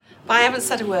But I haven't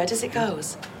said a word as it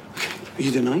goes. Are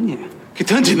you denying it? You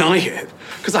don't deny it.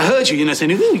 Because I heard you,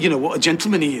 saying, ooh, what a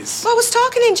gentleman he is. Well, I was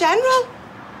talking in general.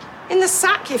 In the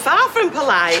sack, you're far from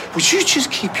polite. Would you just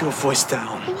keep your voice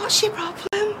down? Well, what's your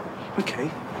problem?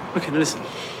 Okay, now listen.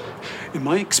 In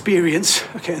my experience,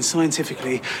 and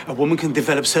scientifically, a woman can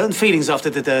develop certain feelings after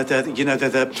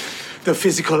the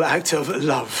physical act of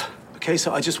love. Okay,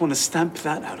 so I just want to stamp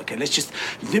that out. Okay, let's just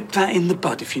nip that in the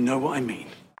bud, if you know what I mean.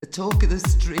 The talk of the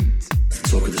street.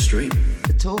 Talk of the street.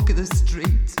 The talk of the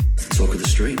street. Talk of the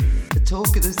street. The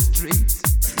talk of the street.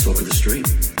 Talk of the street.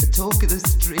 The talk of the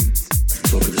street.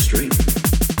 Talk of the street.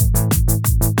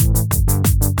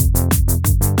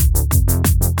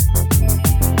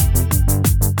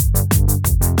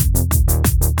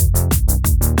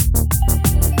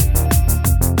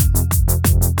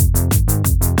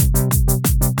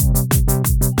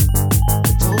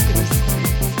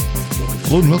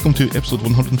 Hello and welcome to episode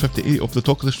 158 of The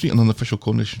Talk of the Street, an unofficial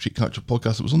Coronation Street Catcher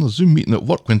podcast. It was on a Zoom meeting at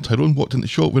work when Tyrone walked into the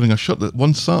shop wearing a shirt that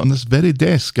once sat on this very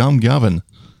desk. I'm Gavin.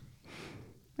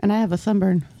 And I have a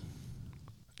sunburn.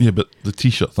 Yeah, but the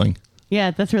t-shirt thing.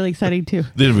 Yeah, that's really exciting too.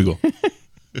 There we go.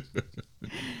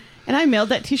 And I mailed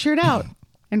that t-shirt out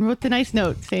and wrote the nice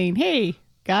note saying, hey,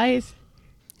 guys.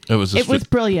 It was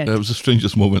brilliant. It was the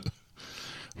strangest moment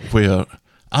where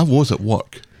I was at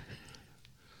work.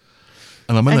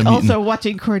 And I'm in a meeting. Also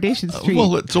watching Coronation Street.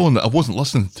 Well, it's on. I wasn't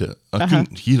listening to it. I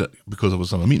couldn't hear it because I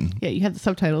was in a meeting. Yeah, you had the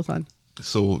subtitles on.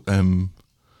 So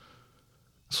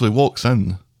he walks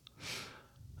in.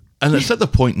 And it's at the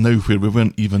point now where we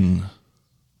weren't even...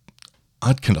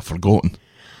 I'd kind of forgotten.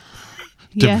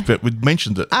 Yeah. We'd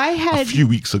mentioned it a few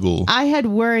weeks ago. I had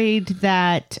worried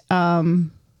that, in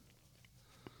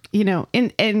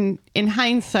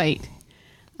hindsight,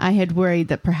 I had worried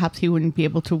that perhaps he wouldn't be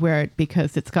able to wear it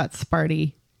because it's got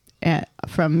Sparty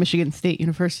from Michigan State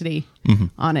University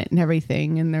on it and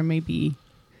everything, and there may be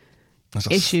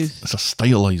issues. It's a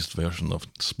stylized version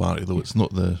of Sparty, though. It's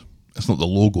not the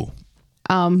logo.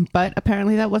 But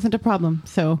apparently that wasn't a problem,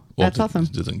 so that's awesome.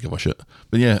 He didn't give a shit.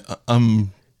 But yeah,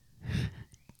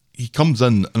 he comes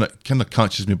in and it kind of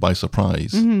catches me by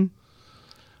surprise. Mm-hmm.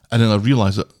 And then I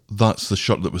realise that that's the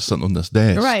shirt that was sitting on this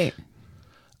desk. Right.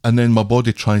 And then my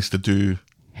body tries to do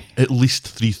at least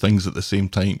three things at the same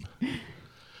time.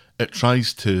 It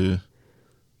tries to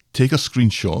take a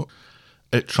screenshot.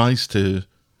 It tries to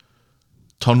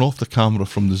turn off the camera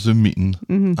from the Zoom meeting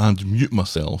and mute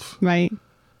myself. Right.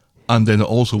 And then it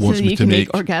also wants me to make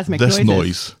orgasmic this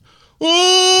noise.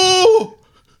 Oh!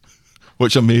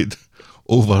 Which I made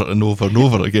over and over and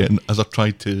over again as I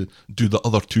tried to do the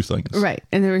other two things. Right.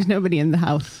 And there was nobody in the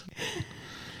house.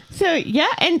 So yeah,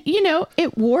 and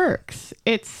it works.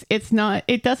 It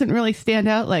doesn't really stand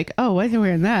out like, oh, why is he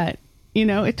wearing that?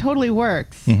 It totally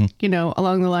works.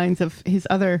 Along the lines of his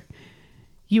other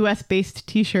US based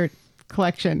t-shirt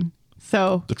collection.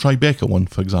 So the Tribeca one,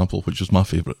 for example, which is my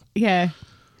favourite. Yeah.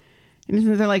 And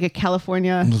isn't there like a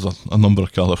California? There's a number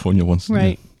of California ones.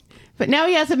 Right. Yeah. But now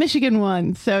he has a Michigan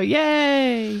one, so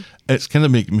yay. It's kind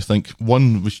of making me think,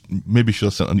 one, maybe should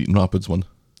have sent an Eaton Rapids one.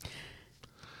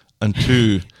 And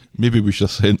two, maybe we should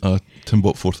have sent a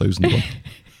Timbot 4000 one.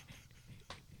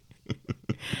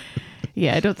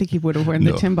 Yeah, I don't think he would have worn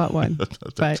the Timbot one.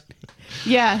 But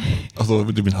yeah. Although it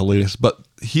would have been hilarious. But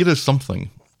here is something,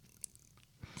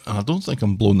 and I don't think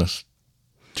I'm blowing this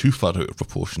too far out of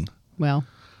proportion. Well.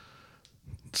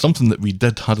 Something that we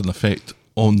did had an effect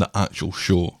on the actual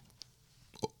show.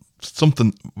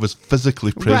 Something was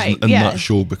physically present in that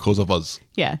show because of us.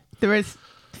 Yeah, there is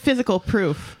physical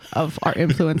proof of our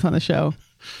influence on the show.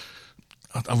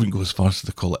 I wouldn't go as far as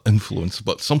to call it influence,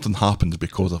 but something happened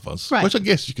because of us, which I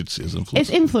guess you could say is influence.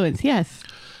 It's influence, yes.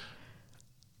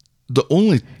 The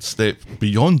only step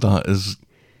beyond that is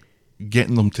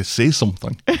getting them to say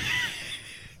something.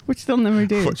 Which they'll never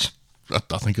do. Which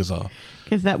I think is an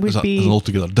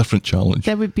altogether different challenge.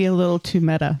 That would be a little too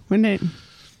meta, wouldn't it?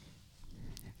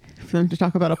 For them to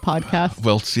talk about a podcast.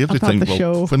 Well, see, every time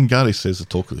when Gary says the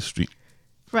Talk of the Street.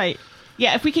 Right.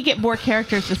 Yeah, if we could get more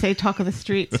characters to say Talk of the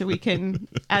Street so we can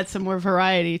add some more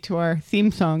variety to our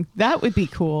theme song, that would be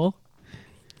cool.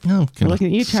 Yeah, I'm looking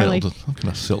at you, Charlie. I'm kind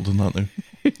of settled on that now.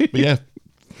 But yeah,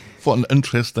 what an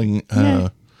interesting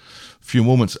few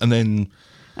moments. And then...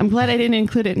 I'm glad I didn't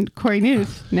include it in Corey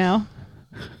News now.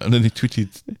 And then he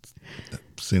tweeted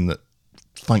saying that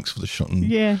thanks for the shirt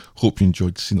and hope you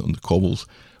enjoyed seeing it on the cobbles,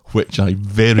 which I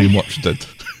very much did.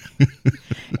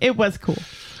 It was cool.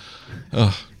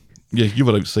 Yeah, you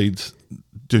were outside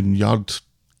doing yard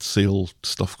sale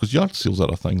stuff, because yard sales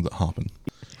are a thing that happen.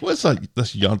 What is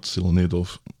this yard sale made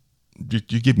of? You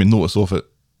gave me notice of it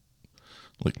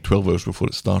like 12 hours before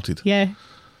it started. Yeah.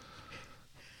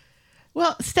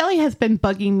 Well, Stelly has been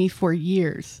bugging me for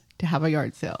years to have a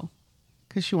yard sale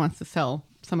because she wants to sell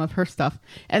some of her stuff.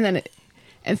 And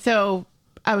so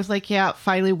I was like, yeah,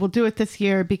 finally we'll do it this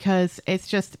year because it's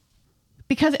just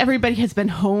because everybody has been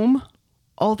home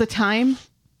all the time,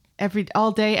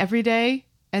 all day, every day.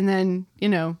 And then, you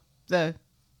know, the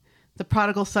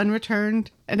prodigal son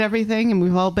returned and everything. And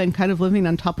we've all been kind of living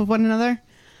on top of one another.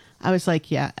 I was like,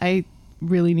 yeah, I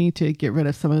really need to get rid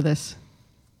of some of this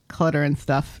clutter and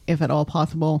stuff, if at all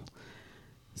possible.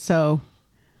 So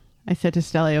I said to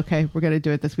Stelly, okay, we're going to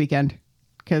do it this weekend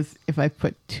because if I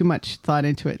put too much thought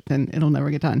into it, then it'll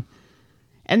never get done.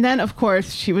 And then, of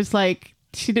course, she was like,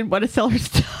 she didn't want to sell her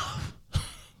stuff.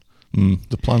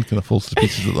 The plan kind of falls to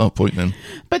pieces at that point then.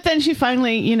 But then she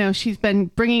finally, you know, she's been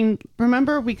bringing,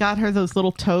 remember we got her those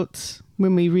little totes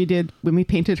when we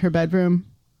painted her bedroom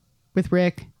with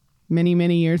Rick many,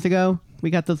 many years ago? We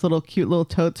got those little cute little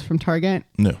totes from Target.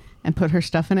 No. And put her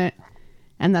stuff in it.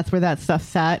 And that's where that stuff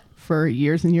sat for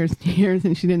years and years and years.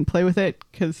 And she didn't play with it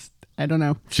because, I don't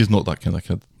know. She's not that kind of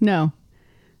kid. No.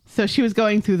 So she was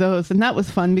going through those. And that was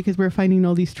fun because we were finding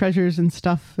all these treasures and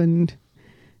stuff and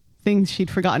things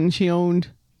she'd forgotten she owned.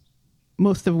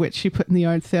 Most of which she put in the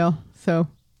yard sale. So.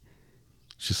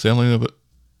 She's selling of it?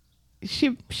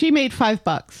 She made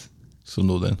 $5. So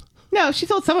no then. No, she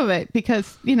sold some of it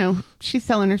because, you know, she's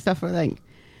selling her stuff for like,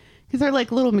 because they're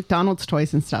like little McDonald's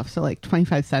toys and stuff. So like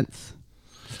 25 cents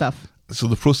stuff. So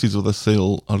the proceeds of this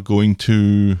sale are going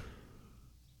to...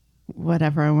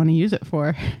 Whatever I want to use it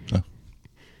for.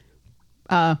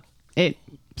 Oh.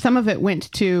 Some of it went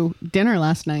to dinner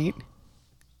last night.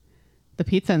 The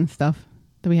pizza and stuff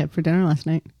that we had for dinner last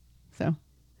night. So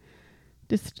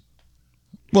just...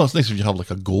 Well, it's nice if you have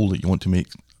like a goal that you want to make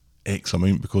X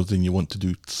amount because then you want to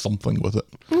do something with it.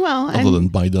 Well, other than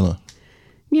buy dinner.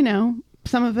 You know,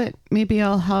 some of it maybe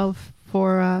I'll have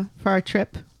for our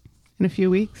trip in a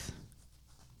few weeks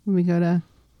when we go to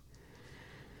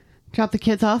drop the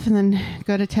kids off and then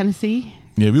go to Tennessee.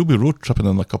 Yeah, we'll be road tripping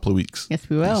in a couple of weeks. Yes,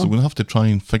 we will. So we're going to have to try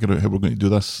and figure out how we're going to do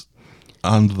this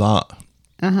and that.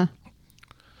 Uh-huh.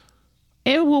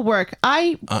 It will work.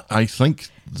 I think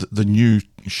the new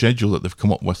schedule that they've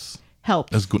come up with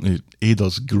helps. Is going to aid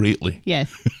us greatly.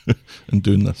 Yes. in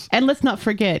doing this. And let's not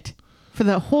forget, for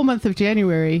the whole month of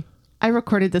January, I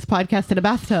recorded this podcast in a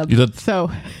bathtub. You did? So.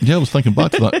 Yeah, I was thinking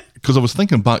back to that. Because I was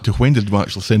thinking back to when did we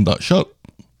actually send that shirt?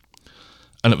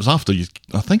 And it was after you,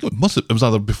 I think it was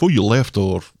either before you left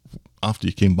or after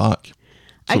you came back.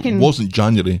 So it wasn't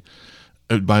January.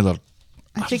 It would be either,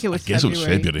 I think it was February. It was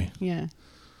February. Yeah.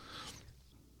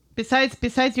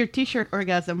 Besides your t-shirt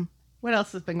orgasm, what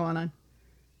else has been going on?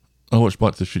 I watched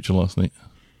Back to the Future last night.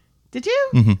 Did you?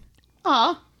 Mm-hmm.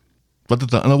 Aw. I did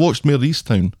that. And I watched Mayor of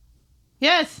Easttown.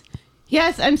 Yes.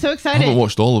 Yes, I'm so I excited. haven't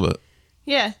watched all of it.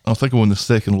 Yeah. I think I'm on the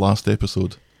second last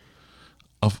episode.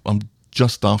 I'm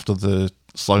just after the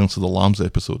Silence of the Lambs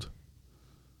episode.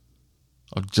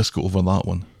 I've just got over that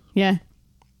one. Yeah.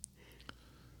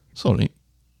 It's all right.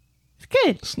 It's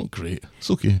good. It's not great. It's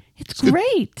okay. It's good.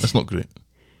 great. It's not great.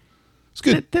 It's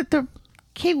good.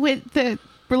 The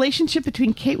relationship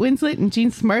between Kate Winslet and Jean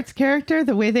Smart's character,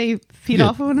 the way they feed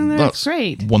off of one another, it's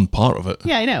great. One part of it.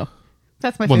 Yeah, I know.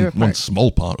 That's my favorite part. One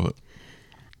small part of it.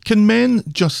 Can men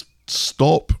just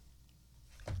stop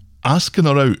asking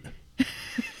her out?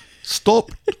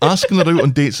 Stop asking her out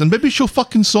on dates and maybe she'll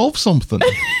fucking solve something.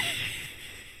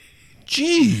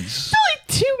 Jeez. It's only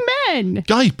two men.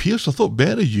 Guy Pearce, I thought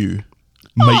better of you.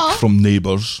 Mike from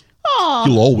Neighbours. Aw.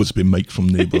 You'll always be Mike from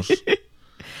Neighbours.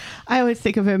 I always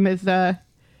think of him as the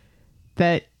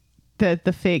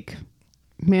fake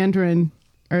Mandarin,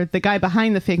 or the guy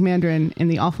behind the fake Mandarin in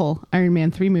the awful Iron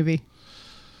Man 3 movie.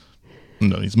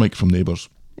 No, he's Mike from Neighbours.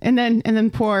 And then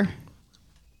poor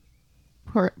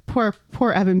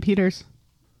Evan Peters.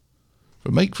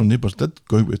 But Mike from Neighbours did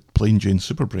go out with Plain Jane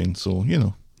Superbrain, so, you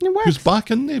know. It works. Who's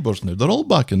back in Neighbours now? They're all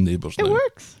back in Neighbours now. It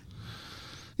works.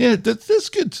 Yeah, that's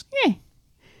good. Yeah.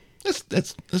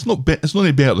 It's not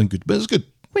any better than good, but it's good.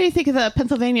 What do you think of the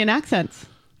Pennsylvanian accents?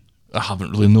 I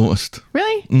haven't really noticed.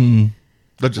 Really?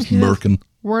 They're just murking.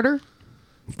 Worder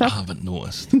I stuff? haven't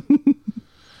noticed.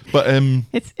 But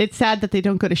It's sad that they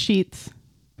don't go to Sheetz,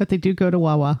 but they do go to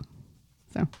Wawa.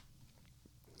 So.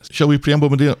 Shall we preamble,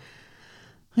 my dear?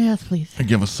 Yes, please. And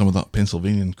give us some of that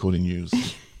Pennsylvanian Cody news.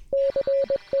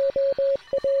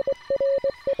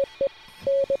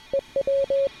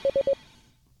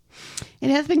 It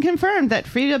has been confirmed that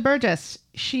Frida Burgess,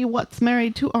 she what's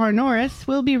married to R. Norris,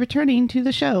 will be returning to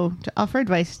the show to offer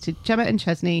advice to Gemma and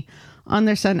Chesney on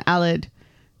their son Aled,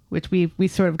 which we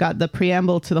sort of got the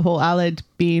preamble to the whole Aled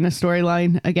being a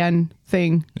storyline again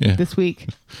thing this week.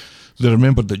 They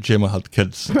remembered that Gemma had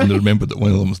kids, and they remembered that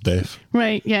one of them was deaf.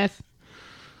 Right, yes.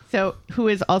 So, who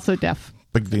is also deaf.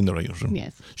 Big day in the writer's room.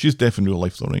 Yes. She's deaf in real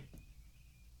life, though, right?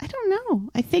 I don't know.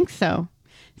 I think so.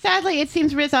 Sadly, it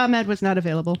seems Riz Ahmed was not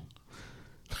available.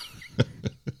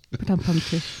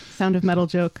 Sound of Metal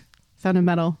joke. Sound of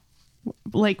Metal.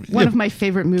 Like one of my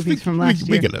favorite movies from last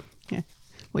year. We get it. Yeah.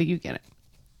 Well, you get it.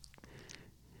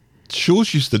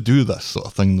 Shows used to do this sort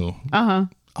of thing, though. Uh-huh.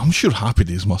 I'm sure Happy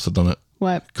Days must have done it.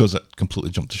 What? Because it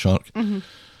completely jumped the shark. Mm-hmm.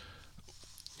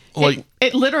 Like,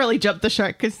 it literally jumped the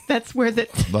shark because that's where the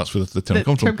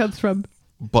term comes from.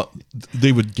 But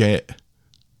they would get,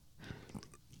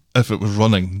 if it was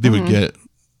running, they would get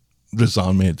Riz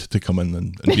Ahmed to come in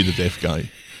and be the deaf guy.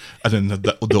 And then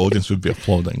the audience would be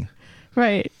applauding.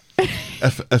 Right.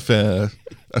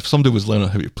 If somebody was learning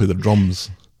how to play the drums,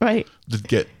 right, they'd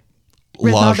get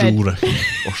Riz Lars Ahmed. Ulrich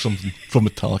or something from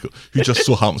Metallica, who just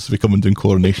so happens to be coming down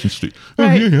Coronation Street.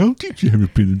 Right. Oh, yeah, I'll teach you how to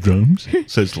play the drums,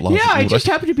 says Lars Yeah, I Ulrich. just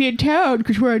happened to be in town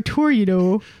because we're on tour, you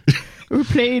know. We're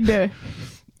playing The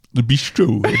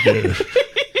Bistro at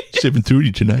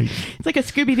 7:30 tonight. It's like a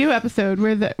Scooby-Doo episode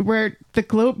where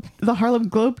the Harlem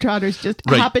Globetrotters just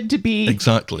Right. happened to be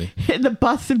Exactly. in the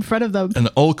bus in front of them. And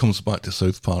it all comes back to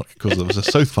South Park, because there was a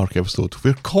South Park episode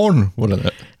where Korn were in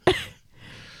it.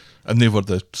 And they were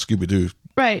the Scooby-Doo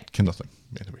Right. kind of thing.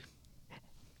 Anyway.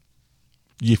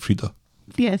 Ye Frida.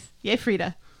 Yes. Yay,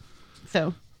 Frida.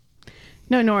 So,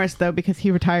 no Norris, though, because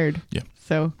he retired. Yeah.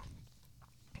 So,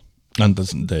 And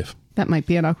isn't deaf. that might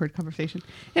be an awkward conversation.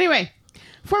 Anyway,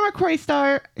 former Corey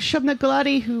star Shobna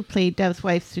Gulati, who played Dev's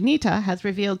wife Sunita, has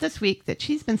revealed this week that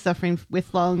she's been suffering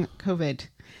with long COVID.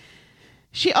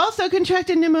 She also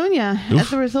contracted pneumonia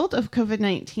as a result of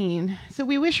COVID-19. So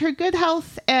we wish her good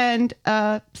health and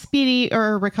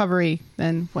speedier recovery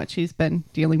than what she's been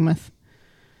dealing with.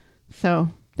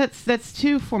 So that's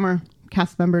two former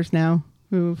cast members now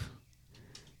who've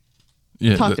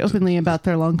talked openly about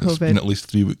their long It's been COVID. at least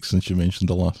 3 weeks since you mentioned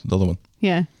the other one.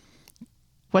 Yeah.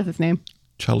 What's his name?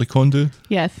 Charlie Condu.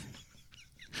 Yes.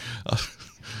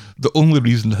 The only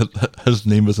reason his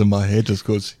name is in my head is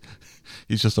because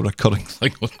he's just a recurring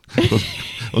thing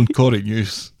on Corey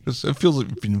News. It feels like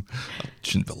we've been... I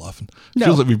shouldn't be laughing. It No.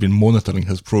 feels like we've been monitoring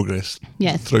his progress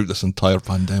Yes. throughout this entire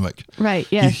pandemic. Right,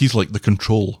 yes. He's like the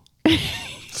control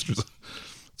through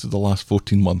the last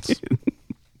 14 months.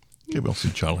 Okay, well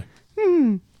seen, Charlie.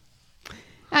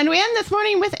 And we end this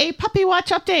morning with a puppy watch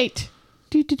update.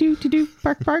 Do,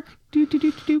 bark, bark. Do,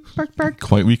 bark, bark.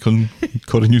 Quite weak on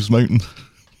Corey News Mountain.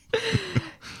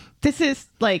 This is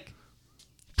like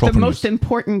Proper the most news.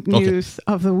 important Okay. news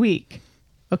of the week.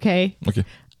 Okay? Okay,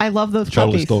 I love those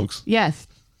Charlie's puppies. dogs. Yes.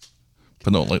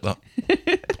 but not like that.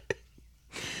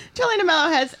 Charlie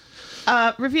DeMello has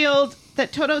revealed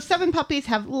that Toto's 7 puppies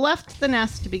have left the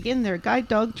nest to begin their guide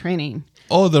dog training.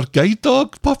 Oh, they're guide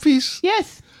dog puppies?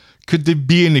 Yes. Could they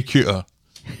be any cuter?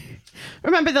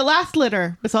 Remember, the last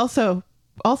litter was also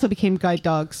became guide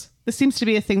dogs. This seems to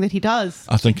be a thing that he does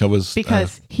I think I was...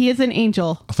 because he is an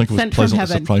angel I think I was sent from pleasantly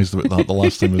heaven. surprised about that the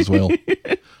last time as well.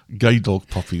 Guide dog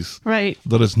puppies. Right.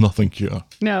 There is nothing cuter.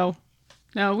 No.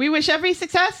 We wish every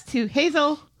success to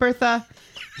Hazel, Bertha,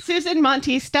 Susan,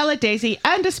 Monty, Stella, Daisy,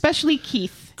 and especially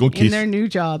Keith Go, in Keith. their new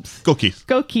jobs. Go, Keith.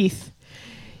 Go, Keith.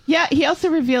 Yeah, he also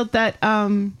revealed that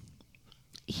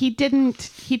he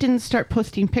didn't start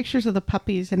posting pictures of the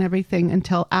puppies and everything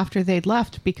until after they'd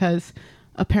left because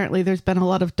apparently there's been a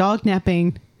lot of dog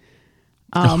napping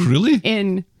Oh, really?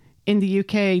 in the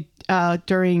UK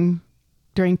during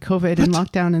COVID and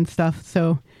lockdown and stuff.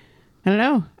 So I don't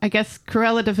know. I guess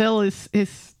Cruella de Vil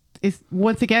is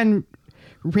once again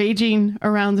raging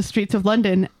around the streets of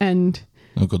London, and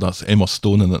Oh, God, that's Emma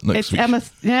Stone in it next it's week.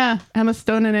 Emma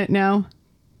Stone in it now.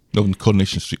 No, in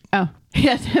Coronation Street. Oh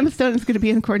yes, Emma Stone is going to be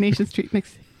in Coronation Street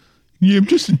next. Yeah, I'm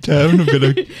just in town. I've got a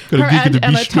Her gig and at the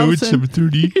Emma bistro at Thompson.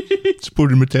 7:30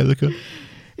 supporting Metallica.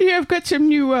 Yeah, I've got some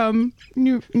new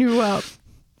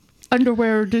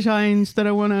underwear designs that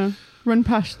I want to run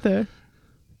past the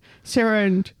Sarah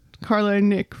and Carla and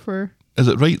Nick for. Is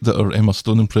it right that our Emma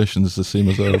Stone impression is the same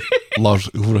as our Lars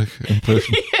Ulrich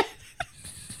impression?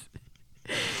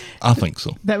 I think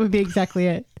so. That would be exactly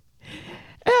it.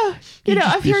 You know,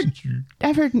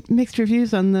 I've heard mixed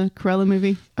reviews on the Cruella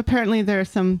movie. Apparently, there are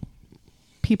some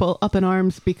people up in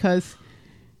arms because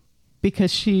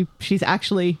she's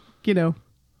actually, you know,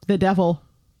 the devil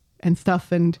and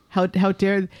stuff, and how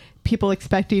dare people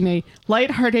expecting a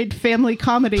lighthearted family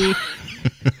comedy.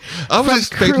 I was From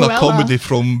expecting Cruella. a comedy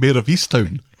from Mayor of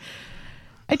Easttown.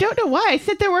 I don't know why. I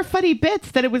said there were funny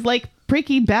bits, that it was like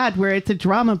Breaking Bad where it's a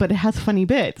drama but it has funny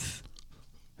bits.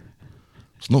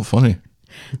 It's not funny.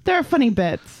 There are funny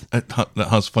bits. It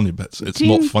has funny bits. It's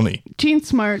Jean- not funny. Jean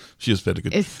Smart, She is very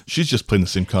good. It's- She's just playing the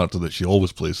same character that she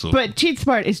always plays. So but Jean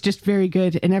Smart is just very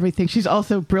good in everything. She's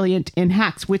also brilliant in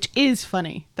Hacks, which is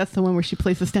funny. That's the one where she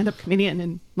plays the stand-up comedian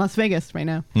in Las Vegas right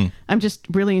now. I'm just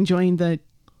really enjoying the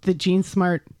Jean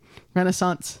Smart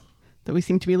renaissance that we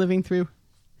seem to be living through.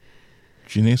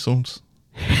 Renaissance.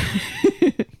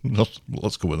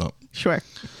 Let's go with that. Sure.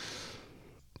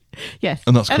 Yes.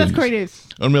 And that's great news.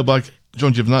 On mailbag,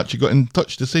 John Giovinacci got in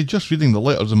touch to say, just reading the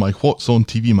letters in my What's On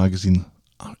TV magazine.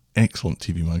 An excellent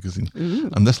TV magazine.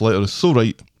 And this letter is so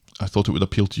right, I thought it would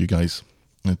appeal to you guys.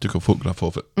 And I took a photograph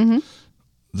of it.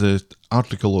 The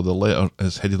article or the letter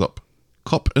is headed up,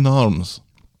 Cup in Arms.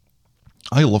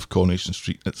 I love Coronation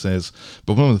Street, it says,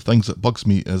 but one of the things that bugs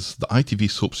me is the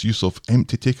ITV soap's use of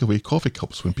empty takeaway coffee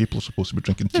cups when people are supposed to be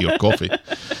drinking tea or coffee.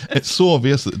 It's so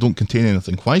obvious that they don't contain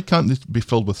anything. Why can't they be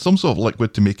filled with some sort of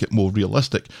liquid to make it more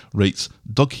realistic? Writes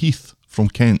Doug Heath from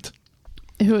Kent.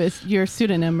 Who is your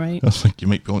pseudonym, right? I think you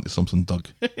might be onto something, Doug.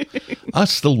 I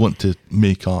still want to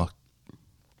make a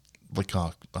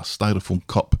styrofoam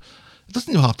cup. It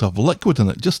doesn't even have to have liquid in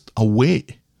it, just a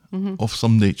weight of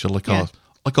some nature, like a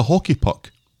hockey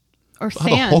puck. Or It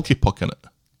had a sand. hockey puck in it.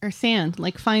 Or sand,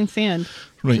 like fine sand,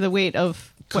 Right. to the weight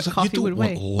of what 'Cause coffee you don't would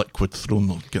want weigh. liquid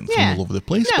getting Yeah. thrown all over the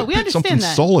place. No, but we put understand something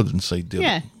that. solid inside there.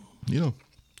 Yeah. You know.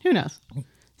 Who knows?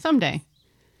 Someday.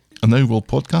 And now we'll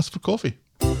podcast for coffee.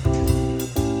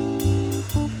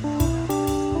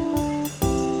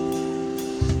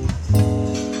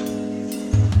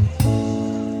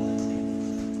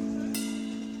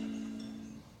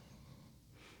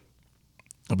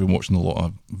 I've been watching a lot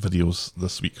of videos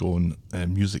this week on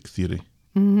music theory.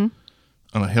 Mm-hmm.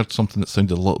 And I heard something that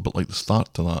sounded a little bit like the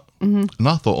start to that. Mm-hmm. And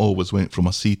I thought I always went from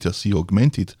a C to a C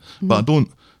augmented. But I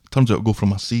don't. Turns out I go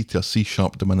from a C to a C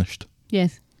sharp diminished.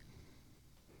 Yes.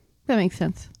 That makes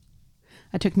sense.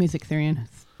 I took music theory in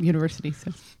university,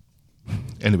 so.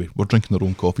 Anyway, we're drinking our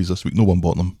own coffees this week. No one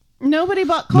bought them. Nobody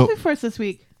bought No. coffee for us this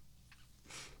week.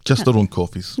 Just their own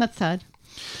coffees. That's sad.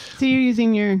 So you're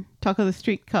using your Talk of the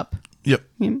Street cup. Yep.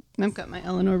 Yeah. I've got my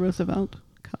Eleanor Roosevelt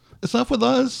cup. Is that what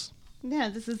that is? Yeah,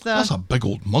 this is That's a big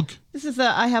old mug.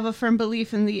 I have a firm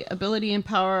belief in the ability and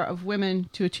power of women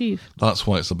to achieve. That's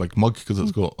why it's a big mug, because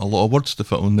it's got a lot of words to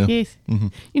fit on there. Yes.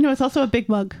 You know, it's also a big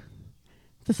mug.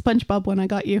 The SpongeBob one I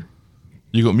got you.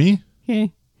 You got me? Yeah.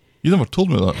 You never told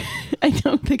me that. I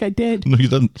don't think I did. No, you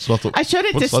didn't. So I thought, I showed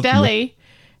it to what's that Stelly,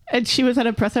 and she was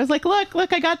unimpressed. I was like,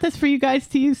 look, I got this for you guys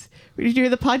to use when you do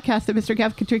the podcast, that Mr.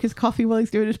 Gav can drink his coffee while he's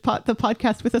doing the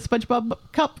podcast with a SpongeBob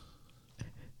cup.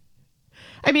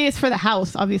 I mean, it's for the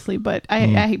house, obviously, but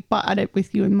I bought it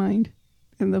with you in mind,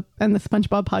 and the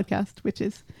SpongeBob podcast, which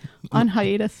is on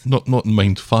hiatus. Not in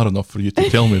mind far enough for you to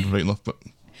tell me right enough, but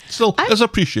still, it's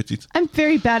appreciated. I'm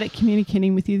very bad at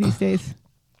communicating with you these days.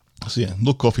 So yeah,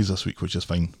 no coffees this week, which is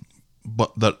fine.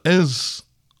 But there is,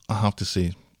 I have to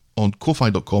say, on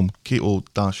ko-fi.com,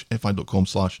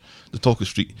 ko-fi.com/the Talk of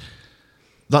Street,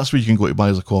 that's where you can go to buy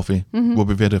us a coffee. We'll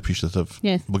be very appreciative.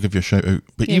 Yes. We'll give you a shout out.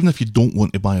 But Yes. even if you don't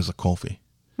want to buy us a coffee,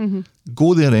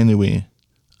 go there anyway.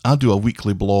 I do a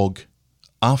weekly blog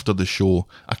after the show,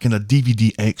 a kind of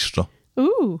DVD extra.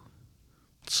 Ooh.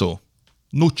 So,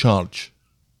 no charge.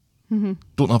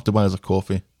 Don't have to buy us a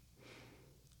coffee.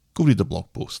 Go read the blog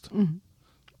post.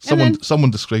 Someone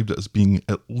described it as being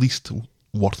at least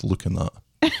worth looking at.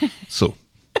 So,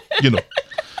 you know.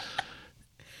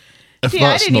 If See, I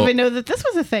that's didn't not, even know that this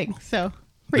was a thing, so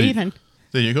we're There- even.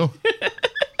 There you go.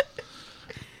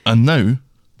 And now,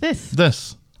 This.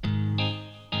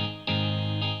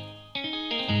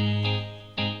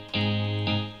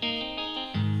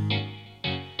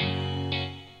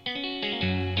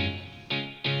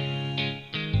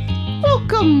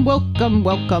 Welcome.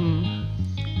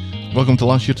 Welcome to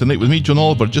Last Year Tonight with me, John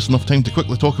Oliver. Just enough time to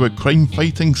quickly talk about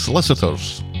crime-fighting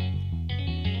solicitors.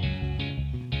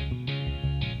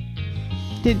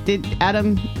 Did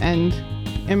Adam and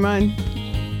Imran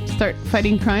start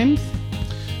fighting crimes?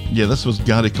 Yeah, this was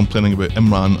Gary complaining about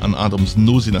Imran and Adam's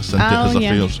nosiness into Oh, his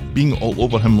yeah. affairs. Being all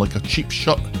over him like a cheap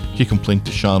shot, he complained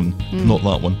to Sharon. Not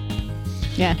that one.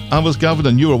 Yeah. I was Gavin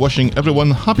and you were wishing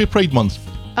everyone happy Pride Month.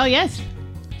 Oh, yes.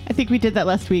 I think we did that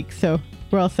last week, so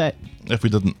we're all set. If we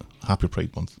didn't, happy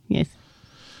Pride Month. Yes.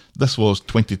 This was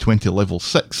 2020 level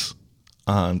 6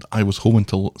 and I was home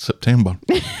until September.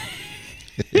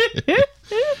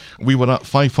 We were at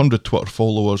 500 Twitter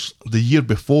followers. The year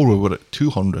before we were at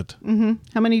 200.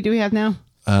 How many do we have now?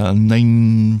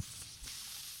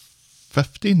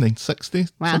 950, 960,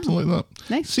 Wow. something like that.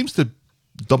 Nice. Seems to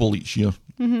double each year.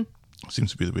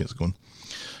 Seems to be the way it's going.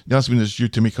 Yasmin is due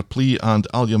to make her plea, and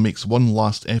Alia makes one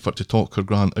last effort to talk her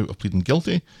gran out of pleading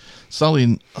guilty. Sally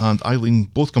and Eileen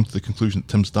both come to the conclusion that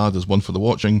Tim's dad is one for the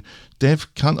watching.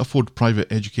 Dev can't afford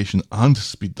private education and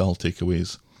speed dial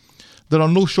takeaways. There are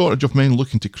no shortage of men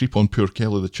looking to creep on poor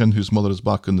Kelly the Chin, whose mother is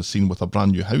back on the scene with a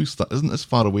brand new house that isn't as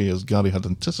far away as Gary had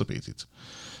anticipated.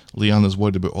 Leanne is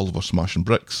worried about Oliver smashing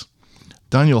bricks.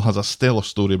 Daniel has a stellar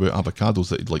story about avocados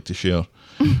that he'd like to share.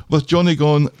 With Johnny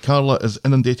gone, Carla is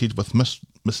inundated with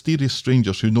mysterious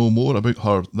strangers who know more about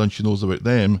her than she knows about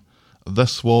them.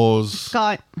 This was...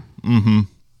 Scott. And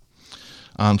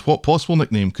what possible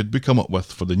nickname could we come up with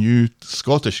for the new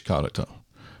Scottish character?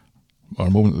 Our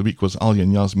moment of the week was Alia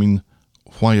and Yasmin.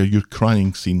 Why are you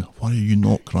crying scene? Why are you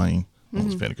not crying? That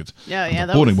was very good. Yeah, And yeah, the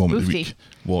that boring was moment of the oofty. week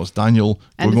was Daniel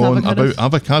And going his on avocados.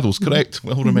 about avocados. Correct,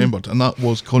 well remembered. And that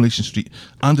was Coronation Street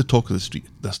and the Talk of the Street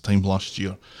this time last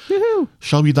year. Woohoo.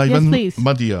 Shall we dive Yes, in, please.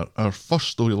 my dear? Our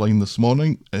first storyline this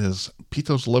morning is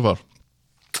Peter's liver.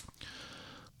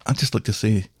 I'd just like to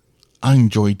say I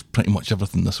enjoyed pretty much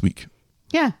everything this week.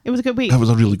 Yeah, it was a good week. It was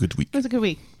a really good week. It was a good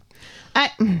week.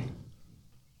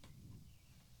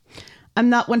 I'm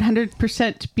not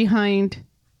 100% behind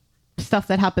stuff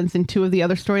that happens in two of the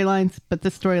other storylines, but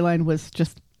this storyline was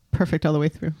just perfect all the way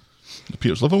through. The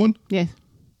Peter's liver one? Yes.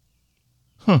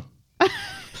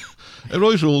 At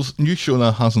Roy's Rolls, new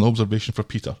Shona has an observation for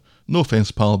Peter. No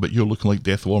offence, pal, but you're looking like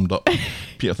death warmed up.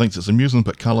 Peter thinks it's amusing,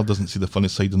 but Carla doesn't see the funny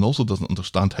side and also doesn't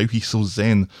understand how he's so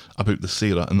zen about the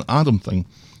Sarah and Adam thing.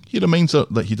 He reminds her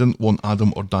that he didn't want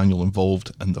Adam or Daniel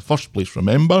involved in the first place,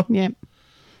 remember? Yep.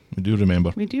 We do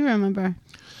remember. We do remember.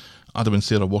 Adam and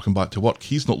Sarah walking back to work.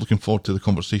 He's not looking forward to the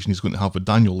conversation he's going to have with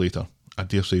Daniel later. I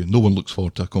dare say no one looks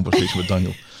forward to a conversation with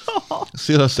Daniel.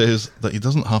 Sarah says that he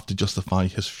doesn't have to justify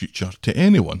his future to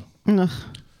anyone. Ugh.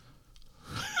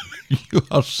 You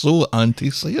are so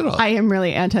anti-Sarah. I am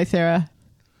really anti-Sarah.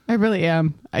 I really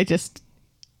am.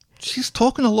 She's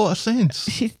talking a lot of sense.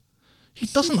 She's He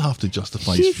doesn't have to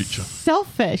justify his she's future.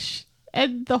 selfish.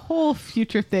 And the whole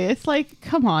future thing, it's like,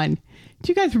 come on.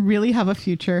 Do you guys really have a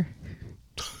future?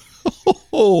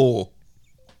 Oh,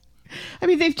 I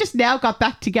mean, they've just now got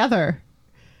back together.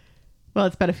 Well,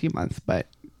 it's been a few months, but,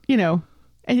 you know,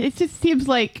 it just seems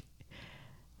like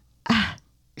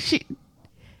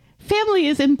family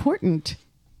is important.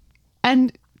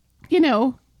 And, you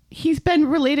know, he's been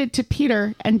related to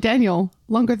Peter and Daniel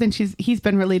longer than he's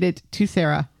been related to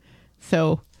Sarah.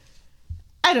 So,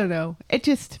 I don't know. It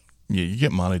just... yeah, you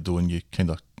get married though and you kind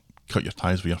of cut your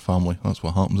ties with your family. That's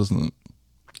what happens, isn't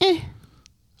it?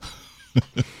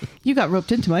 You got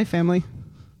roped into my family.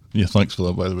 Yeah, thanks for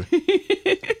that, by the way.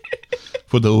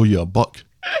 For the owe you a buck.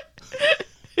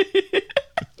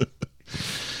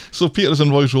 So Peter's in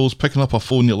Roy's Rolls picking up a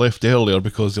phone you left earlier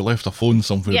because they left a phone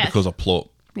somewhere Yes. because of plot.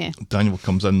 Yeah. Daniel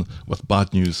comes in with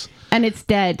bad news. And it's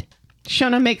dead.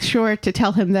 Shona makes sure to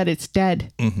tell him that it's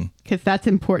dead. Because that's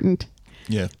important.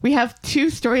 Yeah. We have two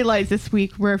storylines this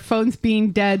week where phones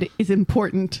being dead is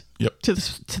important Yep. to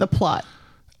the plot.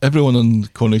 Everyone on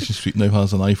Coronation Street now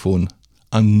has an iPhone,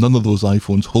 and none of those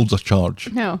iPhones holds a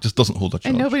charge. No. Just doesn't hold a charge.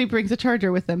 And nobody brings a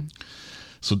charger with them.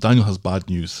 So Daniel has bad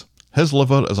news. His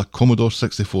liver is a Commodore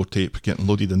 64 tape getting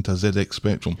loaded into a ZX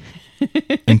Spectrum.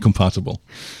 Incompatible.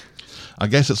 I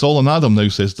guess it's all on Adam now,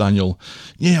 says Daniel.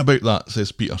 Yeah, about that,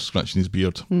 says Peter, scratching his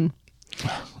beard. Do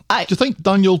you think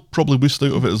Daniel probably whisked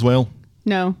out of it as well?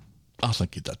 No. I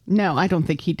think he did. No, I don't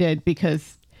think he did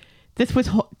because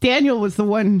Daniel was the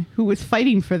one who was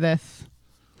fighting for this.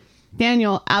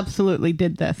 Daniel absolutely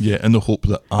did this. Yeah, in the hope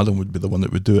that Adam would be the one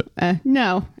that would do it.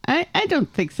 No, I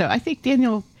don't think so. I think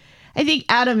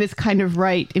Adam is kind of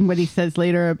right in what he says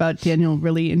later about Daniel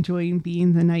really enjoying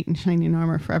being the knight in shining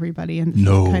armor for everybody. And this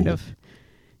No. is kind of,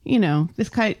 you know,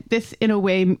 this in a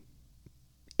way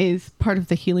is part of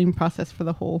the healing process for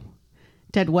the whole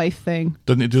dead wife thing.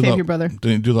 Didn't he do Save that? your brother.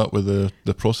 Didn't he do that with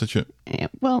the prostitute?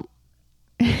 Well,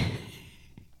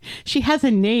 she has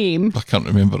a name. I can't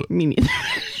remember it. Me neither.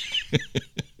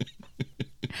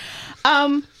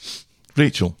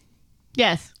 Rachel.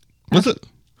 Yes. Was it?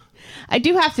 I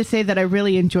do have to say that I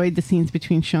really enjoyed the scenes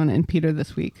between Shona and Peter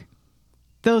this week.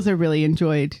 Those are really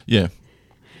enjoyed. Yeah.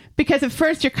 Because at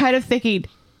first you're kind of thinking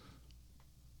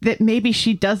that maybe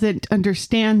she doesn't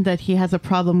understand that he has a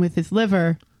problem with his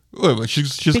liver. Well,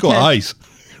 she's got Because- eyes.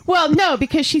 Well, no,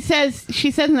 because she says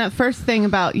in that first thing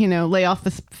about, you know, lay off the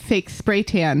fake spray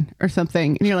tan or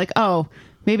something. And you're like, oh,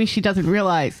 maybe she doesn't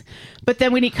realize. But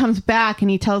then when he comes back and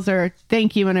he tells her,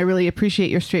 thank you, and I really appreciate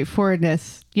your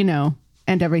straightforwardness, you know,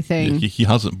 and everything. He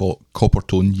hasn't bought copper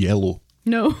tone yellow.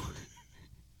 No.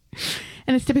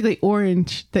 And it's typically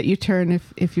orange that you turn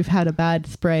if you've had a bad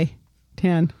spray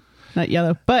tan. not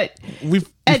yellow. But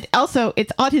and also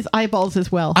it's on his eyeballs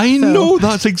as well. I so- know,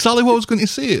 that's exactly what I was going to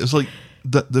say. It's like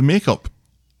the makeup,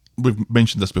 we've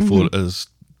mentioned this before, is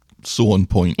so on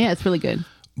point. Yeah, it's really good.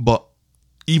 But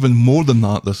even more than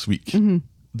that this week,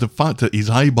 the fact that his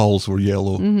eyeballs were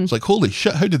yellow, it's like, holy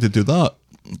shit, how did they do that?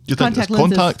 Do you think Contact it's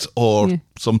contact lenses. or Yeah.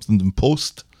 something in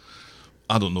post?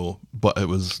 I don't know, but it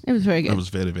was very good. It was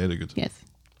very, very good. Yes.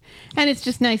 And it's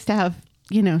just nice to have,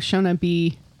 Shona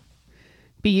be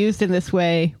used in this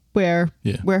way where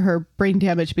her brain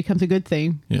damage becomes a good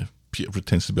thing. Yeah. Peter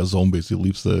pretends to be a zombie as he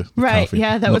leaves the Right. cafe.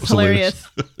 Yeah, that was hilarious.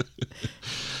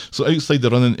 So outside they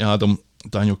run into Adam.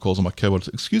 Daniel calls him a coward.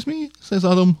 Excuse me, says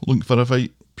Adam, looking for a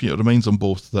fight. Peter reminds them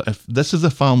both that if this is a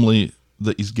family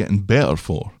that he's getting better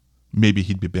for, maybe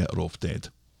he'd be better off dead.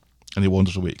 And he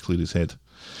wanders away to clear his head.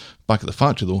 Back at the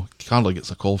factory though, Carla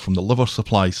gets a call from the liver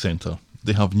supply centre.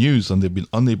 They have news and they've been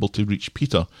unable to reach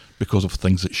Peter because of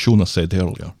things that Shona said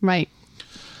earlier. Right.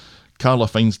 Carla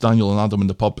finds Daniel and Adam in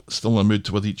the pub, still in a mood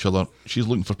with each other. She's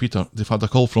looking for Peter. They've had a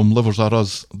call from Livers Are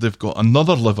Us. They've got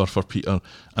another liver for Peter,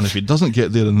 and if he doesn't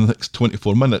get there in the next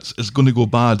 24 minutes, it's going to go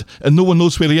bad, and no one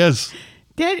knows where he is.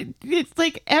 It's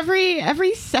like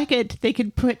every second they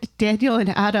could put Daniel and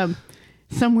Adam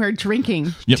somewhere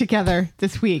drinking together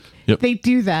this week. Yep. They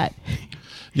do that.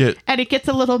 Yeah, And it gets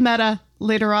a little meta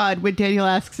later on when Daniel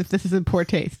asks if this is in poor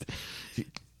taste.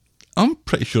 I'm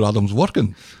pretty sure Adam's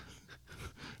working.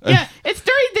 Yeah, it's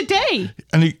during the day.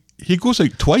 And he goes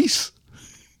out twice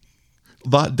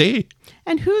that day.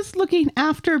 And who's looking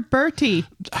after Bertie?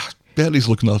 Bertie's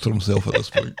looking after himself at this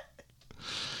point.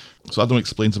 So Adam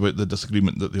explains about the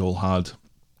disagreement that they all had.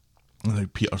 And how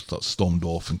Peter starts stormed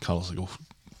off and Carla's like, oh,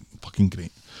 fucking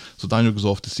great. So Daniel goes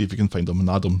off to see if he can find him and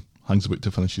Adam hangs about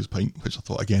to finish his pint, which I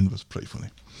thought again was pretty funny.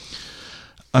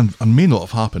 And may not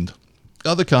have happened.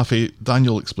 At the cafe,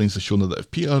 Daniel explains to Shona that if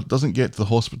Peter doesn't get to the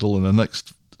hospital in the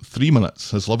next 3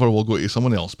 minutes, his liver will go to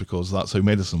someone else because that's how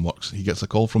medicine works. He gets a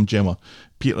call from Gemma.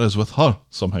 Peter is with her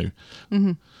somehow.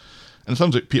 And it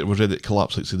sounds like Peter was ready to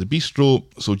collapse outside the bistro,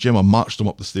 so Gemma marched him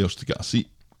up the stairs to get a seat.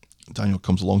 Daniel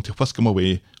comes along to whisk him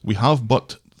away. We have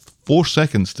but 4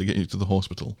 seconds to get you to the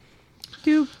hospital.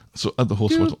 Doop, So at the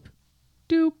hospital...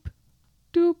 doop,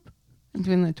 doop. I'm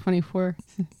doing the 24,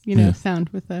 Yeah. sound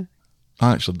with the...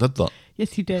 I actually did that.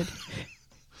 Yes, you did.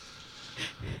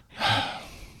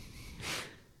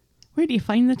 Where do you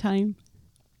find the time?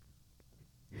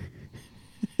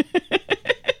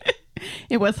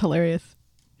 It was hilarious.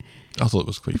 I thought it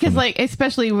was quite Because, funny.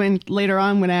 especially when later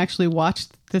on, when I actually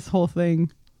watched this whole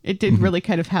thing, it did really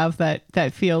kind of have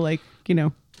that feel like,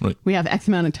 Right. we have X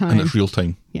amount of time. And it's real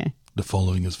time. Yeah. The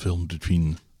following is filmed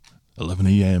between 11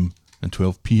 a.m. and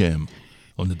 12 p.m.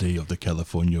 on the day of the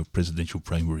California presidential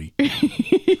primary,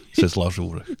 says Lars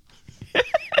Ulrich.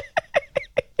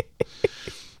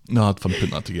 No, I had fun putting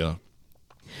that together.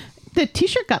 The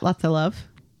t-shirt got lots of love.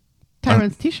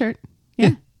 Tyrone's t-shirt.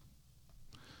 Yeah.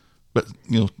 But,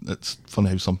 it's funny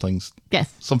how some things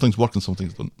work and some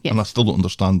things don't. Yes. And I still don't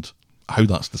understand how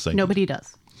that's decided. Nobody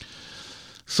does.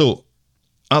 So,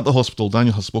 at the hospital,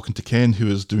 Daniel has spoken to Ken, who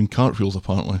is doing cartwheels,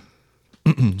 apparently.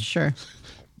 Sure.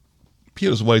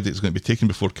 Peter's worried that he's going to be taken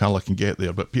before Carla can get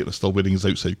there, but Peter's still wearing his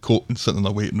outside coat and sitting in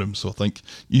a waiting room, so I think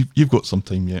you've got some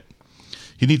time yet.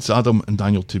 He needs Adam and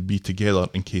Daniel to be together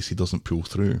in case he doesn't pull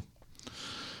through.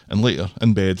 And later,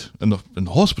 in bed, in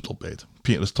the hospital bed,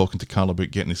 Peter is talking to Carla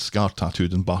about getting his scar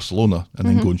tattooed in Barcelona and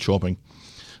then going shopping.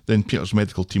 Then Peter's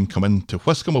medical team come in to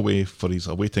whisk him away for his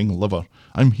awaiting liver.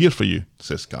 I'm here for you,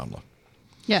 says Carla.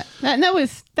 Yeah, that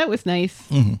was nice.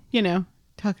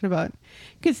 Talking about,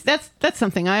 because that's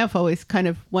something I have always kind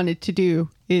of wanted to do,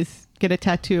 is get a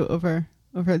tattoo over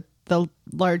the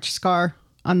large scar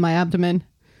on my abdomen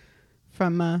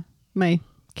from my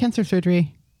cancer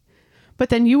surgery. But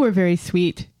then you were very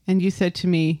sweet and you said to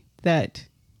me that,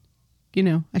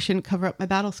 I shouldn't cover up my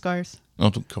battle scars. Oh,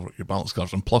 don't cover up your battle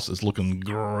scars, and plus it's looking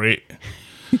great.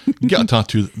 Get a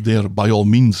tattoo there by all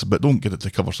means, but don't get it to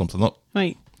cover something up.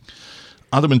 Right.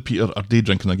 Adam and Peter are day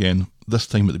drinking again, this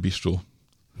time at the bistro,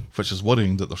 which is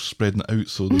worrying that they're spreading it out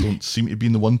so they don't seem to be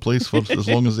in the one place for as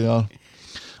long as they are.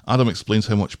 Adam explains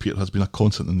how much Peter has been a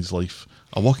constant in his life,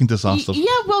 a walking disaster. Yeah,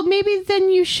 well, maybe then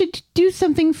you should do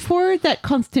something for that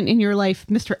constant in your life,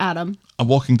 Mr. Adam. A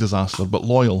walking disaster, but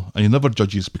loyal, and he never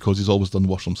judges because he's always done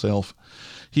worse himself.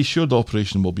 He's sure the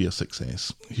operation will be a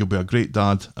success. He'll be a great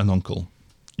dad and uncle.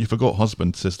 You forgot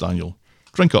husband, says Daniel.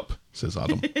 Drink up, says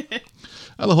Adam.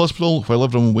 At the hospital, while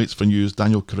everyone waits for news,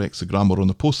 Daniel corrects the grammar on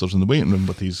the posters in the waiting room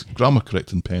with his grammar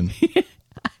correcting pen.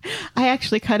 I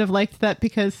actually kind of liked that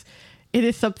because it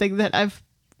is something that I've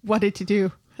wanted to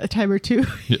do a time or two.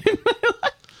 Yeah.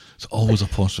 It's always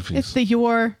apostrophes. It's the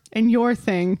your and your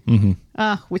thing,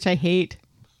 which I hate.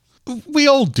 We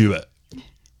all do it.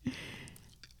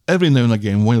 Every now and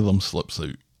again, one of them slips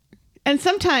out, And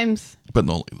sometimes but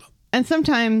not like that.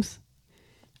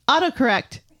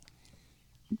 autocorrect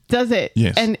does it.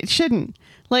 Yes. And it shouldn't.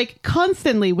 Like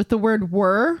constantly with the word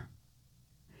were,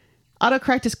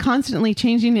 autocorrect is constantly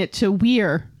changing it to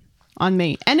we're on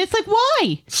me. And it's like,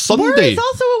 why? Sunday. Were is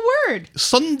also a word.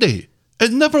 Sunday.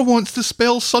 It never wants to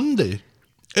spell Sunday.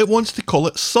 It wants to call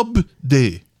it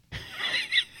sub-day.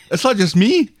 It's not just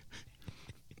me.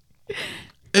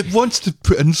 It wants to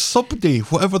put in sub-day,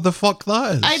 whatever the fuck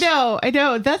that is. I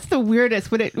know. That's the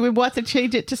weirdest when it wants to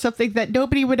change it to something that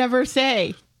nobody would ever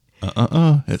say.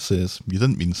 It says, you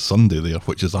didn't mean Sunday there,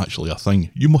 which is actually a thing.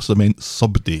 You must have meant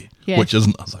sub-day, Yes. which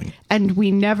isn't a thing. And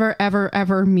we never, ever,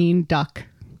 ever mean duck.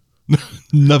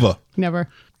 Never. Never.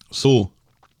 So,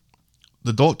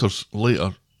 the doctors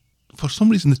later, for some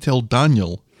reason, they tell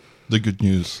Daniel the good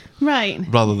news Right.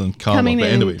 rather than Carla. Coming But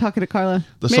in anyway, and talking to Carla.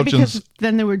 the Maybe surgeons- because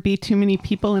then there would be too many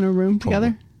people in a room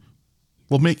together.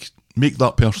 we'll make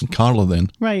that person Carla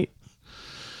then. Right.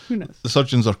 Who knows? The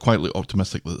surgeons are quietly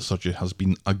optimistic that the surgery has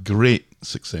been a great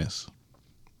success.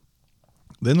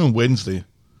 Then on Wednesday,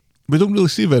 we don't really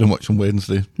see very much on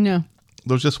Wednesday. No.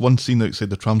 There's just one scene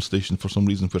outside the tram station for some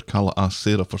reason where Carla asks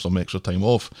Sarah for some extra time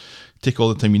off. Take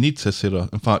all the time you need, says Sarah.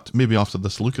 In fact, maybe after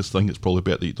this Lucas thing, it's probably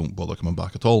better that you don't bother coming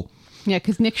back at all. Yeah,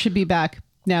 because Nick should be back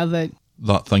now that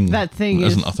That thing isn't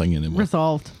is a thing anymore.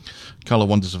 resolved. Carla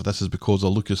wonders if this is because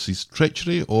of Lucas's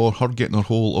treachery or her getting her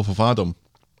hold of Adam.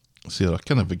 Sarah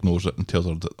kind of ignores it and tells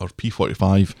her that her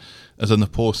P45 is in the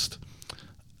post.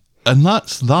 And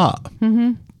that's that.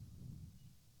 Mm-hmm.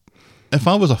 If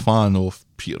I was a fan of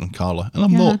Peter and Carla, and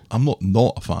I'm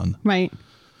not a fan, Right.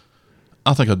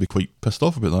 I think I'd be quite pissed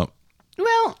off about that.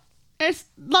 Well, there's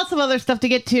lots of other stuff to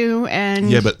get to, and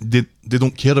Yeah, but they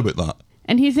don't care about that.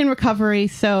 and he's in recovery,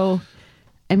 so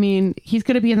I mean, he's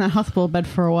going to be in that hospital bed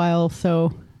for a while.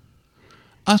 So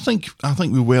I think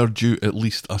we were due at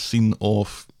least a scene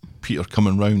of Peter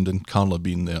coming round and Carla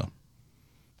being there,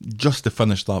 just to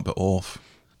finish that bit off.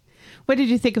 what did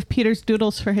you think of Peter's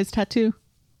doodles for his tattoo?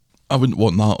 I wouldn't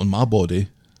want that on my body,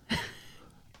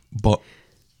 but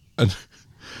and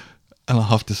I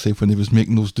have to say, when he was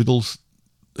making those doodles,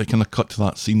 it kind of cut to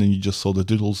that scene and you just saw the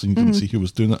doodles and you didn't see who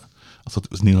was doing it. I thought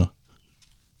it was Nina.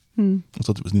 I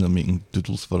thought it was Nina making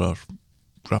doodles for our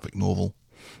graphic novel.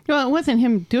 Well, it wasn't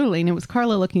him doodling; it was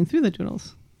Carla looking through the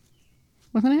doodles,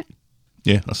 wasn't it?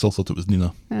 Yeah, I still thought it was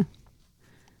Nina.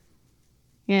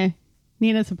 Yeah,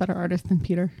 Nina's a better artist than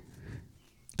Peter.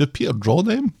 Did Peter draw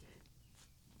them?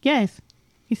 Yes,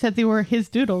 he said they were his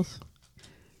doodles.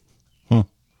 Huh.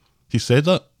 He said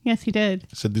that? Yes, he did.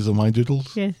 He said, these are my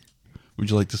doodles? Yes. Would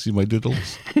you like to see my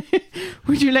doodles?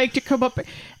 Would you like to come up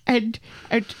and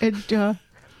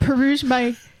peruse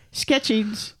my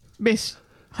sketchings, Miss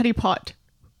Honeypot,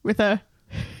 with a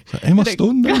Is that Emma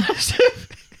Stone there?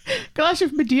 glass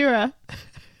of Madeira?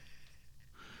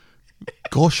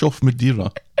 Gosh off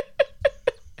Madeira.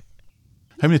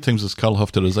 How many times does Carl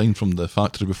have to resign from the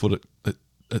factory before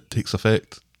it takes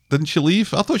effect? Didn't she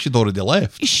leave? I thought she'd already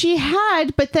left. She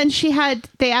had, but then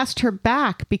they asked her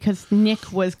back because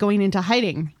Nick was going into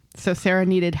hiding. So Sarah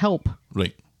needed help.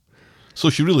 Right. So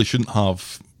she really shouldn't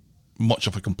have much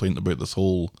of a complaint about this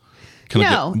whole kind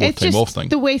No, of get more it's time off just thing.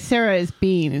 the way Sarah is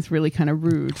being is really kind of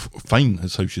rude. Fine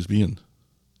is how she's being.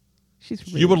 She's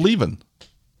rude. You were leaving.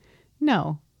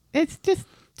 No, it's just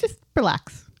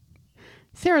relax.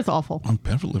 Sarah's awful. I'm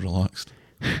perfectly relaxed.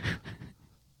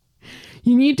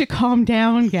 You need to calm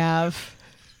down, Gav.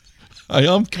 I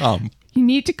am calm. You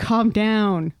need to calm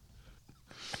down.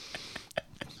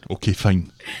 Okay,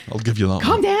 fine. I'll give you that.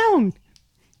 Calm one. down.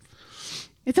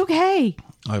 It's okay.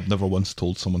 I've never once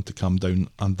told someone to calm down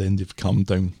and then they've calmed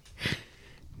down.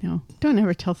 No, don't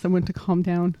ever tell someone to calm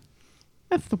down.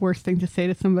 That's the worst thing to say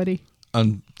to somebody.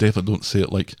 And definitely don't say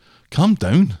it like, calm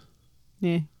down.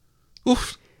 Yeah.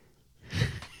 Oof.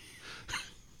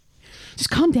 Just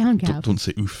calm down, Gav. Don't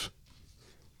say oof.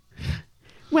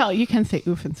 Well, you can say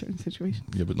oof in certain situations.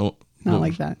 Yeah, but not Not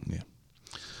like that. Yeah.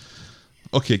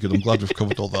 Okay, good. I'm glad we've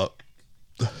covered all that.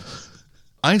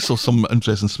 I saw some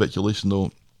interesting speculation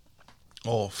though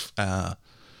of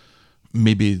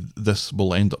maybe this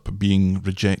will end up being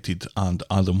rejected and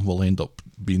Adam will end up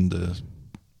being the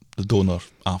donor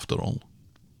after all.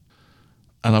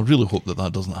 And I really hope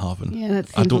that doesn't happen. Yeah, that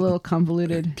seems a little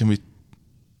convoluted. Can we?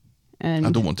 And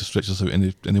I don't want to stretch this out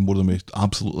any more than we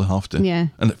absolutely have to. Yeah.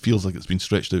 And it feels like it's been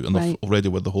stretched out enough Right. already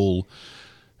with the whole,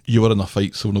 you were in a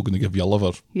fight, so we're not going to give you a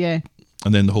liver. Yeah.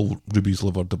 And then the whole Ruby's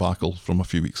liver debacle from a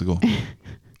few weeks ago.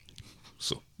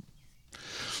 So,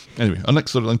 Anyway, our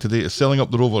next storyline today is selling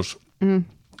up the Rovers.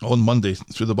 On Monday,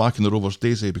 through the back in the Rovers,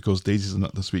 Daisy, because Daisy's in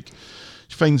it this week,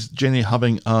 she finds Jenny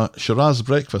having a Shiraz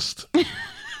breakfast.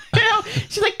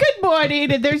 She's like, good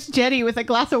morning, and there's Jenny with a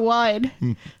glass of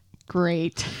wine.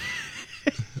 Great.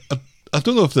 I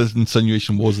don't know if the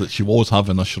insinuation was that she was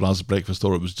having a Shiraz breakfast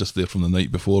or it was just there from the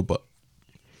night before, but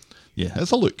yeah,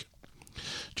 it's a look.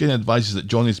 Jenny advises that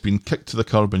Johnny's been kicked to the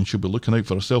curb and she'll be looking out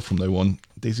for herself from now on.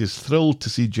 Daisy is thrilled to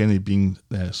see Jenny being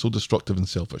so destructive and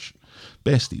selfish.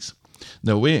 Besties.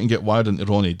 Now wait and get wired into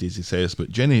Ronnie, Daisy says,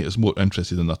 but Jenny is more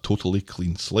interested in a totally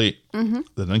clean slate. Then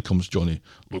in comes Johnny,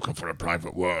 looking for a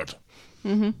private word.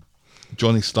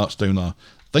 Johnny starts down a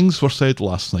things were said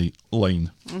last night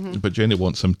line, but Jenny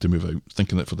wants him to move out,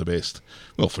 thinking it for the best.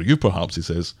 Well, for you perhaps, he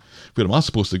says. Where am I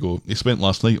supposed to go? He spent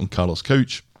last night on Carol's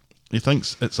couch. He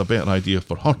thinks it's a better idea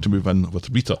for her to move in with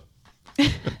Rita.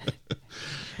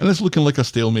 And it's looking like a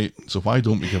stalemate, so why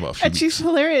don't we give it a few And she's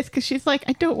hilarious because she's like,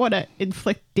 I don't want to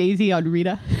inflict Daisy on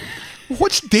Rita.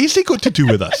 What's Daisy got to do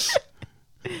with this?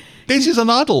 Daisy's an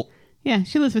adult. Yeah,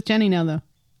 she lives with Jenny now, though.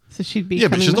 So she'd be Yeah,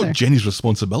 but coming she's with not her. Jenny's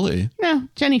responsibility. No,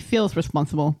 Jenny feels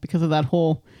responsible because of that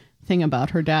whole thing about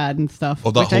her dad and stuff,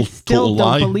 Oh, that which whole I still total don't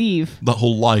lie. believe. That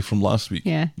whole lie from last week.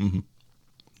 Yeah.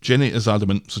 Jenny is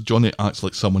adamant, so Johnny acts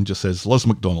like someone just says Liz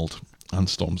McDonald and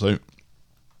storms out.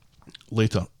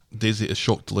 Later, Daisy is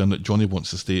shocked to learn that Johnny wants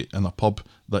to stay in a pub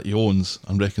that he owns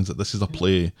and reckons that this is a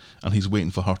play and he's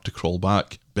waiting for her to crawl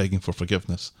back, begging for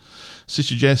forgiveness. She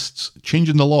suggests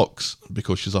changing the locks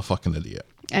because she's a fucking idiot.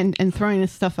 And throwing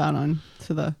his stuff out on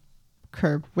to the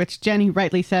curb, which Jenny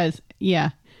rightly says,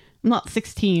 yeah, I'm not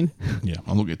 16. Yeah,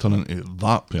 I'm not going to turn into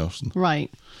that person.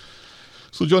 Right.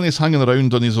 So Johnny's hanging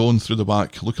around on his own through the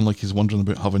back, looking like he's wondering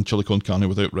about having chili con carne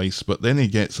without rice, but then he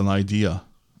gets an idea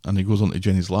and he goes onto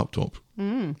Jenny's laptop.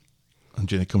 And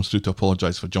Jenny comes through to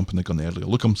apologise for jumping the gun earlier.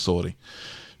 Look, I'm sorry.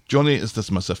 Johnny is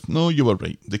dismissive. No, you were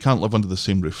right. They can't live under the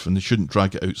same roof and they shouldn't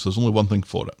drag it out, so there's only one thing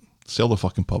for it. Sell the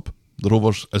fucking pub. The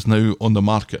Rovers is now on the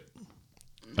market.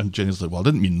 And Jenny's like, well, I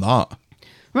didn't mean that.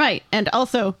 Right. And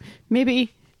also,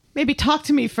 maybe talk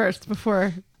to me first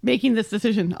before making this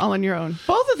decision all on your own.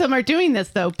 Both of them are doing this,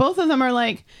 though. Both of them are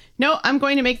like, no, I'm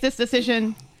going to make this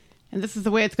decision, and this is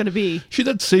the way it's going to be. She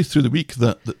did say through the week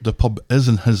that the pub is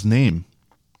in his name.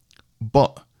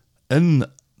 But in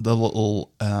the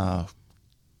little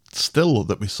still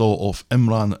that we saw of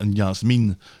Imran and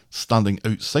Yasmin standing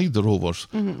outside the Rovers,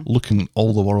 looking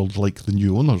all the world like the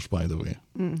new owners, by the way.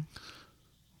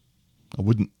 I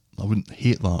wouldn't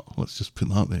hate that. Let's just put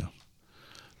that there.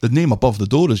 The name above the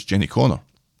door is Jenny Connor.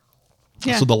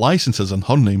 Yeah. So the license is in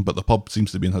her name, but the pub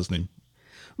seems to be in his name.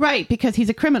 Right, because he's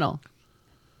a criminal.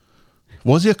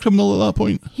 Was he a criminal at that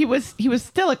point? He was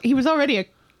already a...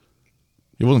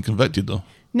 He wasn't convicted though.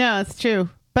 No, it's true.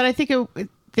 But I think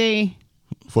they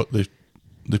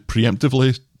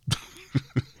preemptively...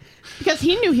 because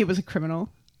he knew he was a criminal.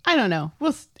 I don't know.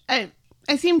 Well, I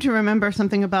seem to remember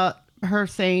something about her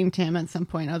saying to him at some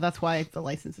point, oh, that's why the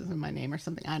license is in my name or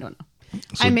something. I don't know.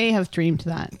 So- I may have dreamed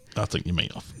that. I think you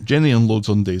might have. Jenny unloads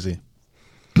on Daisy.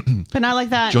 But not like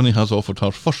that. Johnny has offered her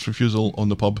first refusal on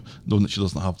the pub, knowing that she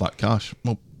doesn't have that cash.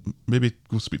 Well, maybe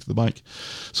go speak to the bank.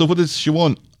 So what does she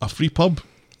want? A free pub?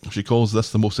 She calls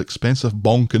this the most expensive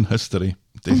bonk in history.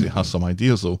 Daisy has some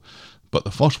ideas though, but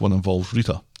the first one involves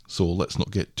Rita, so let's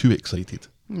not get too excited.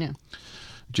 Yeah.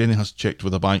 Jenny has checked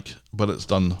with the bank, but it's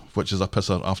done, which is a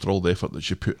pisser after all the effort that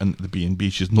she put into the B&B.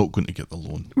 She's not going to get the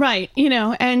loan. Right.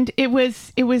 And it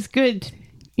was good,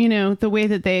 the way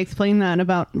that they explained that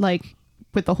about like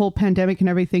with the whole pandemic and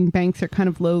everything, banks are kind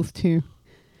of loath to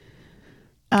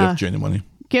Give Jenny money.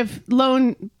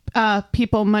 loan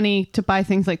people money to buy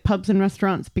things like pubs and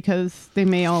restaurants because they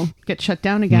may all get shut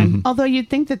down again. Although you'd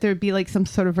think that there'd be like some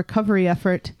sort of recovery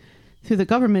effort through the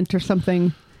government or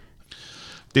something.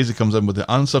 Daisy comes in with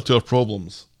the answer to her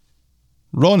problems.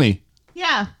 Ronnie.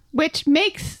 Yeah, which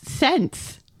makes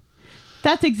sense.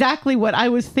 That's exactly what I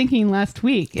was thinking last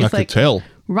week. I could tell.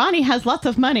 Ronnie has lots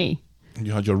of money.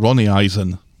 You had your Ronnie eyes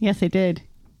in. Yes, I did.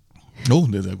 Oh,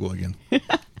 there they go again.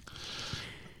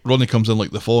 Ronnie comes in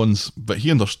like the Fawns, but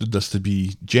he understood this to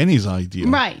be Jenny's idea.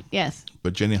 Right, yes.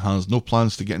 But Jenny has no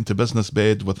plans to get into business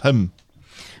bed with him.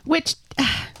 Which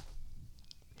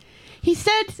he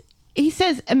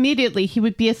says immediately he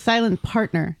would be a silent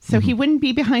partner. So he wouldn't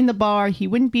be behind the bar. He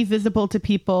wouldn't be visible to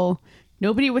people.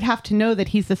 Nobody would have to know that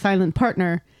he's the silent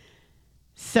partner.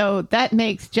 So that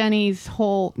makes Jenny's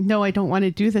whole, no, I don't want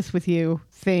to do this with you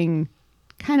thing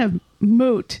kind of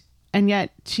moot. And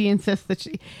yet she insists that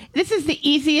this is the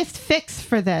easiest fix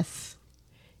for this.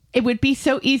 It would be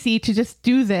so easy to just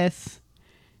do this.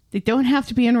 They don't have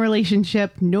to be in a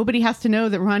relationship. Nobody has to know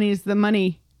that Ronnie is the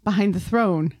money behind the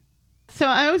throne. So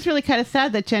I was really kind of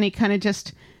sad that Jenny kind of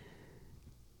just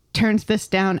turns this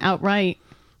down outright.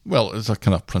 Well, it's a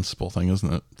kind of principle thing,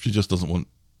 isn't it? She just doesn't want...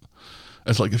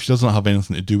 It's like if she doesn't have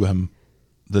anything to do with him,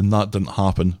 then that didn't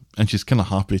happen. And she's kind of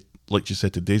happy, like she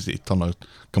said to Daisy, to turn a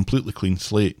completely clean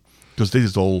slate. Because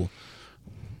Daisy's all...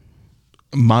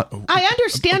 I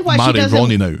understand why she marry doesn't...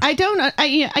 Ronnie now.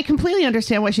 I completely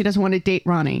understand why she doesn't want to date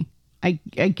Ronnie. I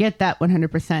get that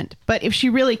 100%. But if she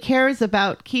really cares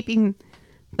about keeping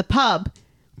the pub,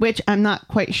 which I'm not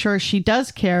quite sure she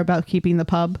does care about keeping the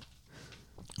pub.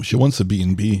 She wants a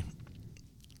B&B.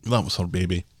 That was her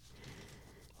baby.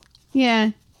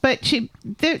 Yeah, but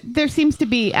there seems to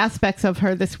be aspects of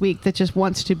her this week that just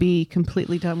wants to be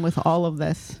completely done with all of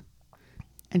this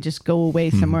and just go away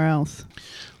somewhere else.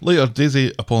 Later,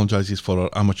 Daisy apologises for her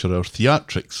amateur hour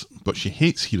theatrics, but she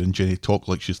hates hearing Jenny talk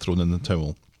like she's thrown in the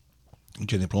towel.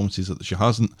 Jenny promises that she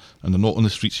hasn't, and they're not on the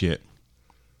streets yet.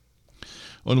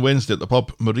 On Wednesday at the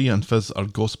pub, Maria and Fizz are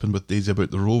gossiping with Daisy about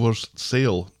the Rovers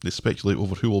sale. They speculate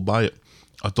over who will buy it.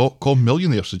 A .com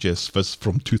millionaire, suggests Fizz,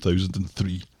 from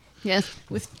 2003. Yes,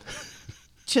 with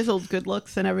chiseled good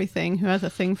looks and everything, who has a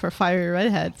thing for fiery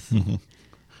redheads. Mm-hmm.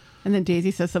 And then Daisy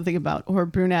says something about, or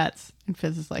brunettes, and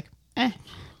Fizz is like, eh.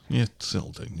 Yeah,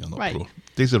 settle down, you're not right. pro.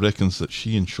 Daisy reckons that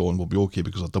she and Sean will be okay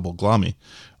because of double glammy.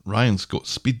 Ryan's got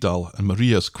speed dial, and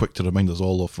Maria's quick to remind us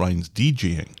all of Ryan's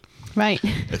DJing. Right.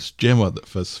 It's Gemma that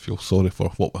Fizz feels sorry for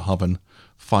what we're having.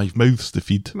 5 mouths to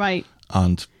feed. Right.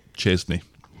 And Chesney.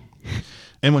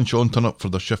 Emma and Sean turn up for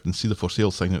their shift and see the for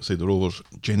sale sign outside the Rovers.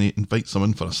 Jenny invites them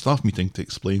in for a staff meeting to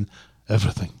explain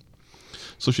everything.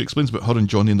 So she explains about her and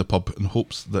Johnny in the pub and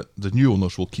hopes that the new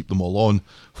owners will keep them all on,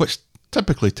 which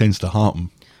typically tends to happen.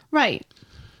 Right.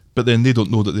 But then they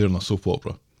don't know that they're in a soap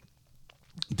opera.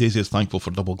 Daisy is thankful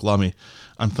for double glammy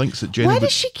and thinks that Jenny... Why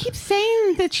does she keep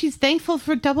saying that she's thankful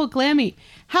for double glammy?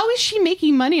 How is she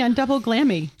making money on double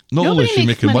glammy? Not only is she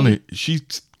makes making money, she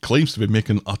claims to be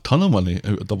making a ton of money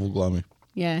out of double glammy.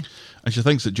 Yeah. And she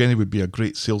thinks that Jenny would be a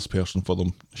great salesperson for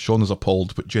them. Sean is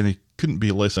appalled, but Jenny couldn't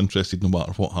be less interested no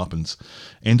matter what happens.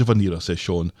 End of an era, says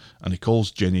Sean, and he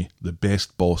calls Jenny the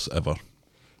best boss ever.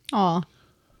 Aw.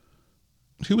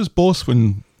 Who was boss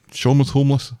when Sean was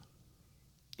homeless?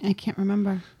 I can't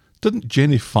remember. Didn't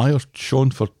Jenny fire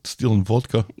Sean for stealing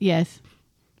vodka? Yes.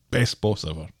 Best boss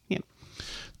ever. Yep.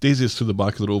 Daisy is through the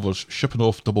back of the Rovers, shipping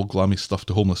off double glammy stuff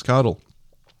to homeless Carol.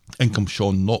 In comes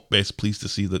Sean, not best pleased to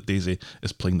see that Daisy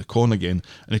is playing the con again,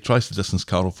 and he tries to distance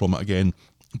Carol from it again.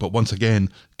 But once again,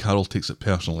 Carol takes it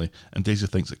personally, and Daisy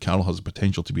thinks that Carol has the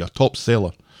potential to be a top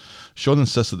seller. Sean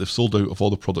insists that they've sold out of all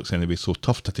the products anyway, so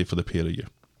tough titty for the pair of you.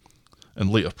 And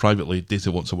later, privately, Daisy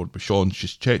wants a word with Sean.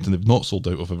 She's checked and they've not sold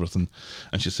out of everything.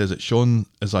 And she says that Sean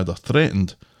is either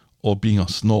threatened or being a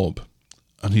snob.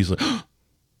 And he's like,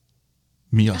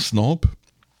 me a snob?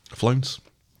 Flounce.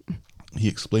 He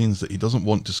explains that he doesn't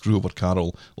want to screw over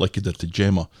Carol like he did to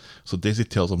Gemma. So Daisy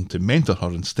tells him to mentor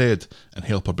her instead and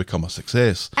help her become a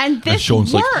success. And this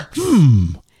Sean's works.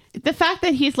 Like, The fact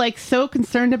that he's like so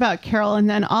concerned about Carol, and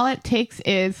then all it takes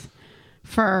is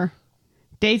for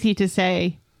Daisy to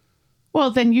say,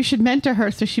 well, then you should mentor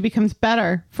her so she becomes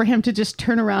better, for him to just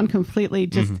turn around completely.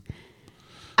 Just,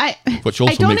 which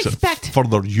also makes it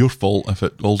further your fault if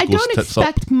it all goes tits up. I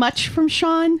don't expect much from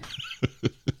Sean.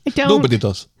 I don't. Nobody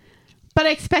does. But I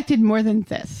expected more than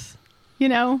this. You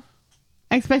know?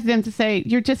 I expected him to say,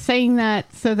 you're just saying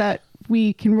that so that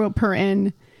we can rope her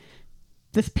in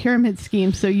this pyramid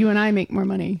scheme so you and I make more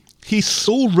money. He's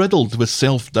so riddled with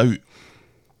self-doubt.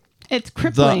 It's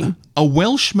crippling. That a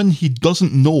Welshman he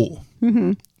doesn't know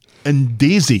and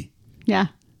Daisy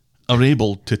are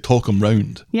able to talk him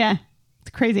round. Yeah, it's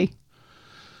crazy.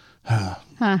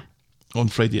 On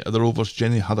Friday at the Rovers,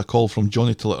 Jenny had a call from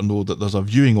Johnny to let her know that there's a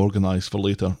viewing organised for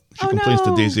later. She complains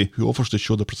to Daisy, who offers to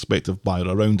show the prospective buyer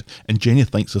around, and Jenny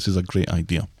thinks this is a great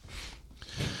idea.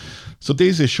 So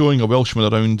Daisy is showing a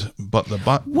Welshman around, but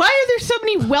why are there so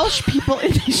many Welsh people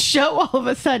in this show all of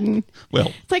a sudden?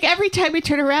 Well, it's like every time we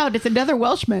turn around, it's another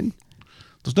Welshman.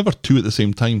 There's never two at the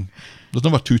same time. There's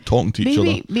never two talking to each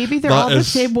other. Maybe they're all the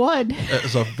same one. It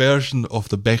is a version of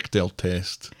the Bechdel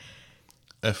test.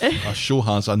 If a show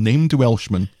has a named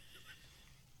Welshman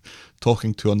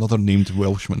talking to another named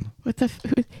Welshman.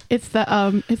 It's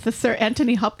the Sir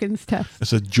Anthony Hopkins test.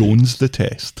 It's a Jones the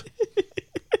test.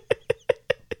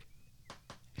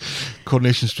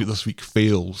 Coronation Street this week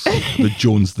fails the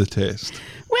Jones the test.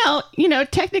 Well,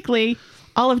 technically,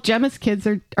 all of Gemma's kids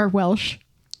are Welsh.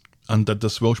 And did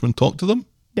this Welshman talk to them?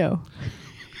 No.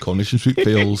 Coronation Street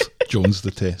fails, Jones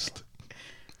the test.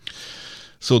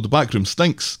 So the back room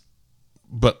stinks,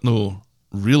 but no,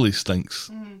 really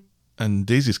stinks. And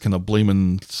Daisy's kind of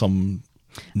blaming some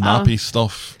nappy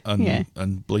stuff and yeah.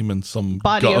 and blaming some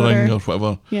Body guttering odor. or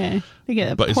whatever. Yeah, they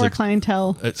get But a it's poor like-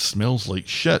 clientele. It smells like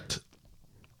shit.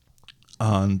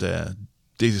 And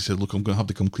Daisy said, look, I'm going to have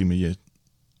to come clean with you.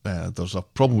 There's a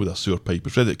problem with a sewer pipe.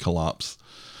 It's ready to collapse.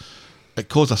 It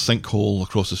caused a sinkhole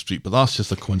across the street, but that's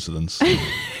just a coincidence.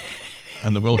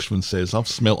 And the Welshman says, I've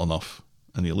smelt enough.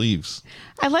 And he leaves.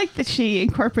 I like that she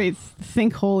incorporates the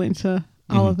sinkhole into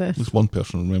all of this. Just one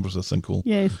person remembers the sinkhole.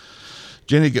 Yes.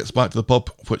 Jenny gets back to the pub,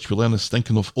 which we learn is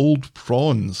stinking of old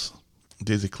prawns.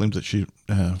 Daisy claims that she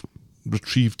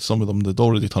retrieved some of them. They'd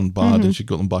already turned bad and she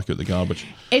got them back out the garbage.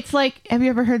 It's like, have you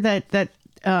ever heard that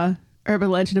urban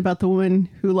legend about the woman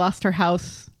who lost her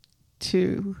house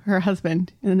to her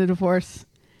husband in a divorce?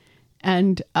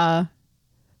 And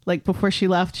like before she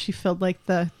left, she filled like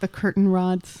the curtain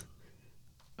rods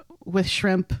with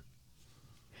shrimp,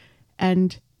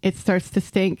 and it starts to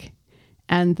stink,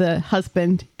 and the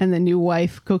husband and the new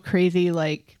wife go crazy,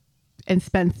 like, and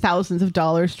spend thousands of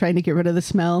dollars trying to get rid of the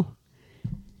smell,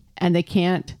 and they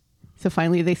can't. So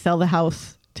finally they sell the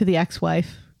house to the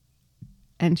ex-wife,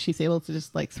 and she's able to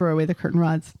just like throw away the curtain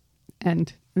rods,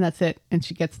 and that's it, and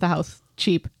she gets the house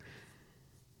cheap.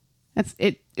 That's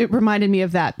it. It reminded me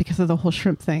of that because of the whole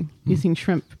shrimp thing, using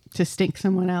shrimp to stink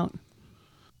someone out.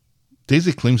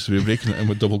 Daisy claims to be breaking it in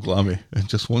with double glammy and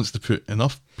just wants to put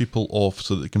enough people off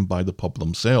so that they can buy the pub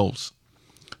themselves.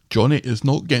 Johnny is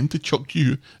not getting to chuck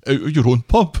you out of your own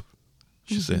pub,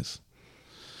 she says.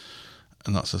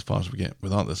 And that's as far as we get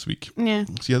with that this week. Yeah.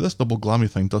 So yeah, this double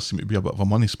glammy thing does seem to be a bit of a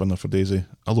money spinner for Daisy,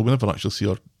 although we never actually see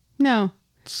her No.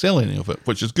 sell any of it,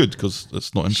 which is good because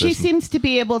it's not interesting. She seems to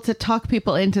be able to talk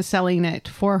people into selling it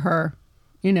for her.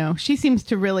 You know, she seems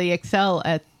to really excel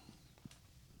at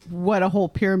what a whole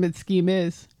pyramid scheme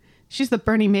is. She's the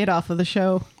Bernie Madoff of the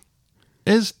show.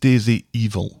 Is Daisy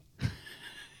evil?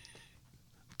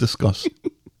 Discuss.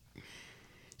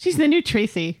 She's the new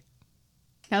Tracy.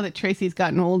 Now that Tracy's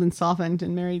gotten old and softened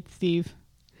and married Steve.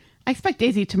 I expect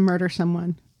Daisy to murder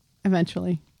someone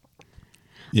eventually.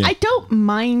 Yeah. I don't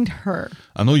mind her.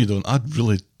 I know you don't. I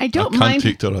don't can't mind-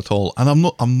 take to her at all. And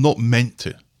I'm not meant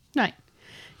to. Right.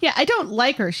 Yeah, I don't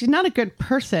like her. She's not a good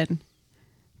person.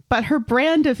 But her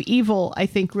brand of evil, I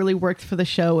think, really works for the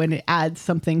show, and it adds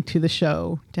something to the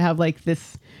show to have like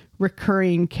this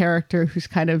recurring character who's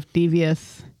kind of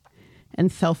devious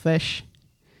and selfish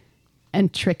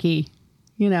and tricky.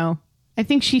 You know, I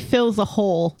think she fills a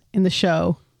hole in the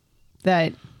show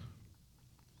that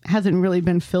hasn't really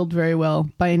been filled very well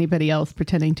by anybody else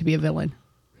pretending to be a villain.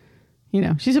 You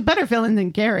know, she's a better villain than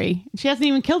Gary. She hasn't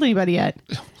even killed anybody yet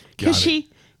because she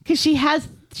has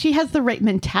the right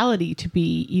mentality to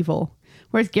be evil,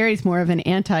 whereas Gary's more of an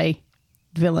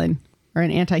anti-villain or an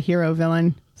anti-hero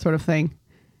villain sort of thing.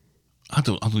 I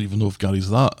don't even know if Gary's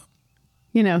that.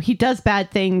 You know, he does bad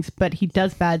things, but he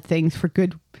does bad things for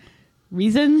good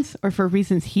reasons or for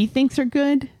reasons he thinks are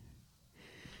good.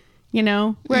 You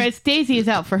know, whereas Daisy is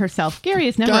out for herself. Gary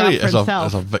is never Gary out for is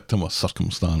himself. a victim of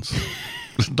circumstance.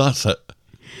 That's it.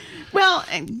 Well,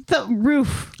 the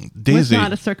roof was Daisy-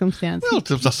 not a circumstance. Well,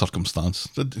 there's a circumstance.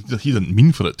 He didn't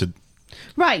mean for it to.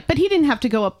 Right, but he didn't have to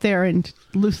go up there and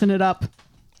loosen it up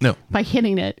No. by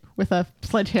hitting it with a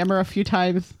sledgehammer a few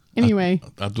times. Anyway.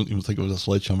 I don't even think it was a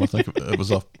sledgehammer. I think it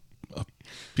was a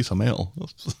piece of metal.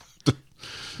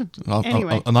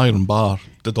 Anyway. An iron bar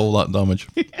did all that damage.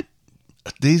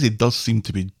 Daisy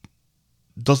doesn't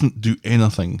do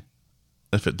anything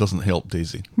if it doesn't help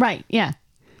Daisy. Right, yeah.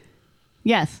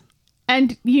 Yes.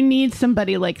 And you need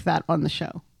somebody like that on the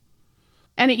show.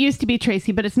 And it used to be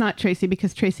Tracy, but it's not Tracy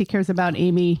because Tracy cares about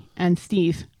Amy and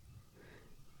Steve.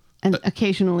 And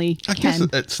occasionally I Ken.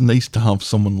 guess it's nice to have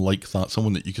someone like that,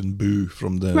 someone that you can boo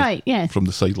from the Right, yes. from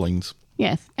the sidelines.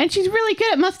 Yes. And she's really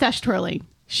good at mustache twirling.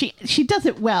 She does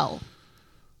it well.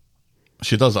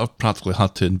 She does. I've practically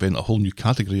had to invent a whole new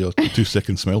category of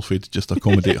 2-second smile fade just to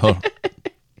accommodate her.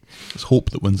 It's Hope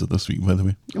that wins it this week, by the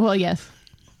way. Well, yes.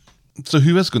 So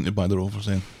who is going to buy the Rovers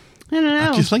then? I don't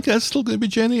know. Do you think it is still going to be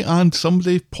Jenny and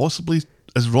somebody possibly?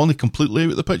 Is Ronnie completely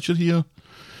out of the picture here?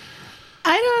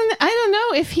 I don't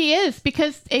know if he is,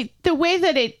 because the way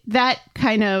that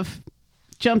kind of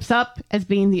jumps up as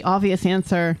being the obvious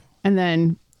answer and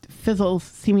then fizzles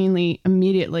seemingly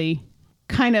immediately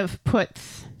kind of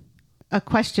puts a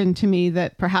question to me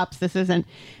that perhaps this isn't.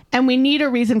 And we need a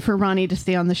reason for Ronnie to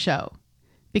stay on the show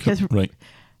because Right.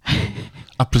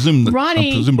 I presume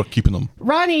Ronnie- we're keeping him.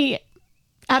 Ronnie,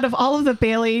 out of all of the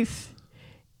Baileys,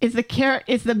 is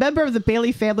the member of the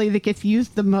Bailey family that gets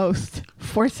used the most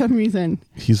for some reason.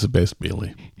 He's the best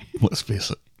Bailey. Let's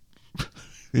face it.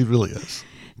 He really is.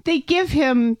 They give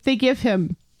him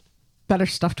better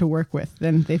stuff to work with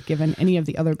than they've given any of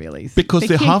the other Baileys. Because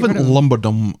they can't get rid haven't of them. lumbered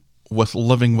them with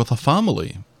living with a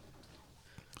family.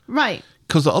 Right.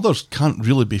 Because the others can't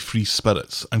really be free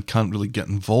spirits and can't really get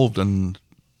involved in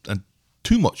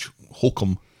too much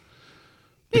hokum.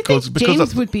 I think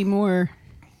James would be more,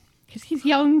 because he's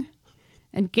young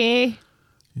and gay.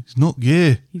 He's not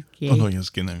gay. He's gay. Oh no, he is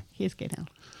gay now. He is gay now.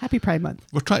 Happy Pride Month.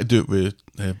 We're trying to do it with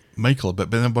Michael a bit,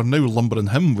 but then we're now lumbering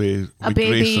him with A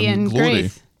baby Grace and Glory.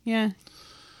 Grace. Yeah.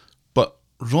 But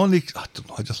Ronnie, I don't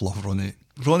know, I just love Ronnie.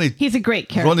 Ronnie, He's a great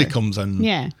character. Ronnie comes in.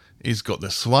 Yeah. He's got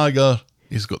the swagger.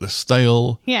 He's got the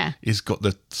style. Yeah. He's got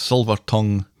the silver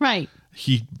tongue. Right.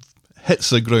 He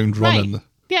hits the ground running. Right.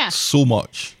 Yeah. So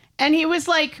much. And he was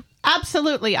like,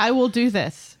 absolutely, I will do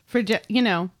this.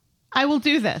 I will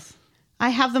do this. I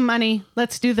have the money.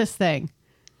 Let's do this thing.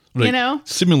 Right. You know?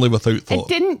 Seemingly without thought.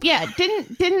 Didn't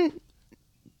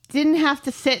have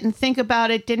to sit and think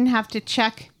about it. Didn't have to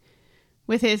check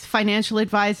with his financial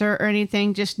advisor or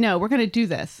anything. Just, no, we're going to do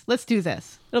this. Let's do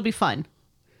this. It'll be fun.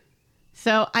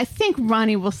 So I think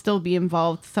Ronnie will still be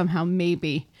involved somehow,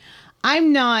 maybe.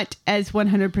 I'm not as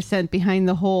 100% behind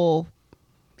the whole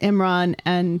Imran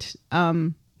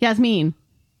and Yasmin.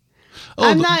 Oh,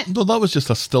 I'm not... No, that was just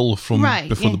a still from Right,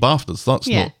 before yeah. the BAFTAs. That's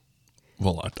Yeah. not...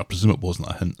 Well, I presume it wasn't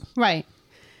a hint. Right.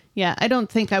 Yeah, I don't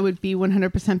think I would be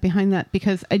 100% behind that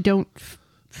because I don't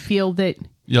feel that...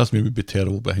 Yasmin would be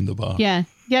terrible behind the bar. Yeah.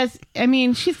 Yes. I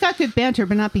mean, she's got good banter,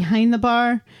 but not behind the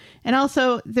bar. And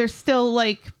also, there's still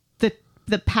like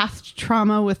the past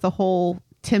trauma with the whole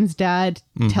Tim's dad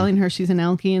telling her she's an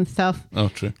alkie and stuff. Oh,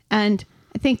 true. And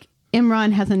I think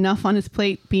Imran has enough on his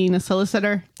plate being a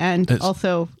solicitor and It's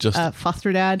also just- a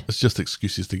foster dad It's just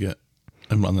excuses to get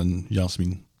Imran and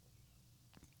Yasmin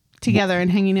together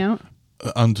and hanging out.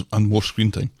 and more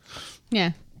screen time.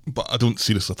 Yeah. But I don't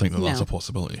seriously think that that's No. a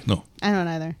possibility. No. I don't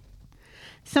either.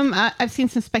 I've seen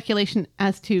some speculation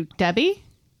as to Debbie,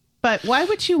 but why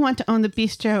would she want to own the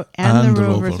Bistro and the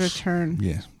Rover's Return?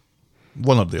 Yeah.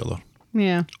 One or the other.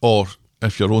 Yeah, Or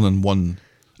if you're owning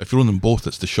both,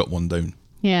 it's to shut one down.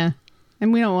 yeah,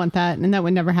 and we don't want that, and that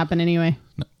would never happen anyway.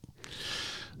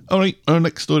 All right, our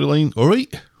next storyline. All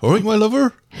right, my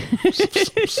lover.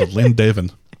 Sir Len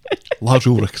Devon. Lars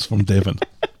Ulrichs from Devon.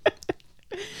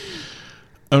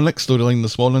 Our next storyline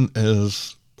this morning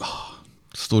is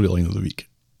storyline of the week.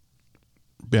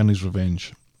 Bernie's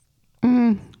revenge.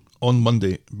 On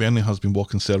Monday, Bernie has been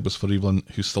walking Cerberus for Evelyn,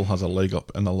 who still has her leg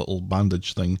up in a little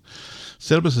bandage thing.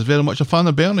 Cerberus is very much a fan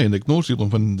of Bernie and ignores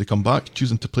Evelyn when they come back,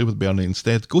 choosing to play with Bernie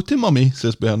instead. Go to mummy,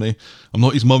 says Bernie. I'm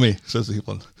not his mummy, says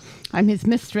Evelyn. I'm his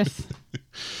mistress.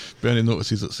 Bernie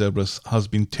notices that Cerberus has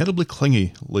been terribly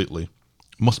clingy lately.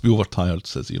 Must be overtired,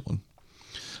 says Evelyn.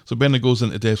 So Bernie goes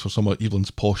into Dev for some of Evelyn's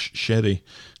posh sherry.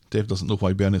 Dev doesn't know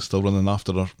why Bernie's still running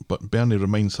after her, but Bernie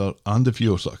reminds her and the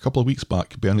viewers that a couple of weeks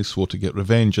back, Bernie swore to get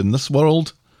revenge in this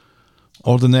world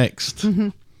or the next.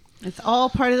 It's all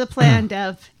part of the plan,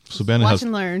 Dev. So Bernie Watch has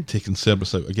and learn. taken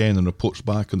Cerberus out again and reports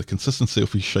back on the consistency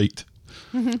of his shite.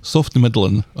 Soft and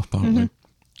middling, apparently.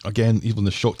 Again, Evelyn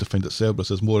is shocked to find that Cerberus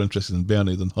is more interested in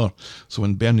Bernie than her. So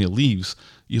when Bernie leaves,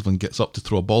 Evelyn gets up to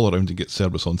throw a ball around and get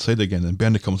Cerberus on side again, and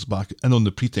Bernie comes back in on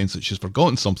the pretense that she's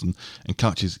forgotten something and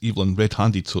catches Evelyn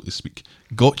red-handed, so to speak.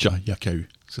 Gotcha, ya cow,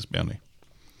 says Bernie.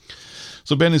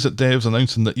 So Bernie's at Dev's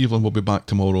announcing that Evelyn will be back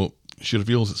tomorrow. She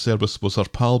reveals that Cerberus was her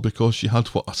pal because she had,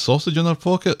 a sausage in her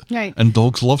pocket? Right. And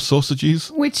dogs love sausages.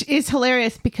 Which is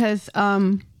hilarious because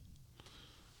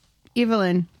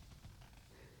Evelyn,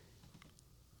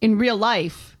 in real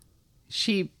life,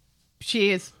 she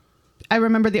is. I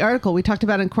remember the article we talked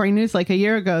about in Corey News like a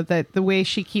year ago that the way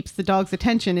she keeps the dog's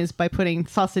attention is by putting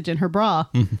sausage in her bra.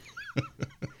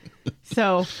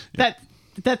 So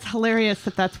that's hilarious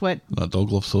that's what That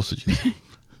dog loves sausages.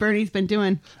 Bernie's been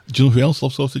doing. Do you know who else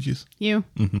loves sausages? You.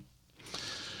 You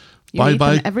Bye eat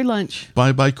bye. them every lunch.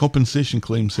 Bye-bye compensation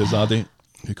claim, says Addy,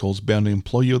 who calls Bernie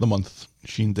Employee of the Month.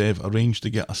 She and Dev arranged to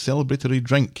get a celebratory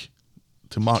drink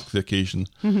to mark the occasion,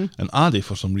 and Addy,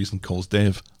 for some reason, calls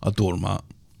Dev a doormat.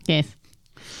 Yes.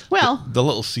 Well, The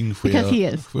little scene Because he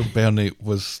is. where Bernie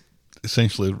was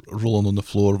essentially rolling on the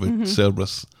floor with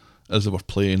Cerberus as they were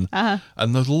playing,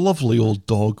 and the lovely old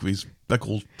dog with his big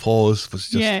old paws was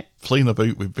just Yeah. playing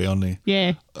about with Bernie.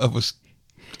 yeah. I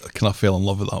kind of fell in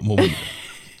love at that moment.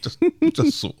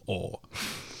 just so awe.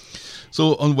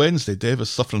 So on Wednesday, Dev is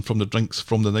suffering from the drinks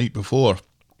from the night before.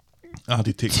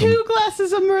 Addy takes him. 2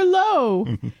 glasses of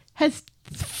Merlot has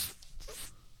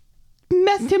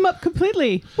messed him up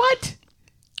completely. What?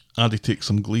 Addy takes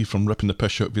some glee from ripping the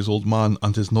piss out of his old man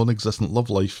and his non-existent love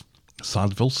life.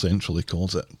 Sadville Central, he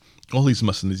calls it. All he's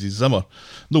missing is his Zimmer.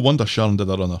 No wonder Sharon did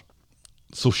a runner.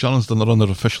 So Sharon's done the runner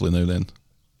officially now then.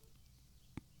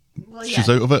 Well, She's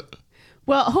out of it.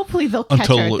 Well, hopefully they'll catch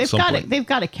Until her. at They've some got point. it. They've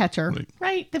got to catch her, Right.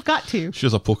 right? They've got to.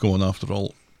 She's a Pokemon after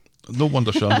all. No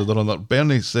wonder Sharon did the runner.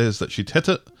 Bernie says that she'd hit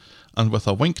it, and with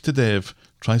a wink to Dev,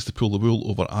 tries to pull the wool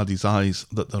over Addie's eyes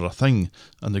that they're a thing,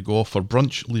 and they go off for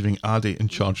brunch, leaving Addie in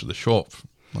charge of the shop.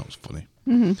 That was funny.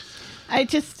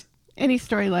 Any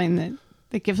storyline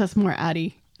that gives us more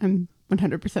Addie, I'm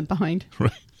 100% behind.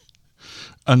 Right.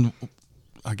 And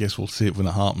I guess we'll say it when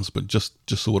it happens, but just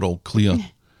so we're all clear,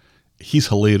 he's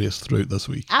hilarious throughout this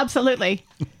week. Absolutely.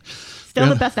 Still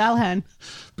the best Alhan.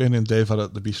 Bernie and Dev are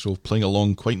at the bistro playing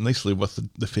along quite nicely with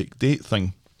the fake date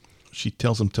thing. She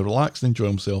tells him to relax and enjoy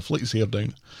himself, let his hair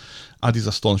down. Addie's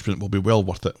astonishment will be well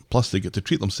worth it, plus they get to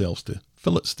treat themselves to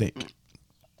fillet steak.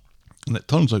 And it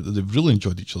turns out that they've really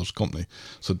enjoyed each other's company,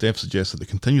 so Dev suggests that they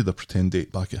continue their pretend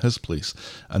date back at his place,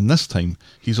 and this time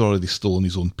he's already stolen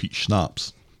his own peach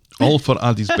schnapps. All for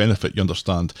Addie's benefit, you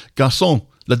understand. Garçon,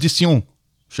 l'addition,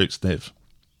 shouts Dev.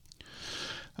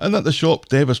 And at the shop,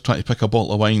 Dev is trying to pick a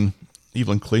bottle of wine.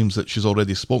 Evelyn claims that she's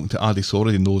already spoken to Addie, so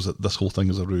already knows that this whole thing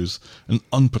is a ruse. And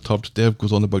unperturbed, Dev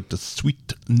goes on about the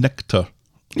sweet nectar.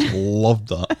 Loved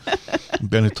that.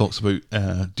 Bernie talks about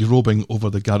derobing over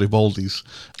the Garibaldis,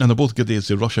 and they're both giddy as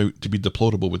they rush out to be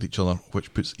deplorable with each other,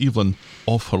 which puts Evelyn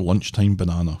off her lunchtime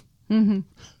banana. It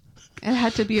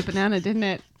had to be a banana, didn't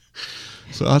it?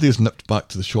 So Addie is nipped back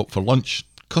to the shop for lunch.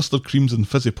 Custard creams and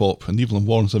fizzy pop, and Evelyn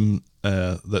warns him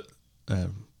that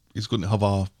he's going to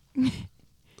have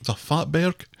it's a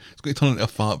fatberg. It's going to turn into a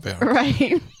fatberg.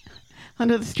 Right.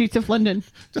 Under the streets of London.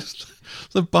 Just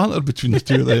the banter between the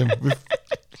two of them.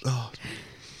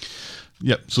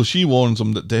 Yep, so she warns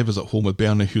him that Dev is at home with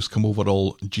Bernie, who's come over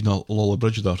all Gina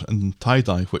Lollobrigida in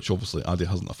tie-dye, which obviously Addie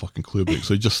hasn't a fucking clue about,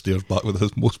 so he just stares back with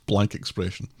his most blank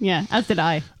expression. Yeah, as did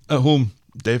I. At home,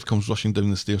 Dev comes rushing down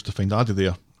the stairs to find Addie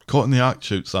there. Caught in the act,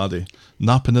 shouts Addie.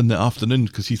 Napping in the afternoon,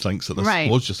 because he thinks that this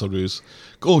was just a ruse.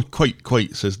 Oh,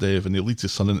 quite, says Dev, and he leads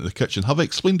his son into the kitchen. Have I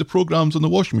explained the programmes on the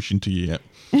washing machine to you yet?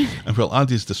 And while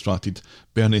Addie's distracted,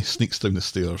 Bernie sneaks down the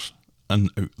stairs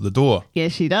and out the door.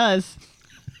 Yes, she does.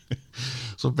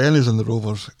 So Bernie's in the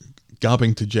Rovers,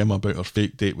 gabbing to Gemma about her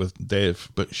fake date with Dev,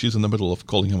 but she's in the middle of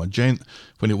calling him a gent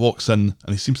when he walks in, and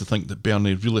he seems to think that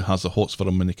Bernie really has the hots for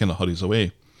him, and he kind of hurries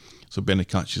away. So Bernie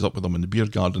catches up with him in the beer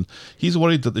garden. He's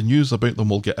worried that the news about them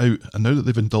will get out, and now that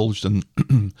they've indulged in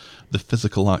the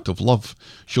physical act of love,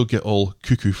 she'll get all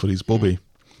cuckoo for his Bobby.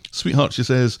 Sweetheart, she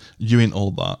says, you ain't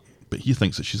all that. But he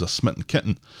thinks that she's a smitten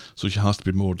kitten, so she has to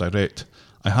be more direct.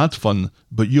 I had fun,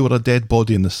 but you were a dead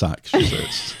body in the sack, she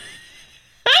says.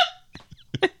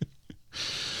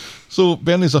 So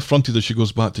Bernie's affronted as she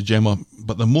goes back to Gemma,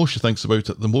 but the more she thinks about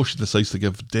it, the more she decides to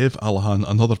give Dev Alhan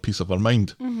another piece of her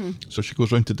mind. So she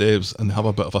goes round to Dev's and they have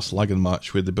a bit of a slagging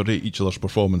match where they berate each other's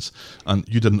performance, and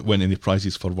you didn't win any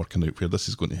prizes for working out where this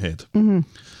is going to head.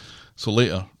 So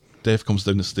later, Dev comes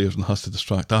down the stairs and has to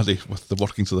distract Addie with the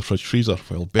workings of the fridge freezer,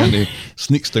 while Bernie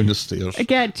sneaks down the stairs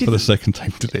Again, for the second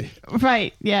time today.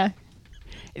 Right, yeah.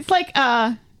 It's like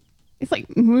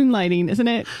moonlighting, isn't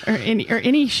it? Or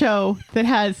any show that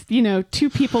has, two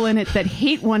people in it that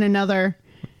hate one another,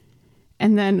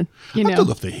 and then I don't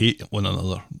know if they hate one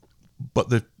another, but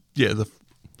the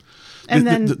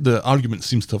argument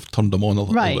seems to have turned them on a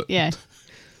little bit. Right, yeah.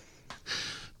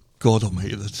 God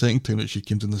almighty, the second time that she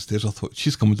came down the stairs, I thought,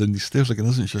 she's coming down these stairs again,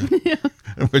 isn't she? Yeah.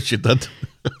 And when she did,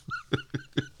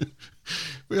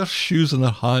 with her shoes in her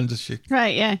hand as she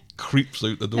creeps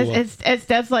out the door. As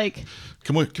Dev's like,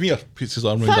 come here, puts his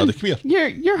arm around Daddy, come here.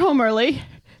 You're home early.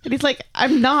 And he's like,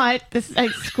 I'm not.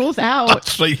 School's out.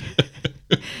 That's right.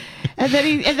 and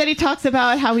then he talks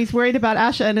about how he's worried about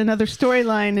Asha and another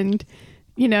storyline, and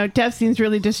Dev seems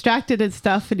really distracted and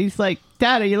stuff, and he's like,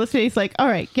 Dad, are you listening? He's like, all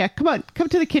right, yeah, come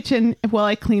to the kitchen while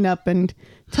I clean up and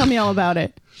tell me all about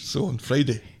it. So on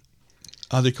Friday,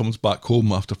 Addie comes back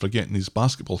home after forgetting his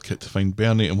basketball kit to find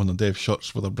Bernie in one of Dev's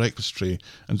shirts with a breakfast tray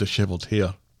and dishevelled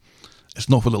hair. It's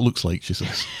not what it looks like, she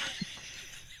says.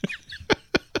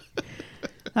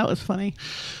 That was funny.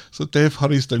 So Dev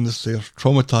hurries down the stairs,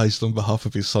 traumatised on behalf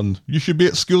of his son. You should be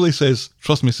at school, he says.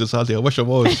 Trust me, says Addie, I wish I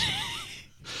was.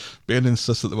 Ben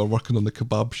insists that they were working on the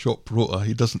kebab shop rota.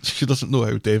 She doesn't know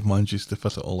how Dev manages to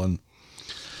fit it all in.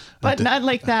 But not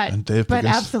like that. And Dev but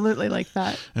absolutely like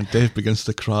that. And Dev begins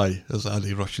to cry as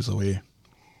Addie rushes away.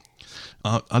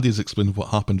 Addie's explained what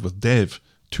happened with Dev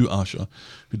to Asha,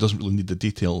 who doesn't really need the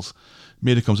details.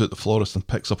 Mary comes out the florist and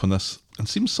picks up on this and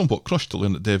seems somewhat crushed to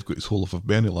learn that Dev got his hold of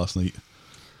Bernie last night.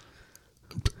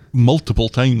 Multiple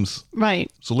times.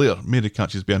 Right. So later, Mary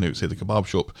catches Bernie outside the kebab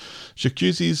shop. She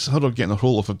accuses her of getting a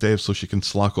hold of Dev so she can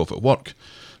slack off at work.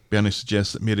 Bernie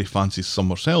suggests that Mary fancies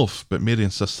some herself, but Mary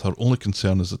insists her only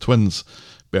concern is the twins.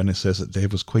 Bernie says that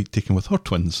Dev was quite taken with her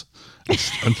twins.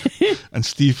 And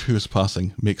Steve, who is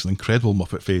passing, makes an incredible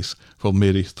Muppet face while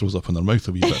Mary throws up in her mouth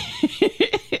a wee bit.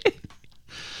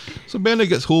 So Bernie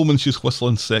gets home and she's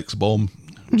whistling Sex Bomb.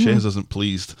 Ches isn't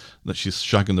pleased that she's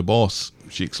shagging the boss.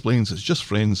 She explains it's just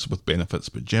friends with benefits,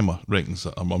 but Gemma reckons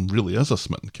that her mum really is a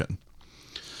smitten kitten.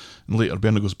 And later,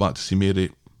 Bernie goes back to see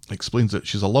Mary, explains that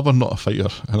she's a lover, not a fighter,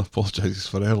 and apologises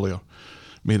for earlier.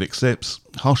 Mary accepts.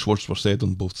 Harsh words were said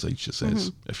on both sides, she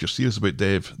says. If you're serious about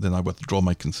Dev, then I withdraw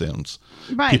my concerns.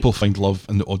 Right. People find love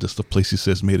in the oddest of places,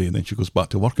 says Mary, and then she goes back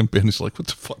to work, and Bernie's like, what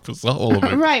the fuck was that all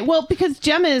about? Right. Well, because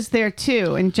Gemma is there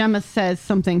too, and Gemma says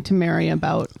something to Mary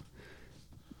about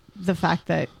the fact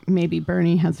that maybe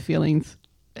Bernie has feelings,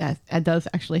 does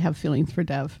actually have feelings for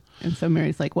Dev. And so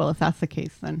Mary's like, well, if that's the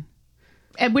case, then...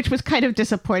 And which was kind of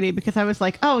disappointing because I was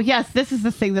like, oh, yes, this is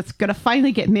the thing that's going to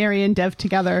finally get Mary and Dev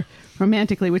together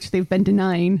romantically, which they've been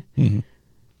denying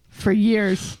for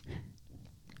years.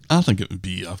 I think it would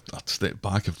be a step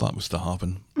back if that was to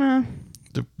happen.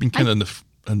 They've been kind of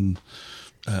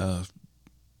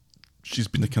she's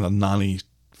been the kind of nanny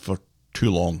for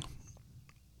too long.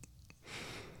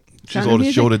 She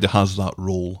already has that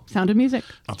role. Sound of Music.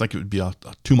 I think it would be a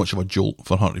too much of a jolt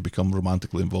for her to become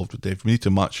romantically involved with Dev. We need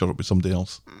to match her up with somebody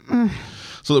else.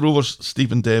 So the Rovers,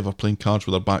 Steve and Dev, are playing cards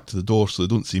with their back to the door so they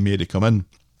don't see Mary come in.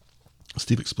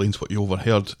 Steve explains what he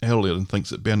overheard earlier and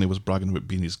thinks that Bernie was bragging about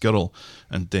being his girl,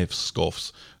 and Dev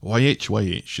scoffs.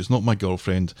 YH, she's not my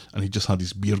girlfriend, and he just had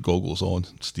his beer goggles on.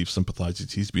 Steve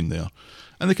sympathises, he's been there.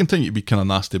 And they continue to be kind of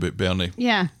nasty about Bernie.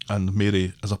 Yeah. And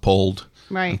Mary is appalled.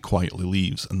 Right. And quietly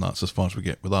leaves, and that's as far as we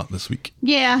get with that this week.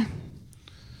 Yeah.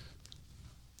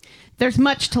 There's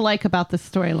much to like about this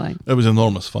storyline. It was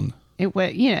enormous fun. It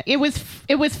was,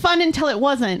 it was fun until it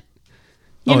wasn't.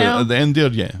 You know, at the end there,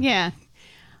 yeah. Yeah.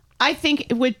 I think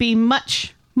it would be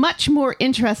much, much more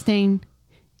interesting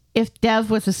if Dev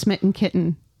was a smitten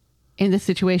kitten in this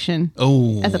situation,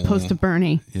 as opposed to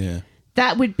Bernie. Yeah.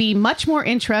 That would be much more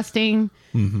interesting,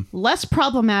 less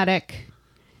problematic,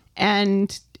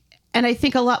 and I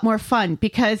think a lot more fun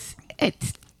because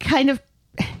it's kind of...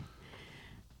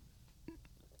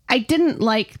 I didn't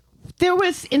like... There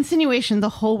was insinuation the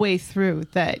whole way through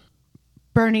that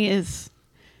Bernie is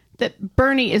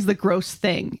the gross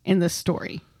thing in this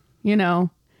story. You know?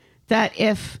 That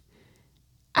if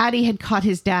Addie had caught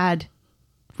his dad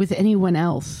with anyone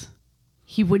else,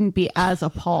 he wouldn't be as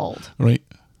appalled. Right.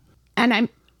 And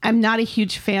I'm not a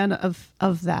huge fan of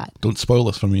that. Don't spoil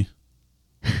this for me.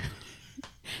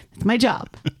 It's my job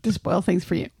to spoil things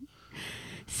for you.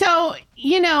 So,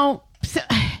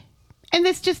 and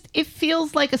this just, it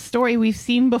feels like a story we've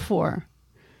seen before.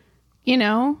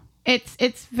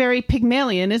 It's very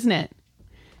Pygmalion, isn't it?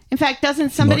 In fact,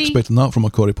 doesn't somebody... Not expecting that from a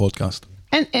Corey podcast.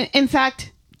 And in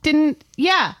fact,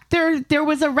 there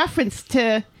was a reference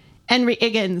to Henry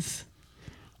Higgins.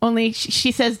 Only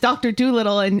she says Dr.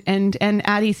 Dolittle and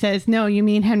Addie says, no, you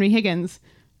mean Henry Higgins.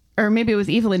 Or maybe it was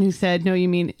Evelyn who said, no, you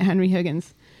mean Henry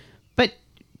Higgins. But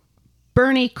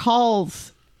Bernie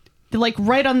calls, like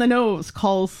right on the nose,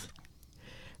 calls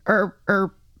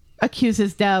or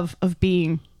accuses Dev of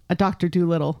being a Dr.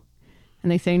 Dolittle.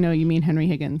 And they say, no, you mean Henry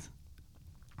Higgins.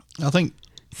 I think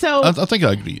so. I think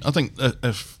I agree. I think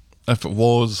if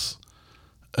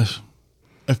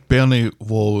Bernie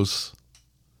was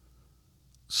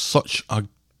such a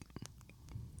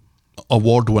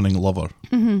award-winning lover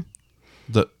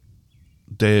that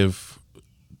Dev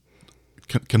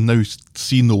can now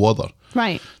see no other.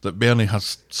 Right. That Bernie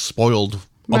has spoiled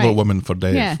other women for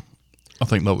Dev. Yeah. I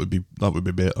think that would be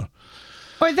better.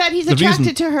 Or that he's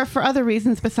attracted to her for other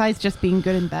reasons besides just being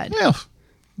good in bed. Yeah.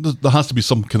 There has to be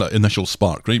some kind of initial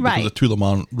spark, right? Because the two of them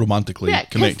aren't romantically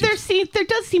connected. Because there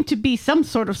does seem to be some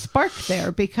sort of spark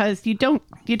there because you don't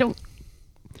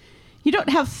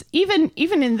have, even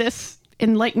in this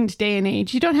enlightened day and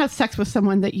age, you don't have sex with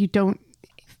someone that you don't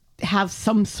have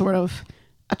some sort of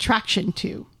attraction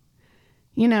to.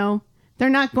 They're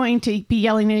not going to be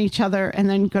yelling at each other and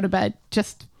then go to bed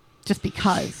just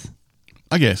because.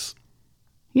 I guess.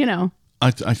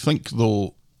 I think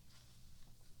though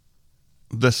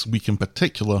this week in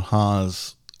particular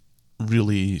has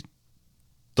really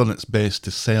done its best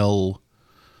to sell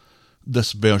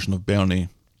this version of Bernie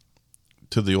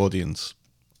to the audience.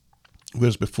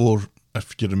 Whereas before,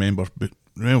 if you remember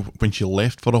when she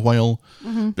left for a while,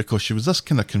 because she was this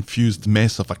kind of confused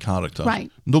mess of a character.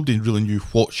 Right. Nobody really knew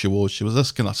what she was. She was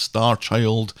this kind of star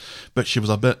child, but she was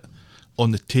a bit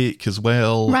on the take as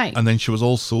well. Right. And then she was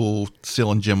also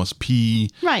selling Gemma's pee.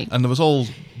 Right. And there was all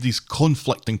these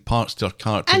conflicting parts to her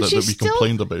character that we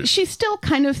complained about. She still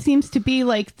kind of seems to be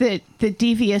like the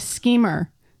devious schemer,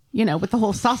 you know, with the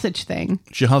whole sausage thing.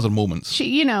 She has her moments.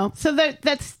 So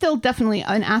that's still definitely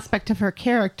an aspect of her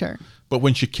character. But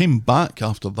when she came back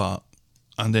after that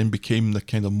and then became the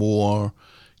kind of more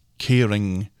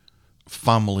caring,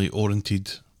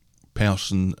 family-oriented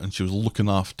person, and she was looking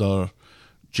after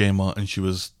Gemma and she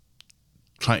was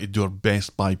trying to do her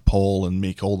best by Paul and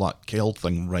make all that Kel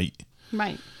thing right.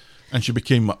 Right. And she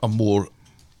became a more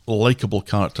likeable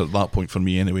character at that point for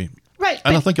me anyway. Right.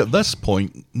 And I think at this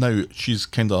point now she's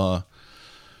kind of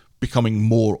becoming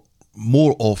more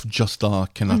of just a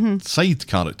kind of side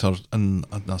character and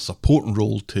a supporting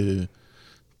role to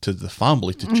the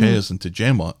family, to Ches and to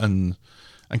Gemma, and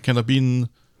kind of being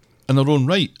in her own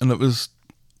right. And it was,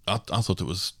 I thought it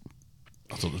was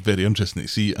very interesting to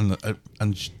see, and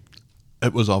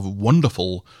it was a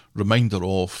wonderful reminder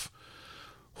of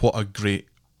what a great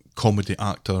comedy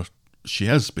actor she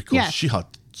is, because she had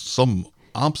some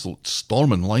absolute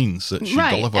storming lines that she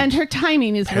delivered. And her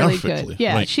timing is really perfectly. good.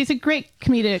 Yeah, Right. she's a great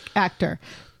comedic actor.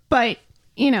 But,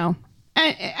 you know,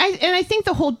 and I think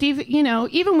the whole diva, you know,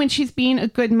 even when she's being a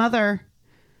good mother,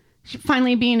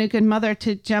 finally being a good mother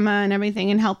to Gemma and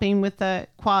everything and helping with the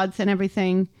quads and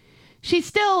everything, she's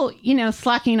still, you know,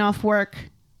 slacking off work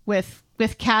with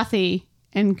Kathy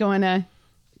and going to,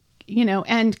 you know,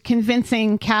 and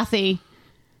convincing Kathy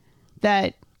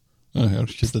that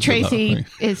Tracy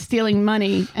is stealing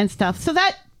money and stuff. So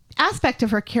that aspect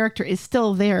of her character is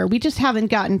still there. We just haven't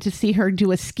gotten to see her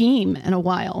do a scheme in a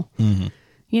while. Mm-hmm.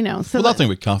 You know, so that thing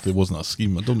with Kathy wasn't a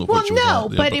scheme. I don't know what she was at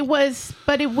there, but it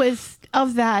was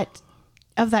of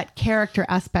that character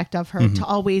aspect of her to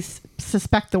always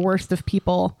suspect the worst of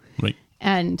people, right?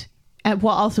 And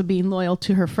while also being loyal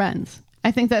to her friends.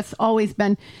 I think that's always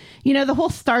been, you know, the whole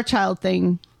Star Child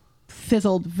thing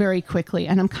fizzled very quickly,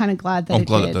 and I'm kind of glad that I'm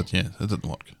glad it did. Yeah, it didn't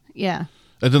work. Yeah,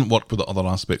 it didn't work with the other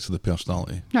aspects of the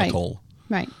personality at all.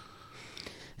 Right.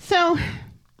 So,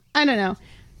 I don't know.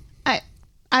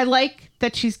 I like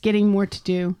that she's getting more to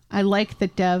do. I like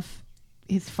that Dev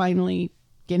is finally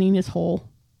getting his hole.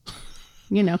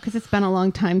 You know, because it's been a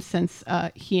long time since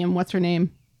he and what's-her-name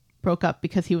broke up,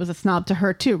 because he was a snob to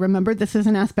her too. Remember, this is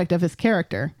an aspect of his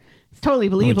character. It's totally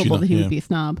believable Gina, that he would be a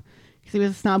snob, because he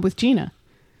was a snob with Gina,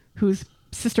 whose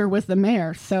sister was the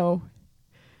mayor. So,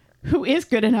 who is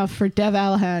good enough for Dev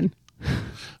Allahan?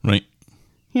 Right.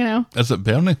 You know? Is it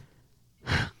Bernie?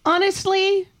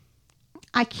 Honestly,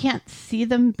 I can't see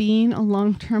them being a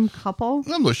long-term couple.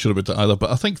 I'm not sure about it either, but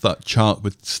I think that chat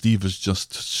with Steve is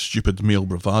just stupid male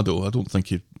bravado. I don't think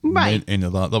he meant any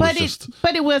of that.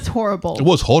 But it was horrible. It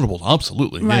was horrible,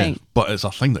 absolutely. Right. Yeah. But it's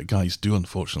a thing that guys do,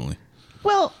 unfortunately.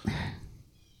 Well,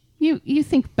 you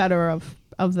think better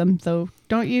of them, though,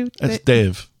 don't you? It's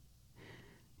Dev.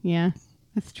 Yeah,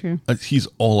 that's true. He's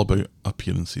all about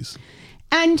appearances.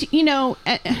 And, you know,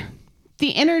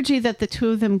 the energy that the two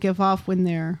of them give off when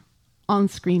they're on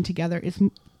screen together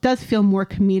does feel more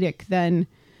comedic than,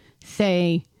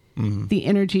 say, the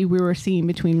energy we were seeing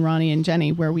between Ronnie and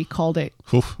Jenny, where we called it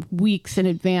weeks in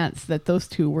advance that those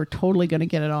two were totally going to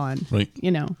get it on. Right.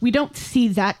 You know, we don't see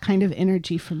that kind of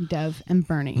energy from Dev and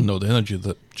Bernie. No, the energy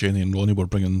that Jenny and Ronnie were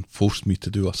bringing forced me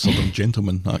to do a Southern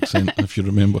gentleman accent, if you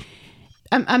remember.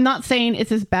 I'm not saying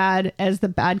it's as bad as the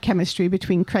bad chemistry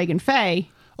between Craig and Faye.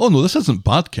 Oh, no, this isn't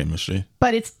bad chemistry.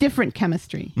 But it's different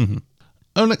chemistry. Mm-hmm.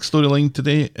 Our next storyline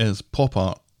today is Pop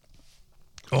Art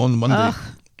on Monday.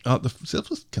 That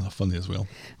was kind of funny as well.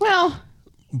 Well,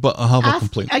 but I have a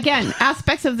complaint. Again,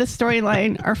 aspects of the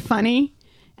storyline are funny,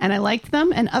 and I liked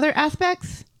them, and other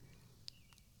aspects.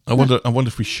 I wonder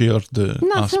if we shared the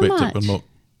aspect that we're not.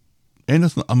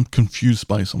 Anything. I'm confused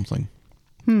by something.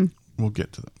 We'll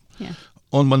get to that. Yeah.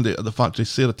 On Monday at the factory,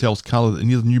 Sarah tells Carla that they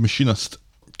need a new machinist.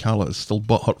 Carla is still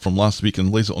butthurt from last week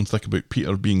and lays it on thick about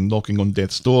Peter being knocking on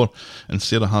Death's door, and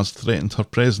Sarah has threatened her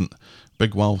present.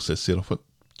 Big wow, says Sarah. What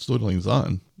storyline is that?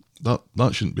 And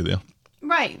that shouldn't be there.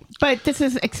 Right, but this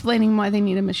is explaining why they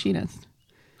need a machinist.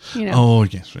 You know. Oh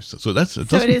yes, right. So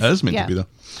it is meant to be there.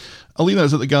 Alina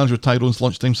is at the garage with Tyrone's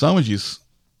lunchtime sandwiches.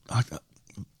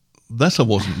 This I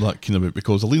wasn't that keen about,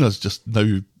 because Alina's just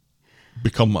now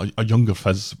become a younger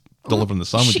fizz delivering the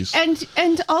sandwiches.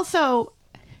 And also,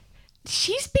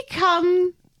 she's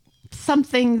become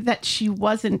something that she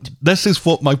wasn't. This is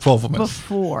what my problem is.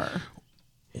 Before.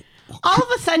 All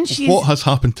of a sudden, she's. What has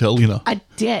happened to Alina? A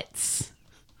ditz.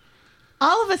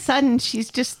 All of a sudden, she's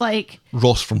just like.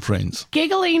 Ross from Friends.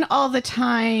 Giggling all the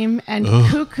time and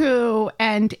cuckoo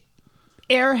and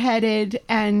airheaded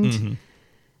and.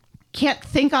 can't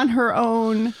think on her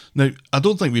own. Now, I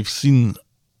don't think we've seen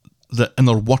the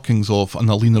inner workings of an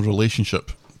Alina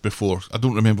relationship before. I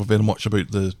don't remember very much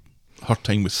about her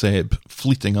time with Seb,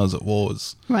 fleeting as it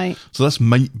was. Right. So this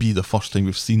might be the first time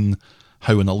we've seen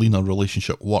how an Alina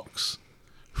relationship works,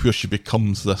 where she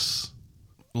becomes this,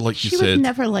 like you She said. was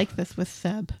never like this with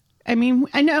Seb. I mean,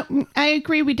 I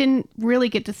agree we didn't really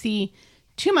get to see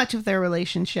too much of their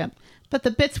relationship, but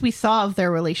the bits we saw of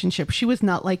their relationship, she was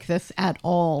not like this at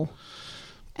all.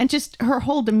 And just her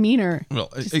whole demeanor. Well,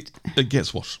 it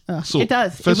gets worse. It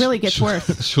does. It really gets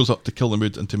worse. Shows up to kill the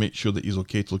mood and to make sure that he's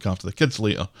okay to look after the kids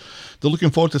later. They're looking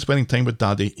forward to spending time with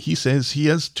Daddy. He says he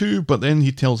is too, but then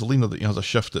he tells Alina that he has a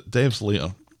shift at Dev's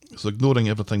later. So ignoring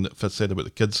everything that Fizz said about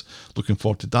the kids looking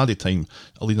forward to Daddy time,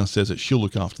 Alina says that she'll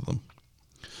look after them.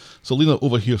 So Alina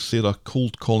overhears Sarah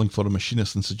cold calling for a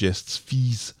machinist and suggests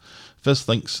fees. Fizz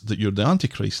thinks that you're the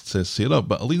Antichrist, says Sarah,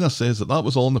 but Alina says that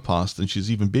was all in the past and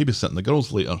she's even babysitting the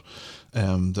girls later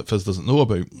that Fizz doesn't know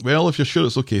about. Well, if you're sure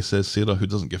it's okay, says Sarah, who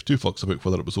doesn't give two fucks about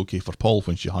whether it was okay for Paul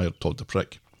when she hired Todd the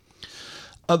prick.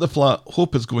 At the flat,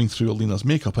 Hope is going through Alina's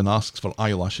makeup and asks for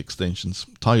eyelash extensions.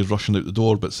 Ty is rushing out the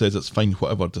door but says it's fine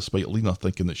whatever, despite Alina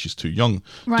thinking that she's too young.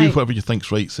 Right. Do whatever you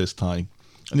think's right, says Ty.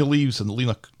 And he leaves and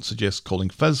Alina suggests calling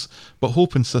Fizz, but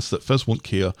Hope insists that Fizz won't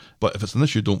care, but if it's an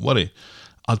issue, don't worry.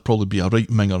 I'd probably be a right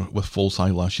minger with false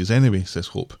eyelashes anyway, says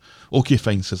Hope. Okay,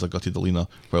 fine, says a gutted Alina,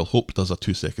 while Hope does a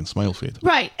 2-second smile fade.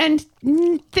 Right, and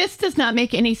this does not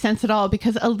make any sense at all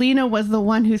because Alina was the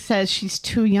one who says she's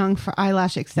too young for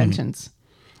eyelash extensions.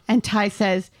 And Ty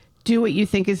says, do what you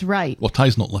think is right. Well,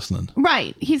 Ty's not listening.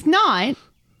 Right, he's not,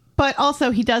 but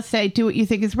also he does say, do what you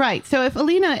think is right. So if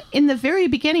Alina in the very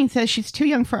beginning says she's too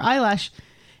young for eyelash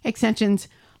extensions,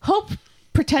 Hope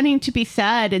pretending to be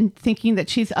sad and thinking that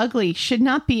she's ugly should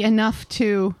not be enough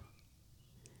to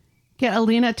get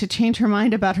Alina to change her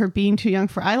mind about her being too young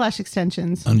for eyelash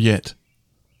extensions. And yet.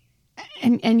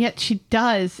 And yet she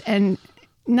does, and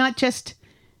not just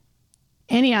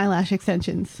any eyelash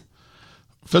extensions.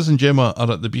 Fizz and Gemma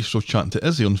are at the bistro chatting to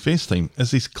Izzy on FaceTime.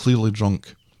 Izzy's clearly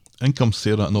drunk. In comes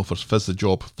Sarah and offers Fizz the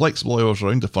job, flexible hours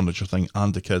around the furniture thing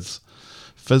and the kids.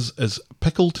 Fizz is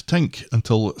pickled tink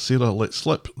until Sarah lets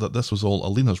slip that this was all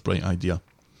Alina's bright idea.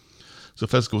 So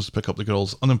Fizz goes to pick up the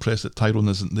girls, unimpressed that Tyrone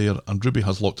isn't there, and Ruby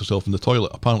has locked herself in the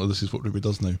toilet. Apparently this is what Ruby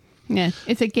does now. Yeah,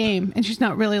 it's a game, and she's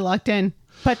not really locked in.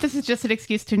 But this is just an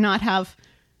excuse to not have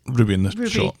Ruby in the Ruby.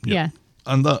 shot. Yeah.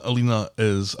 And that Alina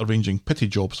is arranging pity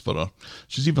jobs for her.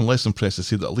 She's even less impressed to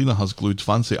see that Alina has glued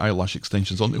fancy eyelash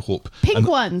extensions onto Hope. Pink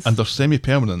ones. And they're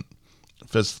semi-permanent.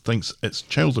 Fizz thinks it's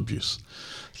child abuse.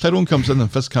 Tyrone comes in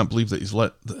and Fizz can't believe that he's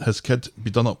let his kid be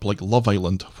done up like Love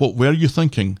Island. What were you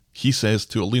thinking? He says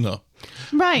to Alina.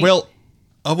 Right. Well,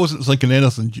 I wasn't thinking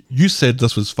anything. You said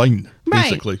this was fine,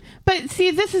 basically. Right. But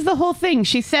see, this is the whole thing.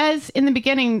 She says in the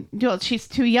beginning, well, she's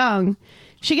too young.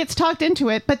 She gets talked into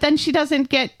it, but then she doesn't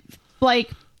get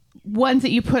like ones that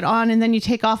you put on and then you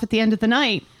take off at the end of the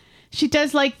night. She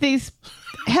does like these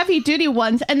heavy duty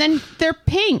ones, and then they're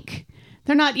pink.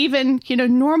 They're not even,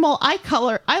 normal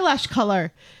eyelash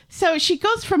color. So she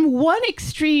goes from one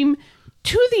extreme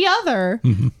to the other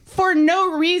for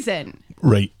no reason.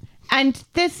 Right. And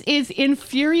this is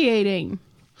infuriating.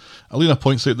 Alina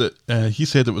points out that he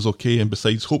said it was okay, and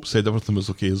besides, Hope said everything was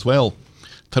okay as well.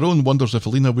 Tyrone wonders if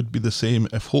Alina would be the same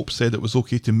if Hope said it was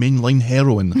okay to mainline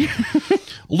heroin.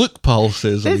 Look, pal,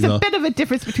 says There's Alina. a bit of a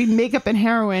difference between makeup and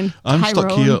heroin. I'm stuck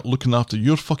Tyrone. here looking after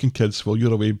your fucking kids while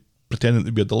you're away pretending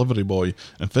to be a delivery boy,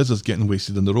 and Fizz is getting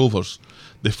wasted in the Rovers.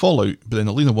 They fall out, but then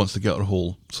Alina wants to get her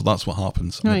hole, so that's what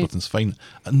happens, and Right. everything's fine.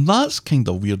 And that's kind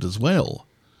of weird as well,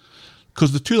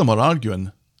 because the two of them are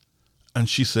arguing, and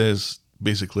she says,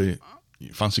 basically,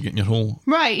 you fancy getting your hole?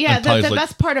 Right, yeah. And Ty's The like,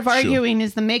 best part of "Sure." arguing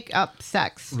is the makeup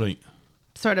sex Right.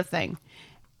 sort of thing.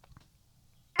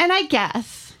 And I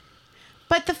guess.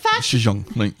 But the fact... She's young,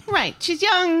 right? Right, she's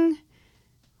young.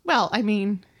 Well, I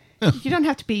mean, you don't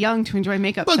have to be young to enjoy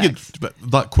makeup Well, sex. but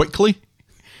that quickly?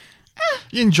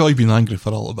 You enjoy being angry for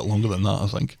a little bit longer than that, I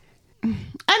think. I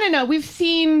don't know. We've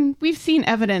seen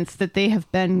evidence that they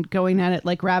have been going at it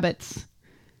like rabbits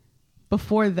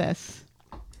before this.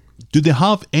 Do they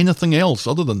have anything else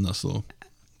other than this, though?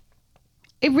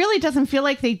 It really doesn't feel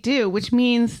like they do, which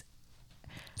means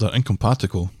They're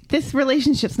incompatible. this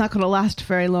relationship's not going to last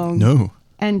very long. No.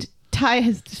 And Ty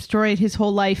has destroyed his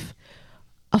whole life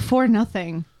for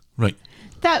nothing. Right.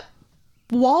 That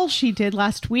wall she did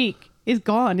last week is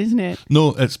gone, isn't it? No,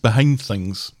 it's behind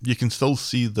things. You can still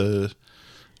see the...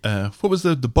 what was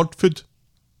the bird food?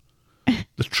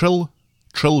 The trill?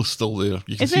 Trill is still there.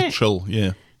 You can Is see it? trill,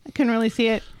 yeah. I couldn't really see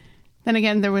it. Then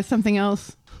again, there was something else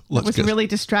that Let's was get- really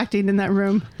distracting in that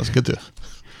room. Let's get to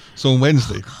So on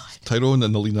Wednesday, Tyrone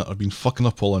and Alina are being fucking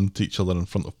up all into each other in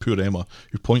front of poor Emma,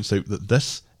 who points out that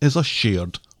this is a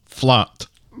shared flat.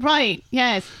 Right,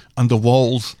 yes. And the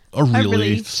walls are Are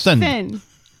really thin.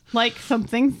 Like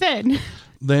something thin.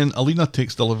 Then Alina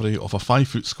takes delivery of a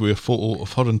 5-foot square photo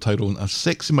of her and Tyrone as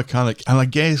sexy mechanic and I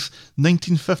guess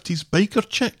 1950s biker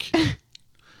chick.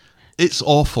 It's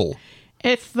awful.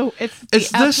 It's the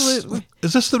Is absolute...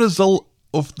 this the result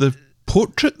of the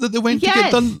portrait that they went to get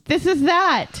Yes, done? this is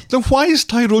that. Then why is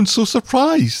Tyrone so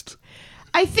surprised?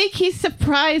 I think he's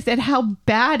surprised at how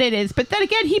bad it is. But then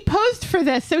again, he posed for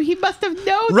this, so he must have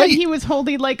known Right. that he was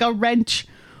holding like a wrench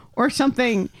or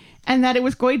something and that it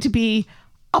was going to be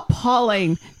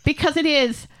appalling because it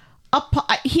is.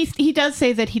 He does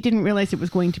say that he didn't realize it was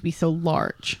going to be so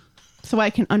large. So I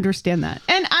can understand that.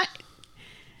 And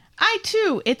I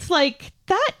too, it's like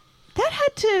that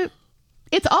had to,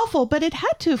 it's awful, but it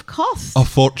had to have cost A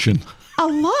fortune. a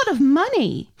lot of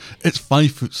money. It's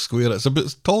 5 foot square. It's about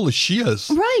as tall as she is.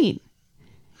 Right.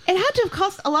 It had to have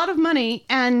cost a lot of money,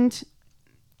 and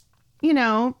you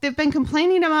know, they've been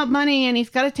complaining about money and he's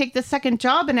got to take the second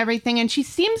job and everything, and she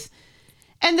seems,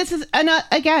 and this is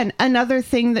again another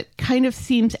thing that kind of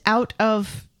seems out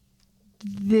of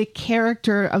the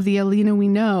character of the Alina we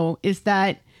know, is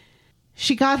that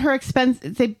she got her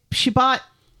she bought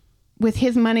with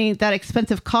his money that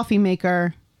expensive coffee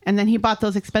maker, and then he bought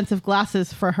those expensive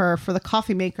glasses for her for the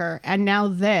coffee maker, and now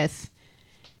this.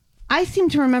 I seem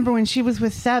to remember when she was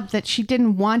with Seb that she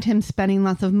didn't want him spending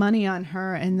lots of money on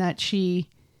her, and that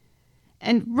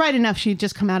and right enough, she'd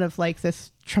just come out of like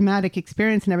this traumatic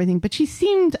experience and everything, but she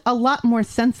seemed a lot more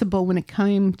sensible when it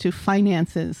came to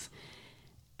finances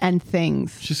and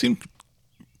things. She seemed,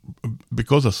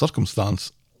 because of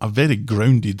circumstance, a very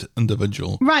grounded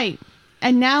individual. Right.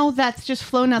 And now that's just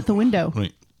flown out the window.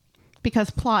 Right.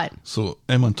 Because plot. So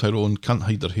Emma and Tyrone can't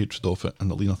hide their hatred of it,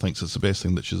 and Alina thinks it's the best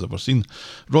thing that she's ever seen.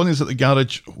 Ronnie's at the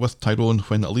garage with Tyrone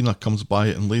when Alina comes by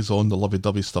and lays on the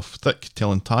lovey-dovey stuff thick,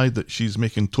 telling Ty that she's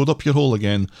making toad up your hole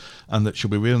again, and that she'll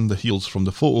be wearing the heels from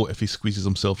the photo if he squeezes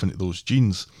himself into those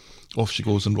jeans. Off she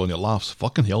goes and Ronnie laughs.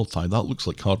 Fucking hell, Ty, that looks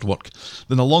like hard work.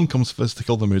 Then along comes Fizz to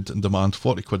kill the mood and demand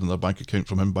 40 quid in their bank account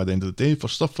from him by the end of the day for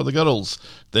stuff for the girls.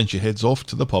 Then she heads off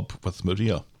to the pub with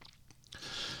Maria.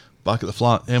 Back at the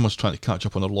flat, Emma's trying to catch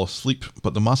up on her lost sleep,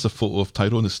 but the massive photo of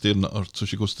Tyrone is staring at her, so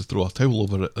she goes to throw a towel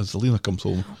over it as Alina comes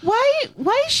home.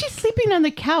 Why is she sleeping on the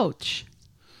couch?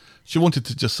 She wanted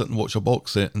to just sit and watch a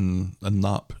box set and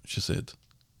nap, she said.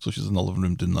 So she's in the living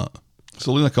room doing that.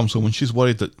 So Alina comes home and she's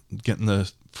worried that getting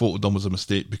the photo done was a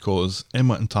mistake because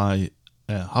Emma and Ty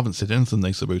haven't said anything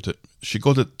nice about it. She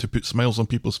got it to put smiles on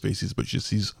people's faces, but she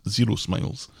sees zero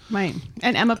smiles. Right.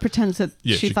 And Emma pretends that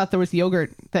she thought there was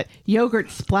yogurt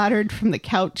splattered from the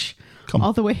couch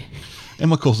all the way.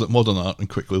 Emma calls it modern art and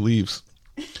quickly leaves.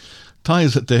 Ty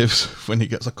is at Dev's when he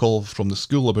gets a call from the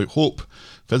school about Hope.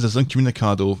 Fizz is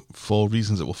incommunicado for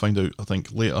reasons that we'll find out, I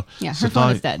think, later. Yeah, her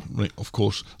phone is dead. Right, of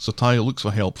course. So Ty looks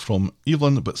for help from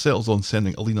Evelyn, but settles on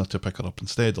sending Alina to pick her up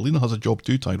instead. Alina has a job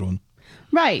too, Tyrone.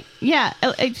 Right, yeah.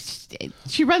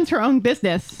 She runs her own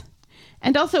business.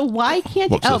 And also, why can't...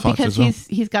 because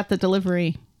he's got the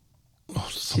delivery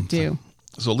to do.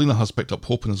 So Alina has picked up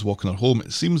Hope and is walking her home.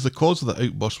 It seems the cause of the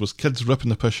outburst was kids ripping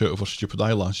the piss out of her stupid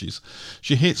eyelashes.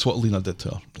 She hates what Alina did to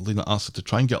her. Alina asks her to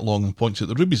try and get along and points out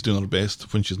that Ruby's doing her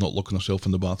best when she's not locking herself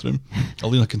in the bathroom.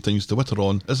 Alina continues to witter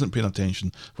on, isn't paying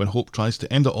attention, when Hope tries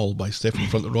to end it all by stepping in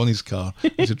front of Ronnie's car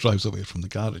as he drives away from the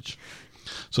garage.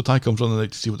 So Ty comes running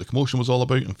out to see what the commotion was all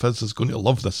about, and Fizz is going to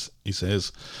love this, he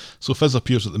says. So Fizz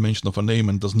appears at the mention of her name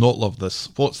and does not love this.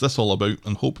 What's this all about?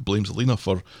 And Hope blames Alina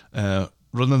for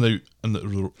running out into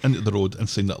the road and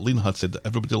saying that Alina had said that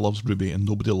everybody loves Ruby and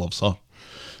nobody loves her.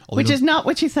 Which is not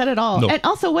what she said at all. No. And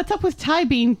also, what's up with Ty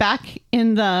being back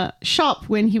in the shop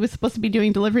when he was supposed to be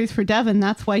doing deliveries for Devon?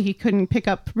 That's why he couldn't pick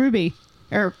up Ruby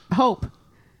or Hope.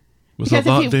 Was that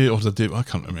day or the day? I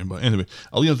can't remember. Anyway,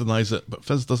 Alina denies it, but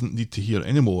Fizz doesn't need to hear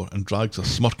anymore and drags a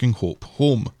smirking Hope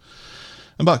home.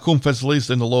 And back home, Fizz lays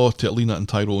down the law to Alina and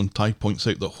Tyrone. Ty points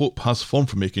out that Hope has form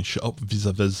for making shit up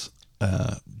vis-a-vis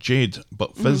Jade,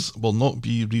 but Fizz will not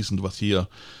be reasoned with here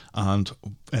and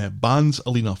bans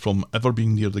Alina from ever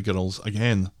being near the girls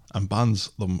again and bans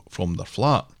them from their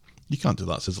flat. You can't do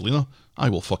that, says Alina. I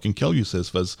will fucking kill you, says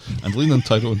Fizz. And Alina and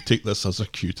Tyrone take this as a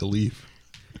cue to leave.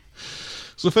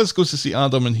 So Fizz goes to see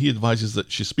Adam and he advises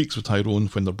that she speaks with Tyrone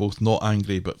when they're both not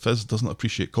angry, but Fizz doesn't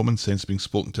appreciate common sense being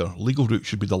spoken to her. Legal route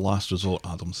should be the last resort,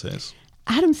 Adam says.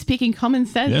 Adam speaking common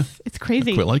sense. Yeah, it's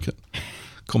crazy. I quite like it.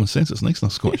 Common sense, it's nice in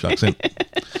a Scottish accent.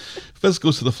 Fizz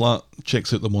goes to the flat,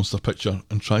 checks out the monster picture,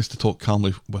 and tries to talk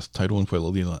calmly with Tyrone while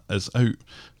Alina is out.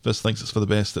 Fizz thinks it's for the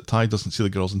best that Ty doesn't see the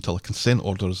girls until a consent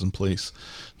order is in place.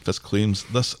 Fizz claims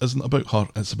this isn't about her,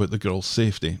 it's about the girls'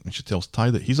 safety, and she tells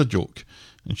Ty that he's a joke,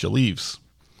 and she leaves.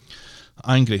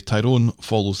 Angry, Tyrone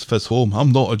follows Fizz home.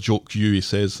 I'm not a joke, you, he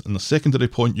says. In the secondary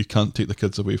point, you can't take the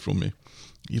kids away from me.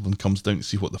 Evelyn comes down to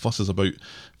see what the fuss is about.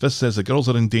 Fizz says the girls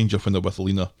are in danger when they're with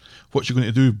Alina. What's she going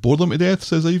to do? Bore them to death,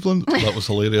 says Evelyn. That was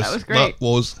hilarious. That was great. That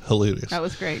was hilarious. That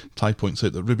was great. Ty points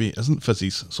out that Ruby isn't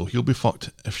Fizzy's, so he'll be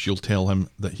fucked if she'll tell him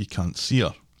that he can't see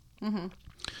her. Mm-hmm.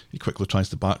 He quickly tries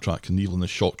to backtrack, and Evelyn is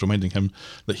shocked, reminding him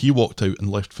that he walked out and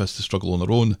left Fizz to struggle on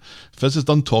her own. Fizz is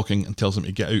done talking and tells him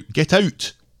to get out. Get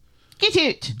out! Get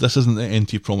out! This isn't the end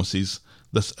he promises.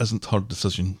 This isn't her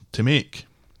decision to make.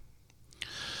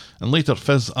 And later,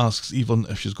 Fizz asks Evelyn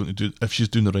if she's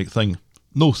doing the right thing.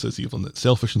 No, says Evelyn, it's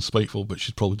selfish and spiteful, but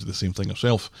she'd probably do the same thing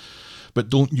herself.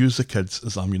 But don't use the kids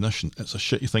as ammunition. It's a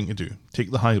shitty thing to do. Take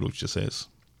the high road, she says.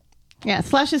 Yeah,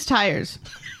 slash his tires.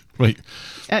 Right.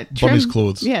 Burn his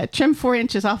clothes. Yeah, trim 4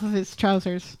 inches off of his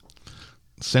trousers.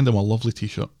 Send him a lovely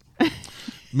t-shirt.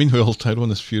 Meanwhile,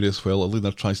 Tyrone is furious while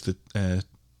Alina tries to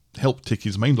help take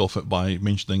his mind off it by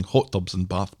mentioning hot tubs and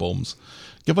bath bombs.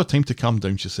 Give her time to calm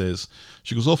down, she says.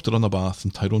 She goes off to run a bath,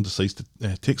 and Tyrone decides to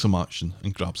take some action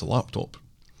and grabs a laptop.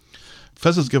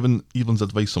 Fizz has given Evelyn's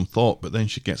advice some thought, but then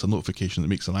she gets a notification that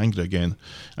makes her angry again,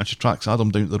 and she tracks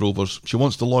Adam down to the Rovers. She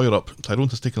wants to lawyer up. Tyrone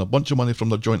has taken a bunch of money from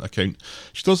their joint account.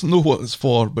 She doesn't know what it's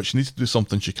for, but she needs to do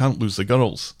something. She can't lose the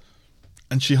girls.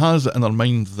 And she has it in her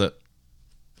mind that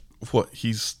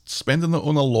he's spending it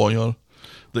on a lawyer,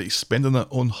 that he's spending it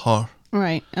on her.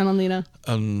 Right, and Alina.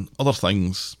 And other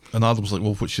things. And Adam's like,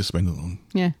 well, what's she spending it on?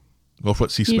 Yeah. Well,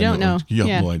 what's he You spending don't it know. on? You have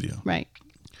Yeah. no idea. Right.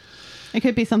 It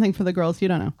could be something for the girls. You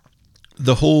don't know.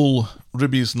 The whole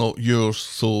Ruby's not yours,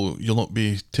 so you'll not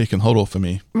be taking her off of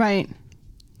me. Right.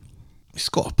 He's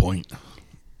got a point.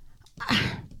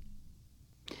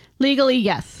 Legally,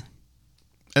 yes.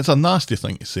 It's a nasty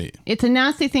thing to say. It's a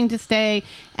nasty thing to say,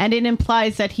 and it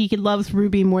implies that he loves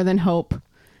Ruby more than Hope,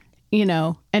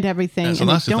 and everything. It's a And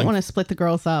they nasty don't thing. want to split the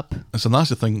girls up. It's a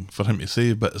nasty thing for him to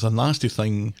say, but it's a nasty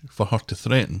thing for her to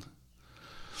threaten.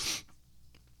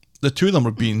 The two of them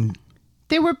are being,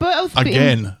 They were both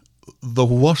again, the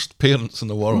worst parents in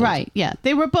the world. right. Yeah,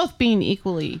 they were both being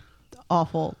equally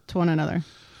awful to one another.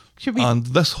 Should we? And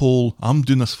this whole "I'm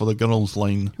doing this for the girls"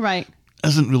 line Right.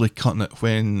 isn't really cutting it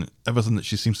when everything that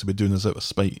she seems to be doing is out of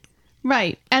spite.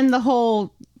 Right. And the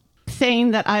whole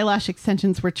saying that eyelash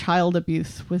extensions were child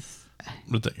abuse was,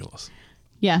 Ridiculous.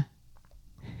 yeah.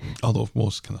 Although it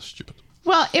was kind of stupid.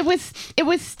 Well, it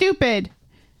was stupid,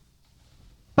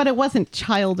 but it wasn't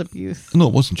child abuse. No,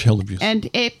 it wasn't child abuse. And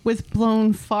it was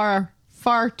blown far,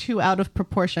 far too out of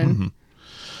proportion. Mm-hmm.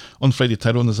 On Friday,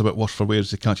 Tyrone is a bit worse for wear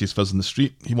as he catches Fizz in the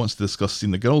street. He wants to discuss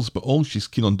seeing the girls, but all she's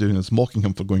keen on doing is mocking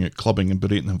him for going out clubbing and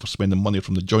berating him for spending money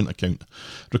from the joint account.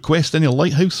 Request any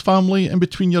Lighthouse family in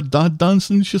between your dad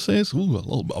dancing, she says. Ooh, a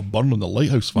little bit of burn on the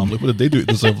Lighthouse family. What did they do to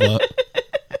deserve that?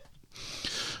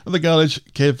 At the garage,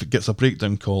 Kev gets a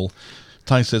breakdown call.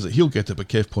 Ty says that he'll get it, but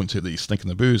Kev points out that he's stinking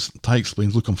the booze. Ty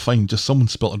explains, look, I'm fine, just someone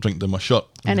spilt a drink down my shirt.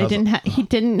 And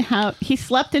he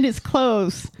slept in his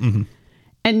clothes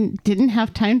and didn't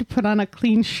have time to put on a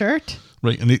clean shirt.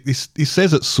 Right, and he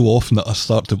says it so often that I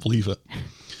start to believe it.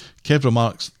 Kev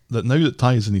remarks that now that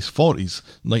Ty is in his 40s,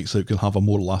 nights out can have a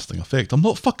more lasting effect. I'm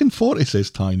not fucking 40,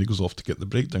 says Ty, and he goes off to get the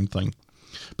breakdown thing.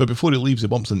 But before he leaves, he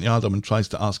bumps into Adam and tries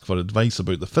to ask for advice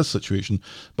about the Fizz situation,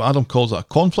 but Adam calls it a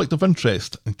conflict of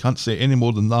interest and can't say any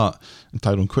more than that, and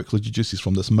Tyrone quickly deduces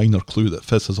from this minor clue that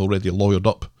Fizz has already lawyered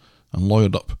up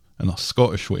in a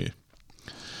Scottish way.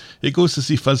 He goes to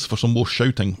see Fizz for some more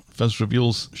shouting. Fizz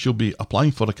reveals she'll be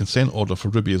applying for a consent order for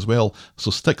Ruby as well,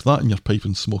 so stick that in your pipe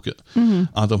and smoke it.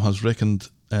 Adam has reckoned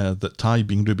that Ty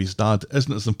being Ruby's dad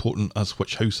isn't as important as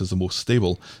which house is the most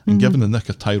stable, and given the nick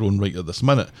of Tyrone right at this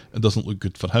minute, it doesn't look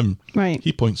good for him. Right.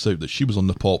 He points out that she was on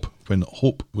the pop when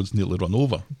Hope was nearly run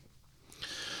over.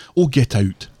 Oh, get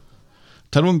out.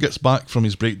 Tyrone gets back from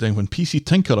his breakdown when PC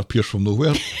Tinker appears from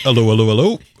nowhere. Hello, hello,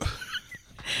 hello.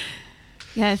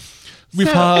 Yes. We've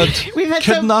had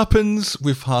kidnappings, some...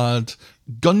 we've had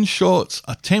gunshots,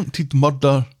 attempted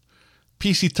murder.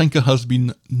 PC Tinker has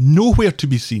been nowhere to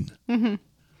be seen.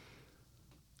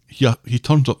 He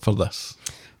turns up for this.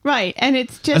 Right, and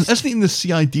it's just... And isn't he in the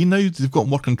CID now? They've got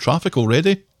him working traffic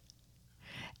already.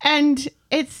 And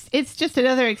it's just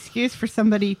another excuse for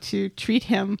somebody to treat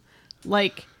him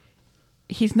like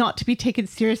he's not to be taken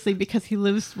seriously because he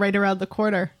lives right around the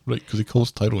corner. Right, because he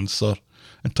calls Tyrone sir.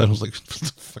 And Tyrone's like,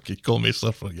 fuck you, call me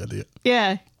sir for you idiot.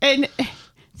 Yeah, and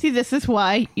See, this is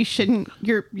why you shouldn't,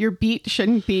 your beat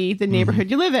shouldn't be the neighborhood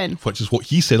you live in. Which is what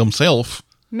he said himself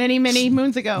Many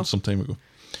moons ago. some time ago.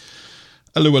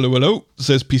 Hello,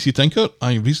 says PC Tinker.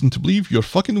 I have reason to believe you're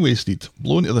fucking wasted.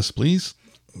 Blow into this, please.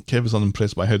 Kev is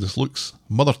unimpressed by how this looks.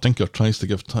 Mother Tinker tries to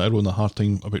give Tyrone a hard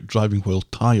time about driving while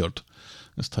tired,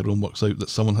 as Tyrone works out that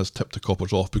someone has tipped the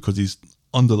coppers off because he's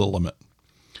under the limit.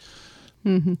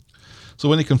 Mm-hmm. So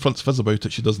when he confronts Fizz about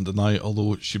it, she doesn't deny it,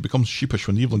 although she becomes sheepish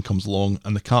when Evelyn comes along,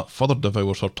 and the cat further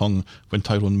devours her tongue when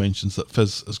Tyrone mentions that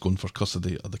Fizz is going for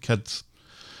custody of the kids.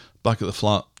 Back at the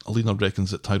flat, Alina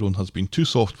reckons that Tyrone has been too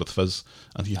soft with Fizz,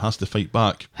 and he has to fight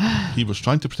back. He was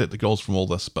trying to protect the girls from all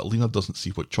this, but Alina doesn't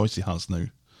see what choice he has now.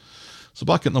 So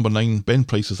back at number 9, Ben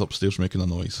Price is upstairs making a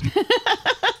noise.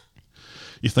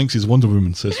 He thinks he's Wonder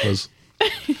Woman, says Fizz.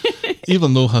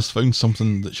 Evelyn, though, has found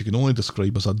something that she can only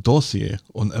describe as a dossier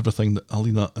on everything that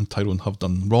Alina and Tyrone have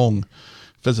done wrong.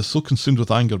 Fizz is so consumed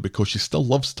with anger because she still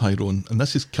loves Tyrone, and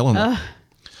this is killing her.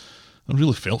 I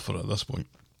really felt for her at this point.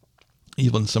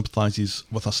 Evelyn sympathises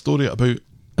with a story about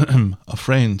a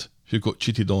friend who got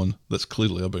cheated on that's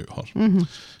clearly about her. Mm-hmm.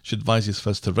 She advises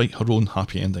Fizz to write her own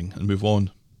happy ending and move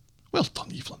on. Well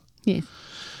done, Evelyn. Yes.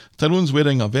 Tyrone's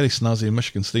wearing a very snazzy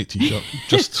Michigan State t-shirt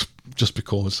just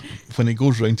because when he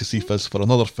goes round to see Fizz for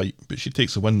another fight, but she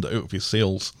takes the wind out of his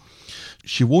sails.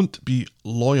 She won't be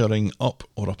lawyering up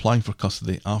or applying for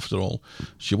custody after all.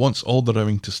 She wants all the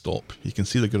rowing to stop. He can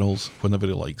see the girls whenever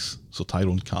he likes, so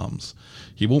Tyrone calms.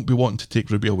 He won't be wanting to take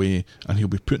Ruby away, and he'll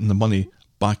be putting the money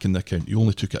back in the account. He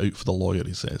only took it out for the lawyer,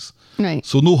 he says. Right.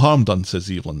 So no harm done, says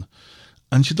Evelyn.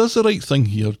 And she does the right thing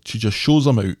here. She just shows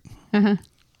him out. Uh-huh.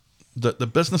 That the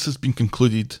business has been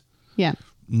concluded. Yeah.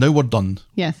 Now we're done.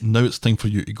 Yes. Now it's time for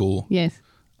you to go. Yes.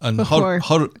 And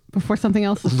Before something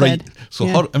else is right. said. So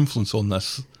Yeah. her influence on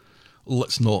this,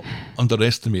 let's not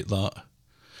underestimate that.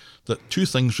 That two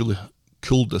things really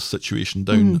cooled this situation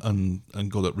down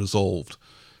and got it resolved.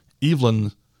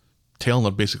 Evelyn telling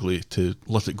her basically to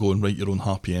let it go and write your own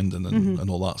happy ending and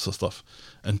all that sort of stuff.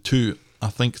 And two, I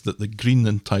think that the Green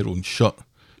and Tyrone shut,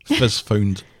 Fizz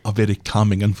found a very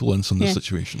calming influence on the Yeah.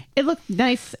 situation. It looked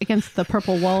nice against the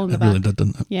purple wall in the It back. really did,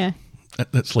 didn't it? Yeah.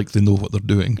 It's like they know what they're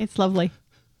doing. It's lovely.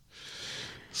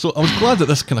 So I was glad that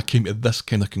this kind of came to this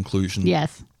kind of conclusion.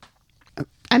 Yes.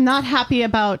 I'm not happy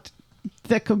about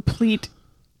the completely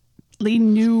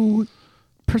new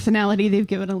personality they've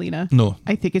given Alina. No.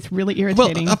 I think it's really Well,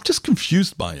 irritating. I'm just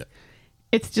confused by it.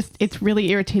 It's really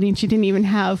irritating. She didn't even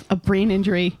have a brain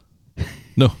injury.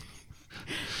 No.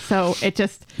 So it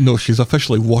just, No, she's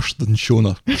officially washed than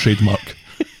Shona trademark.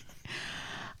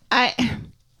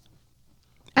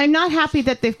 I'm not happy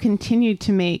that they've continued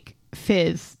to make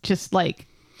Fizz just like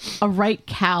a right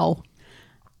cow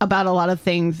about a lot of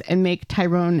things and make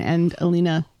Tyrone and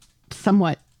Alina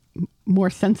somewhat more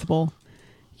sensible,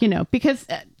 because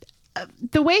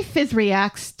the way Fizz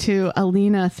reacts to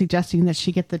Alina suggesting that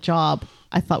she get the job,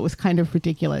 I thought was kind of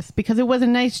ridiculous because it was a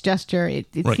nice gesture. It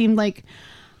Right. seemed like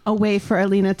a way for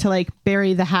Alina to like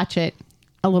bury the hatchet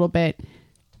a little bit.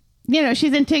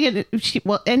 She's antagonist.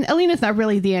 And Alina's not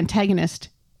really the antagonist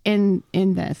in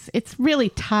this. It's really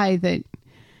Ty that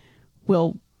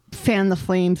will fan the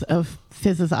flames of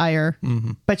Fizz's ire,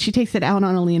 but she takes it out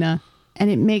on Alina, and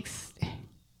it makes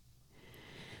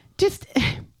just.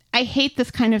 I hate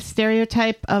this kind of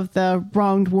stereotype of the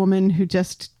wronged woman who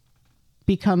just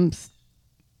becomes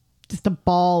just a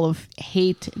ball of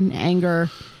hate and anger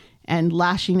and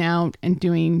lashing out and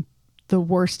doing the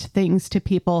worst things to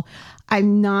people.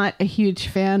 I'm not a huge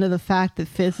fan of the fact that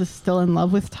Fizz is still in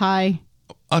love with Ty.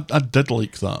 I did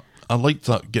like that. I liked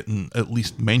that getting at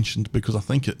least mentioned because I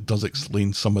think it does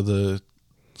explain some of the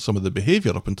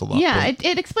behaviour up until that Yeah, point.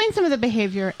 it explains some of the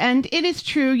behavior, and it is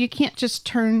true. You can't just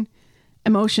turn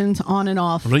emotions on and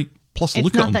off. Right. Plus, It's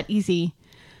look not at him. that easy.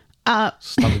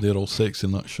 Standing there all sexy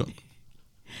in that shot.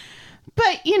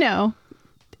 But,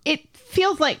 it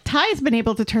feels like Ty's been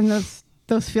able to turn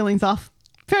those feelings off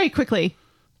very quickly.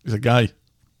 He's a guy.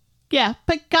 Yeah,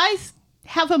 but guys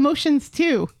have emotions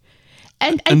too.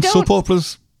 And I In don't... soap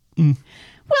operas, Well,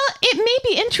 it may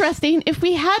be interesting if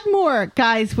we had more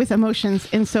guys with emotions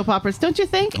in soap operas, don't you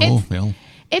think? well.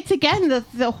 It's again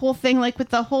the whole thing, like with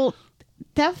the whole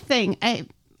Dev thing.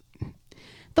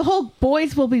 The whole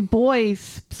boys will be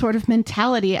boys sort of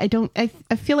mentality. I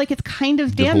feel like it's kind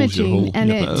of Divulge your damaging, whole- and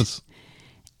yeah, but it is.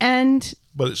 and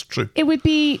But it's true. it would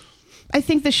be. I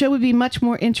think the show would be much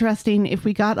more interesting if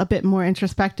we got a bit more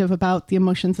introspective about the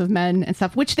emotions of men and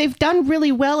stuff, which they've done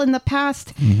really well in the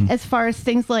past, as far as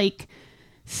things like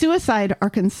suicide are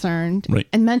concerned, Right.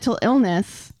 and mental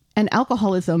illness. and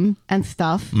alcoholism and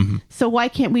stuff. So why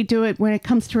can't we do it when it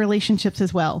comes to relationships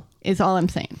as well, is all I'm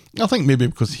saying. I think maybe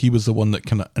because he was the one that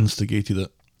kind of instigated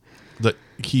it, that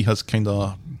he has kind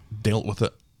of dealt with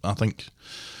it, I think,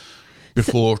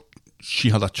 before she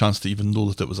had a chance to even know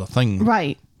that it was a thing.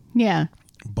 Right. Yeah.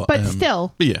 But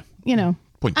still, But yeah. you know,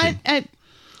 Point taken.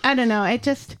 I don't know. It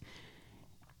just,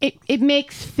 it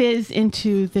makes Fizz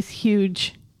into this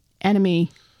huge enemy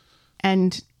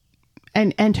and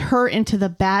her into the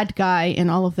bad guy in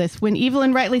all of this, when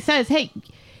Evelyn rightly says, hey,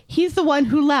 he's the one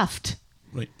who left,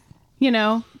 Right. you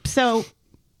know, so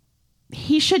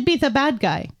he should be the bad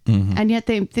guy. And yet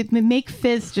they make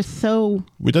Fizz just so...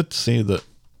 We did say that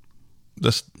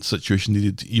this situation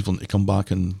needed Evelyn to come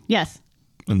back and Yes.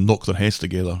 knock their heads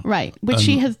together. Right, which And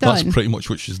she has done. That's pretty much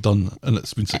what she's done, and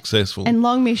it's been successful. And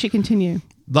long may she continue.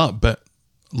 That bit,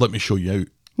 let me show you out,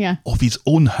 Yeah. of his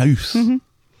own house.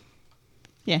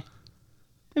 Yeah.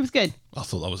 It was good. I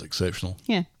thought that was exceptional.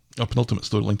 Yeah. Our penultimate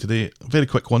storyline today, a very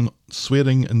quick one,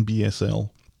 swearing in BSL.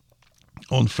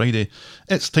 On Friday,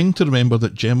 it's time to remember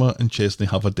that Gemma and Chesney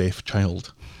have a deaf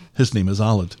child. His name is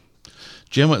Alad.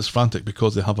 Gemma is frantic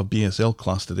because they have a BSL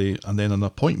class today and then an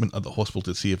appointment at the hospital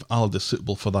to see if Alad is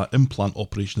suitable for that implant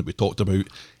operation that we talked about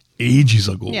ages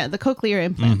ago. Yeah, the cochlear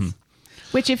implants.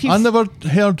 Which if you... I never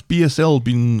heard BSL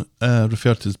being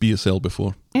referred to as BSL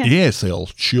before. Yeah.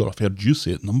 ASL, sure, I've heard you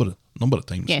say it a number of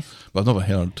times. Yes. But I've never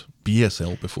heard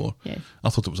BSL before. Yes. I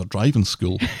thought it was a driving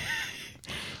school.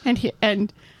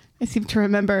 And I seem to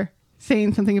remember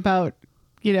saying something about,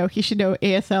 you know, he should know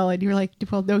ASL, and you were like,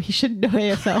 well, no, he shouldn't know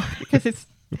ASL because it's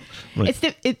Right.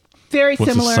 it's very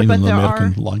What's similar, the sign but in the there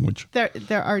American are language?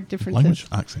 there are differences. Language?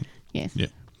 Accent. Yes. Yeah.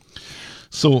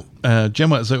 So,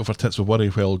 Gemma is out of her tits with worry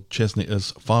while Chesney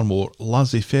is far more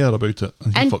laissez-faire about it.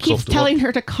 He And fucks keeps off to telling work.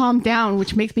 her to calm down,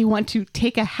 which makes me want to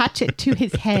take a hatchet to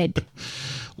his head.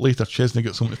 Later, Chesney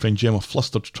gets home to find Gemma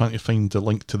flustered trying to find the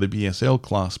link to the BSL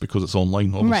class because it's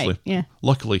online, obviously. Right, yeah.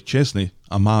 Luckily, Chesney,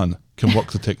 a man, can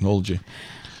work the technology.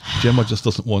 Gemma just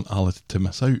doesn't want Alad to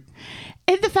miss out.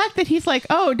 And the fact that he's like,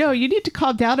 oh, no, you need to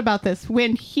calm down about this,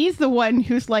 when he's the one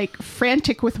who's like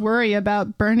frantic with worry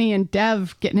about Bernie and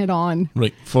Dev getting it on.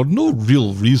 Right, for no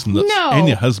real reason that's No.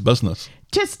 any of his business.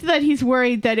 Just that he's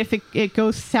worried that if it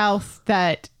goes south,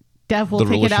 that Dev will The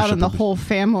take it out relationship on the will be- whole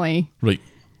family. Right.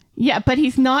 Yeah, but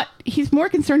he's more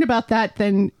concerned about that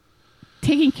than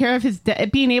taking care of his,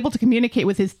 being able to communicate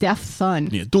with his deaf son.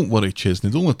 Yeah, don't worry, Chesney.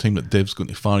 The only time that Dev's going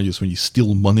to fire you is when you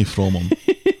steal money from him.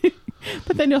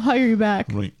 But then he'll hire you back.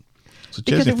 Right. So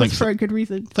Because Chesney it was for a good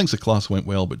reason. thinks the class went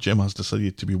well, but Gemma has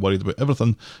decided to be worried about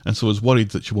everything, and so is worried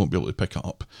that she won't be able to pick it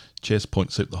up. Ches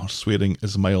points out that her swearing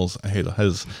is miles ahead of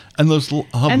his, and there's I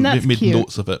haven't that's made cute.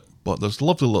 notes of it, but there's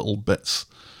lovely little bits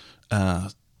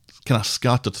kind of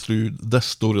scattered through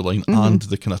this storyline and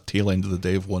the kind of tail end of the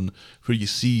Dev one, where you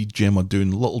see Gemma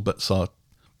doing little bits of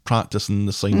practicing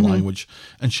the sign language,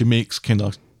 and she makes kind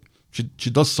of she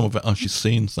does some of it as she's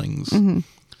saying things.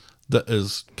 That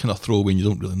is kind of throwaway and you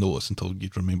don't really notice until you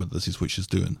remember this is what she's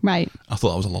doing. Right. I thought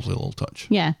that was a lovely little touch.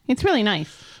 Yeah, it's really nice.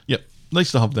 Yep.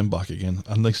 Nice to have them back again.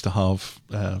 And nice to have,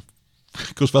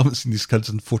 because we haven't seen these kids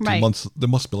in 14 Right. months. They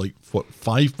must be like, what,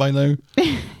 5 by now?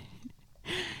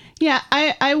 Yeah,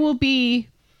 I will be.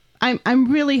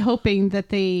 I'm really hoping that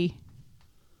they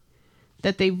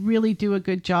really do a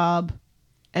good job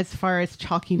as far as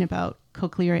talking about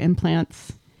cochlear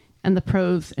implants and the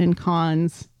pros and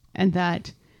cons, and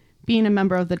that being a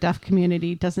member of the deaf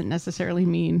community doesn't necessarily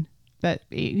mean that,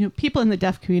 you know, people in the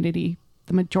deaf community,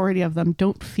 the majority of them,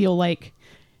 don't feel like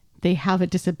they have a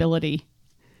disability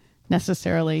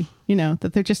necessarily, you know,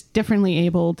 that they're just differently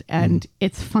abled and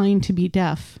it's fine to be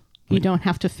deaf. You don't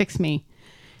have to fix me,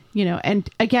 you know. And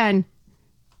again,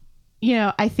 you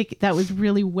know, I think that was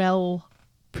really well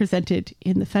presented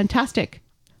in the fantastic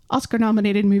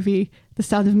Oscar-nominated movie, The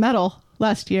Sound of Metal,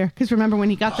 last year. Because remember when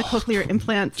he got the cochlear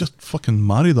implants? Just fucking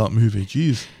marry that movie,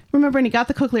 jeez. Remember when he got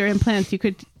the cochlear implants, you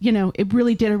could, you know, it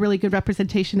really did a really good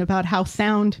representation about how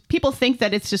sound, people think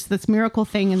that it's just this miracle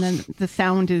thing and then the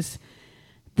sound is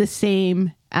the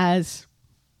same as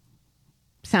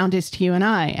sound is to you and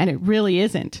I. And it really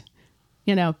isn't,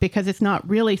 you know, because it's not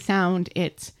really sound.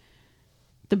 It's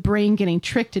the brain getting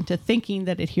tricked into thinking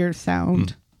that it hears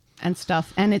sound and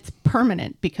stuff. And it's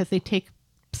permanent because they take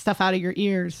stuff out of your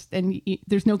ears and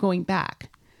there's no going back.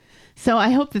 So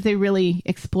I hope that they really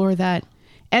explore that.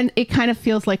 And it kind of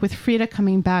feels like with Frida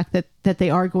coming back that they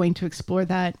are going to explore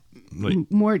that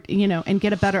more, you know, and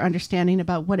get a better understanding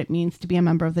about what it means to be a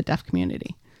member of the deaf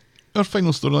community. Our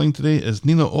final storyline today is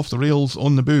Nina off the rails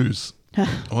on the booze.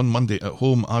 On Monday at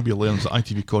home, Abby learns that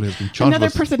ITV Corrie has been charged Another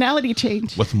with personality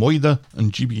change. Moida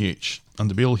and GBH, and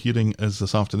the bail hearing is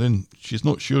this afternoon. She's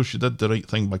not sure she did the right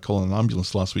thing by calling an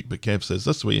ambulance last week, but Kev says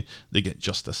this way they get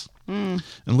justice. And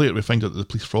later we find out that the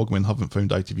police frogmen haven't found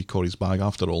ITV Corrie's bag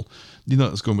after all. Nina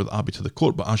is going with Abby to the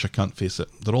court, but Asha can't face it.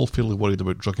 They're all fairly worried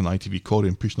about drugging ITV Corrie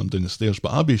and pushing him down the stairs,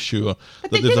 but Abby is sure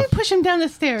But they didn't push him down the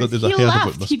stairs. that they'd He have heard about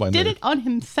left. this He by did now. it on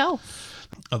himself.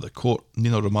 At the court,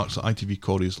 Nina remarks that ITV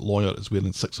Corrie's lawyer is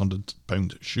wearing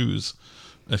 £600 shoes,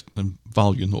 in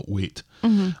value, not weight.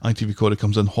 ITV Corrie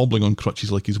comes in hobbling on crutches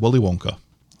like he's Willy Wonka.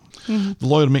 The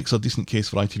lawyer makes a decent case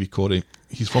for ITV Corrie.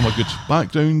 He's from a good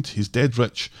background, he's dead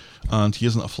rich, and he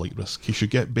isn't a flight risk. He should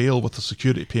get bail with a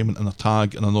security payment and a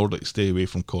tag and an order to stay away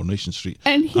from Coronation Street,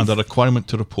 And a requirement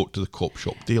to report to the cop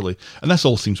shop daily. And this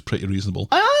all seems pretty reasonable.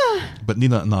 But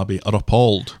Nina and Abby are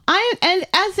appalled. And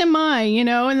as am I,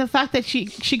 and the fact that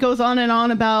she goes on and on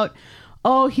about,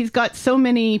 oh, he's got so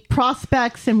many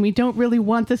prospects and we don't really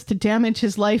want this to damage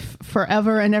his life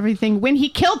forever and everything. When he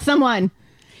killed someone,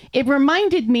 it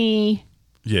reminded me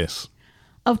Yes.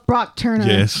 of Brock Turner.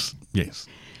 Yes.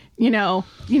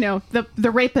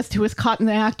 The rapist who was caught in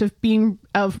the act of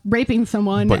raping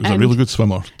someone. But he was a really good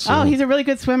swimmer. So. Oh, he's a really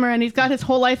good swimmer, and he's got his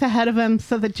whole life ahead of him.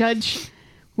 So the judge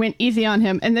went easy on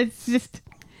him, and it's just.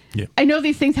 Yeah. I know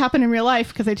these things happen in real life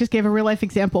because I just gave a real life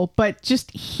example, but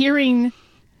just hearing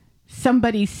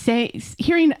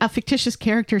hearing a fictitious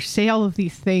character say all of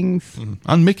these things,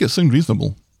 And make it sound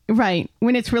reasonable. right,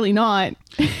 when it's really not.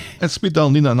 At speed dial,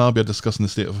 Nina and Abby are discussing the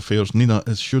state of affairs. Nina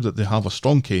is sure that they have a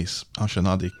strong case. Asha and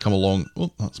Addy come along.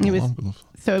 Oh, that's my alarm going off.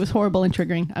 So it was horrible and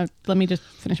triggering. Let me just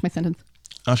finish my sentence.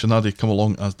 Asha and Addy come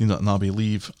along as Nina and Abby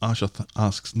leave. Asha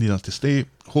asks Nina to stay,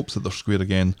 hopes that they're square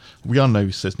again. We are now,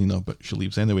 says Nina, but she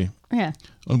leaves anyway. Yeah.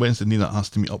 On Wednesday, Nina asks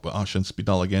to meet up with Asha and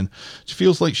Speedal again. She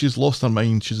feels like she's lost her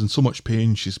mind. She's in so much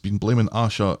pain. She's been blaming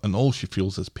Asha, and all she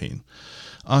feels is pain.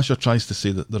 Asha tries to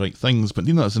say the right things, but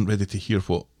Nina isn't ready to hear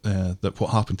that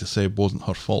what happened to Seb wasn't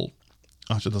her fault.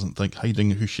 Asha doesn't think hiding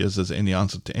who she is any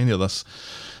answer to any of this.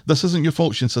 This isn't your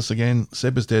fault, she insists again.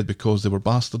 Seb is dead because there were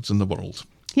bastards in the world.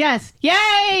 Yes.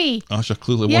 Yay! Asha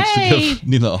clearly wants to give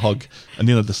Nina a hug, and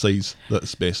Nina decides that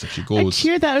it's best if she I goes.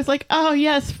 cheered that. I was like, oh,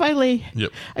 yes, finally.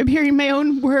 Yep. I'm hearing my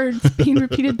own words being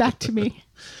repeated back to me.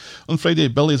 On Friday,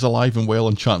 Billy is alive and well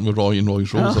and chatting with Roy and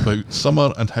Roy's Rose about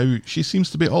Summer and how she seems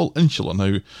to be all insular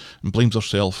now and blames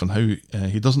herself and how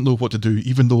he doesn't know what to do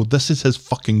even though this is his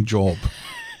fucking job.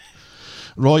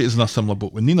 Roy is in a similar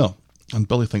boat with Nina, and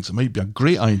Billy thinks it might be a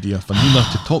great idea for Nina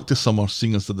to talk to Summer,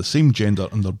 seeing as they're the same gender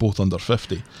and they're both under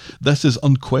 50. This is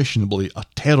unquestionably a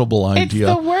terrible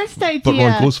idea. It's the worst idea. But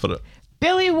Roy goes for it.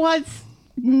 Billy wants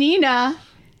Nina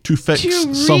To fix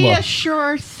to Summer.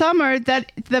 reassure Summer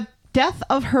that the death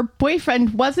of her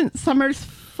boyfriend wasn't Summer's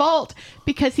fault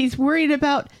because he's worried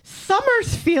about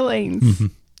Summer's feelings. Mm-hmm.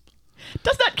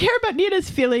 Does not care about Nina's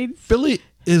feelings. Billy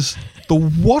is the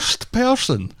worst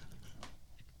person.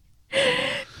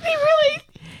 He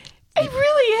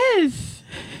really is.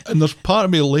 And there's part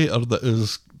of me later that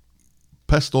is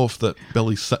pissed off that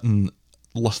Billy's sitting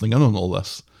listening in on all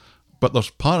this. But there's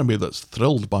part of me that's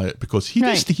thrilled by it because he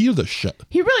needs Right. to hear this shit.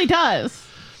 He really does.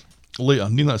 Later,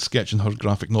 Nina is sketching her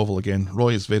graphic novel again. Roy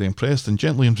is very impressed and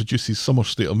gently introduces Summer's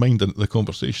state of mind into the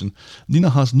conversation. Nina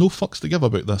has no fucks to give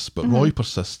about this, but Roy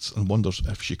persists and wonders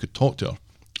if she could talk to her.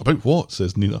 About what,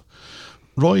 says Nina.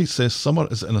 Roy says Summer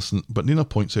is innocent, but Nina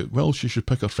points out, well, she should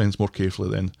pick her friends more carefully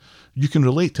then. You can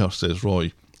relate to her, says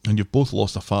Roy, and you've both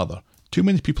lost a father. Too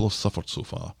many people have suffered so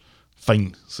far.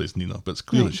 Fine, says Nina, but it's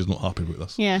clear that she's not happy about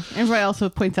this. Yeah, and Roy also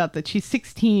points out that she's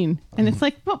 16, and it's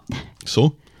like, well,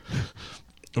 So,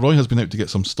 Roy has been out to get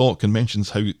some stock and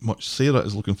mentions how much Sarah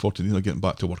is looking forward to Nina getting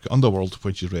back to work at Underworld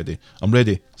when she's ready. I'm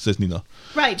ready, says Nina.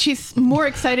 right, she's more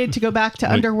excited to go back to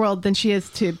Right. Underworld than she is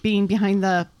to being behind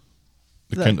the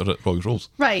The counter at Roy's Rolls.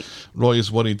 right. Roy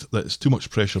is worried that it's too much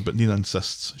pressure, but Nina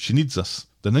insists she needs this.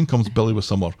 Then in comes Billy with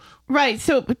Summer. Right,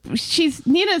 so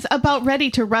Nina's about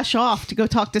ready to rush off to go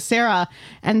talk to Sarah,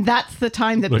 and that's the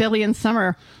time that Right. Billy and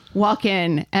Summer walk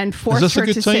in and force this a her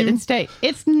good to time? sit and stay.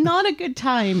 It's not a good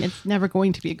time. It's never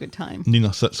going to be a good time.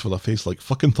 Nina sits with a face like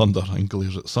fucking thunder and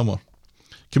glares at Summer.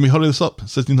 Can we hurry this up?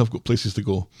 Says Nina, I've got places to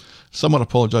go. Summer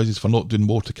apologises for not doing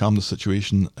more to calm the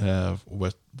situation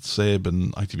with Seb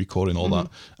and ITV Corrie and all that,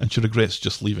 and she regrets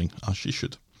just leaving, as she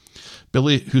should.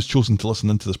 Billy, who's chosen to listen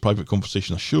into this private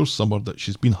conversation, assures Summer that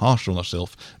she's been harsh on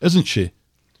herself, isn't she?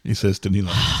 He says to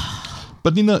Nina.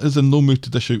 But Nina is in no mood to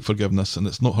dish out forgiveness, and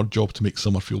it's not her job to make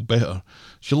Summer feel better.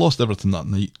 She lost everything that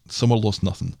night. Summer lost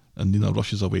nothing, and Nina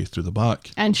rushes away through the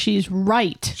back. And she's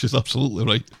right. She's absolutely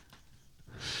right.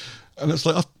 And it's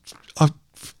like, I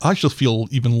actually feel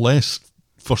even less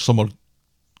for Summer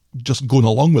just going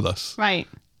along with this. Right.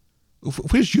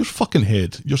 Where's your fucking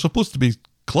head? You're supposed to be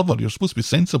clever. You're supposed to be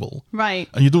sensible. Right.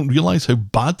 And you don't realise how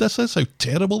bad this is, how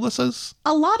terrible this is.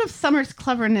 A lot of Summer's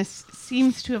cleverness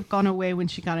seems to have gone away when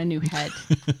she got a new head.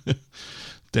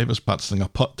 Deb is practising a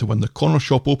putt to win the corner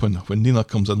shop open when Nina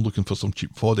comes in looking for some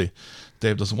cheap foddy.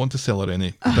 Deb doesn't want to sell her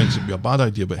any. He thinks it'd be a bad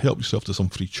idea, but help yourself to some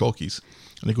free chalkies.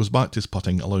 And he goes back to his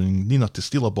putting, allowing Nina to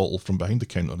steal a bottle from behind the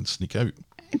counter and sneak out.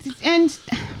 And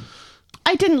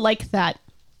I didn't like that.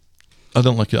 I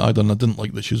didn't like it either, and I didn't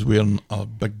like that she's wearing a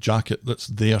big jacket that's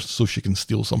there so she can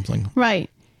steal something. Right.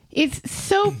 It's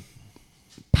so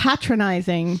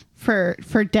patronizing for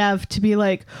Dev to be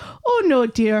like, oh no,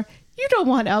 dear, you don't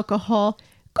want alcohol.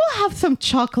 Go have some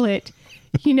chocolate,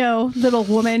 little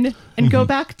woman, and go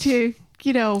back to,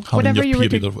 whatever you were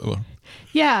doing. Or whatever.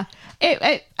 Yeah.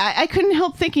 I couldn't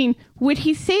help thinking, would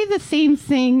he say the same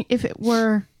thing if it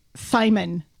were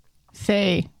Simon,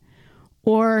 say,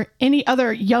 or any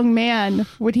other young man?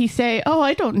 Would he say, oh,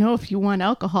 I don't know if you want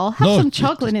alcohol. Have some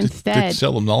chocolate instead. They'd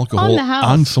sell them the alcohol on the house.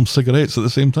 and some cigarettes at the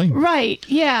same time. Right.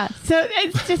 Yeah. So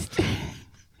it's just,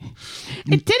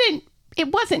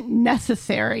 it wasn't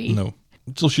necessary. No.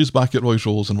 So she's back at Roy's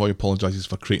Rolls and Roy apologises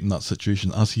for creating that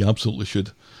situation, as he absolutely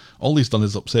should. All he's done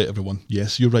is upset everyone.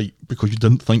 Yes, you're right, because you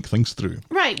didn't think things through.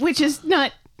 Right, which is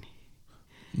not...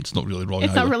 It's not really Roy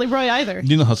It's either. not really Roy either.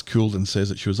 Nina has cooled and says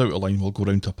that she was out of line. Will go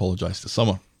round to apologise to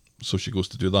Summer. So she goes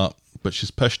to do that. But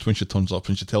she's pissed when she turns up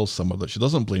and she tells Summer that she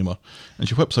doesn't blame her. And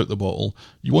she whips out the bottle.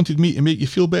 You wanted me to make you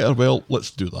feel better? Well,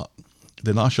 let's do that.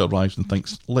 Then Asha arrives and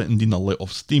thinks letting Nina let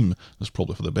off steam is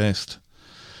probably for the best.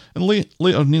 And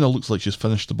later, Nina looks like she's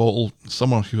finished the bottle.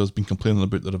 Summer, who has been complaining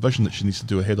about the revision that she needs to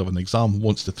do ahead of an exam,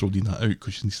 wants to throw Nina out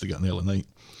because she needs to get an early night.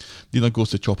 Nina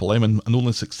goes to chop a lemon and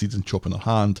only succeeds in chopping her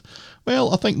hand.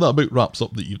 Well, I think that about wraps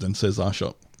up the evening, says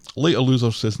Asha. Later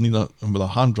loser, says Nina, and with her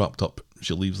hand wrapped up,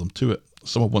 she leaves them to it.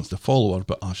 Summer wants to follow her,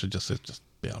 but Asha just says just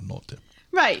better not to.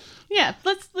 Right. Yeah.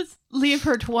 Let's leave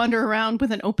her to wander around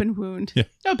with an open wound. Yeah.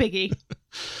 No biggie.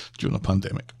 During a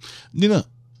pandemic. Nina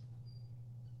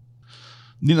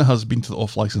has been to the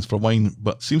off licence for wine,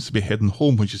 but seems to be heading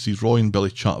home when she sees Roy and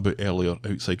Billy chat about earlier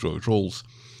outside Roy's Rolls.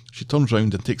 She turns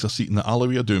round and takes a seat in the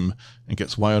alleyway of doom and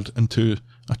gets wired into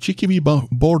a cheeky wee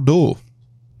Bordeaux.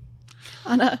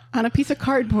 On a piece of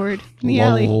cardboard in the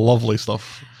alley. Lovely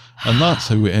stuff. And that's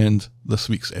how we end this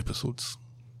week's episodes.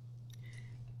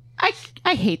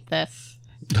 I hate this.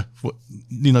 What,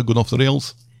 Nina going off the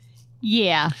rails?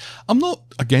 Yeah. I'm not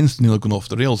against Nina going off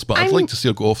the rails, but I'd like to see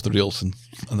her go off the rails in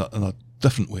a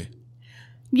different way.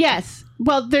 Yes.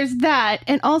 Well, there's that.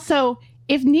 And also,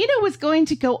 if Nina was going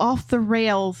to go off the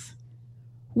rails,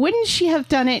 wouldn't she have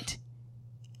done it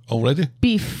Already?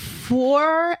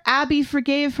 before Abby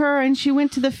forgave her and she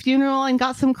went to the funeral and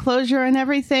got some closure and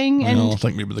everything? And I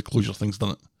think maybe the closure thing's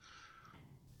done it.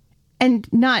 And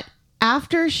not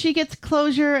after she gets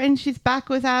closure and she's back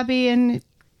with Abby and it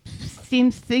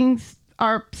seems things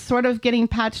are sort of getting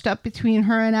patched up between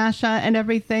her and Asha and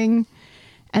everything,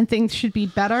 and things should be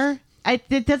better.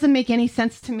 It doesn't make any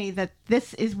sense to me that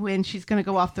this is when she's going to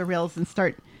go off the rails and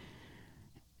start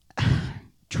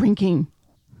drinking.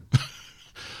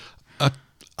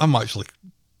 I'm actually...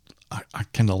 I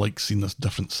kind of like seeing this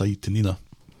different side to Nina.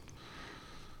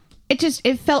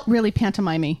 It felt really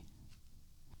pantomimey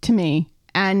to me.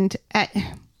 And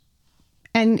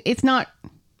it's not...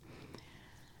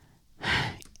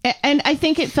 And I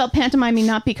think it felt pantomimey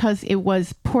not because it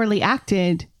was poorly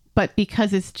acted, but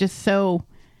because it's just so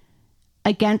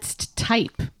against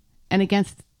type and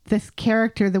against this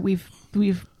character that we've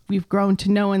grown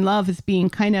to know and love as being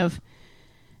kind of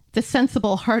the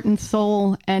sensible heart and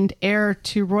soul and heir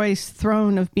to Roy's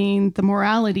throne of being the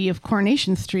morality of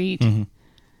Coronation Street. Mm-hmm.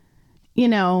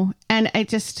 And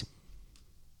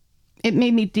it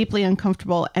made me deeply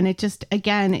uncomfortable. And it just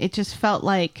felt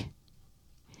like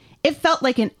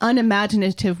an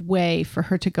unimaginative way for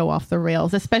her to go off the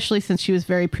rails, especially since she was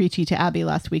very preachy to Abby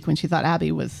last week when she thought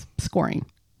Abby was scoring.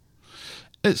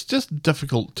 It's just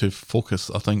difficult to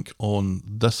focus, I think, on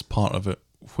this part of it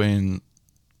when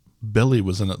Billy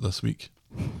was in it this week.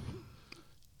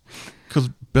 Because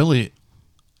Billy,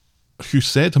 who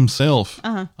said himself,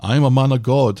 I'm a man of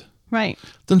God. Right.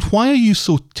 Then why are you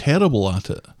so terrible at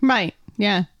it? Right.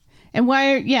 Yeah. And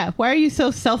why are you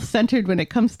so self-centered when it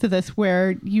comes to this,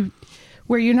 where you're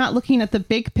not looking at the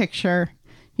big picture,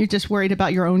 you're just worried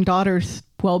about your own daughter's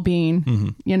well-being,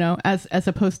 mm-hmm. As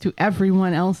opposed to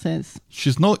everyone else's.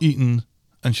 She's not eating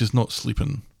and she's not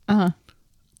sleeping.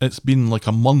 It's been like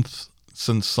a month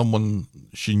since someone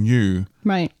she knew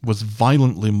right. was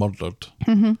violently murdered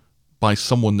mm-hmm. by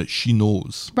someone that she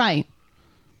knows. Right.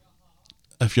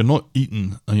 if you're not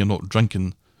eating and you're not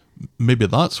drinking, maybe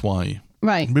that's why.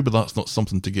 Right. Maybe that's not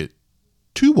something to get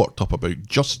too worked up about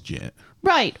just yet.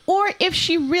 Right. Or if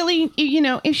she really,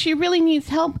 if she really needs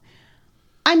help,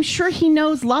 I'm sure he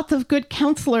knows lots of good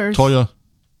counselors. Toya.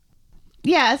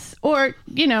 Yes. Or,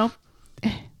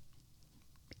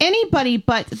 anybody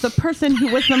but the person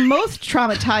who was the most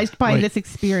traumatized by Right. this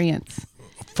experience.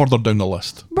 Further down the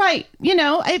list. Right.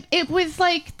 It was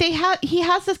like he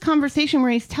has this conversation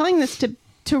where he's telling this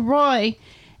to Roy,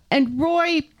 and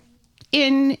Roy,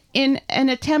 in an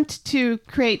attempt to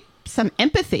create some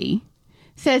empathy,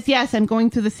 says, yes, I'm going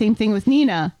through the same thing with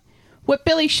Nina. What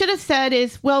Billy should have said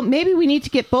is, well, maybe we need to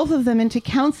get both of them into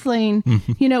counseling.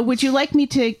 Would you like me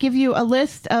to give you a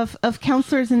list of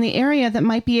counselors in the area that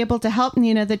might be able to help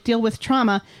Nina that deal with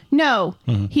trauma? No.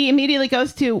 He immediately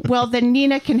goes to, well, then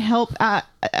Nina can help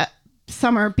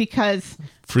Summer because...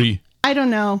 Free. I don't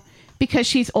know. Because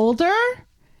she's older?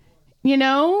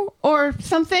 Or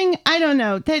something? I don't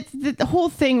know. The whole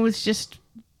thing was just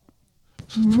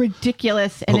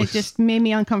ridiculous, and it just made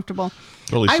me uncomfortable.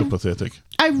 Really sympathetic.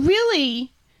 I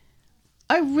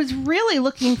was really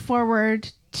looking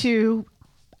forward to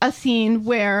a scene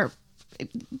where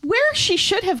she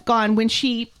should have gone when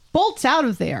she bolts out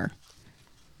of there,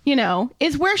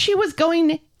 is where she was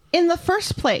going in the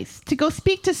first place, to go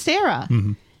speak to Sarah,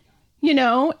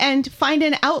 and find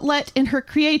an outlet in her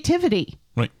creativity.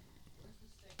 Right.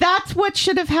 That's what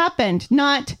should have happened,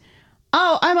 not,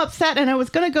 oh, I'm upset and I was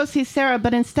going to go see Sarah,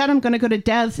 but instead I'm going to go to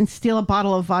Dev's and steal a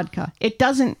bottle of vodka. It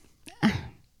doesn't...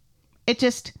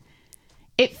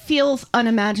 It feels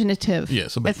unimaginative. Yeah,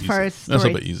 it's a bit as far easy. as story. That's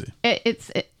a bit easy.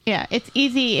 It's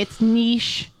easy. It's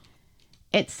niche.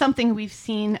 It's something we've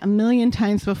seen a million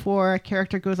times before. A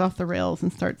character goes off the rails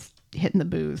and starts hitting the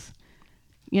booze.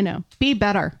 Be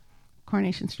better.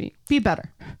 Coronation Street. Be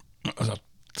better. I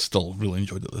still really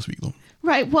enjoyed it this week, though.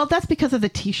 Right. Well, that's because of the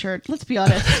T-shirt. Let's be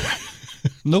honest.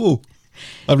 No,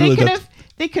 I really did.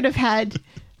 They could have had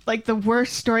like the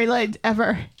worst storylines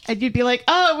ever, and you'd be like,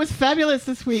 "Oh, it was fabulous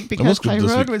this week because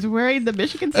Tyrone was wearing the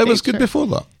Michigan State It was good shirt." before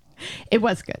that. It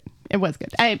was good. It was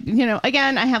good.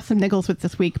 Again, I have some niggles with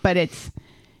this week, but it's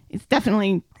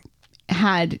definitely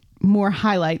had more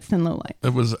highlights than lowlights.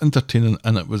 It was entertaining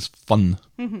and it was fun,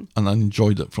 and I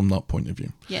enjoyed it from that point of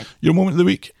view. Yes. Your moment of the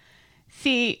week?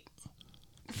 See,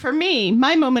 for me,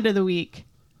 my moment of the week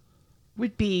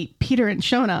would be Peter and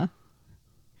Shona,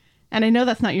 and I know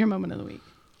that's not your moment of the week.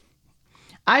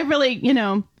 I really,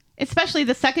 especially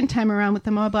the second time around with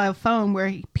the mobile phone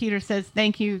where Peter says,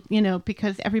 thank you,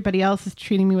 because everybody else is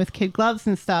treating me with kid gloves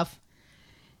and stuff.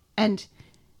 And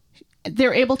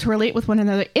they're able to relate with one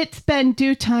another. It's been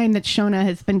due time that Shona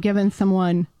has been given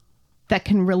someone that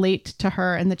can relate to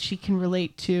her and that she can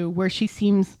relate to, where she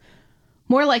seems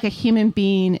more like a human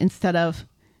being instead of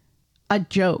a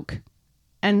joke.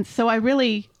 And so I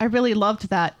really loved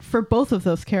that for both of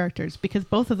those characters, because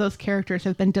both of those characters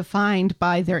have been defined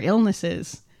by their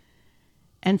illnesses.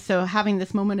 And so having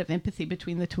this moment of empathy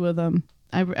between the two of them,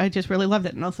 I just really loved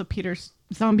it. And also Peter's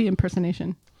zombie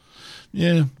impersonation.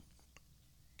 Yeah.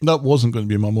 That wasn't going to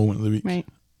be my moment of the week. Right.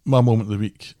 My moment of the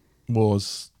week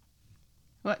was...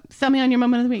 What? Sell me on your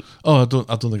moment of the week. Oh, I don't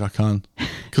think I can,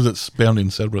 because it's Bernie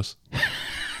and Cerberus.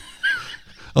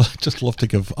 I'd just love to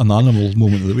give an animal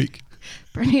moment of the week.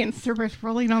 Bernie and Cerberus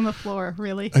rolling on the floor,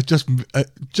 really? It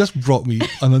just brought me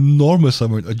an enormous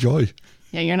amount of joy.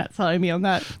 Yeah, you're not selling me on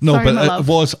that. No, Sorry, but my love.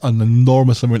 it was an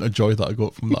enormous amount of joy that I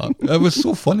got from that. It was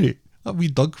so funny. That wee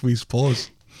Doug with his paws.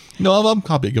 No, I'm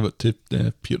happy to give it to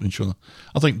Peter and Shona.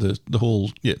 I think the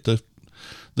whole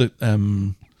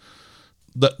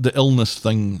the illness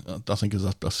thing, I think, is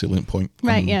a salient point.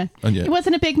 Right, yeah. And It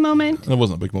wasn't a big moment. It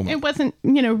wasn't a big moment. It wasn't,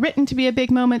 written to be a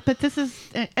big moment, but this is,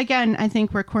 again, I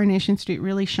think where Coronation Street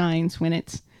really shines when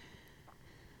it's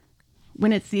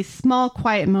these small,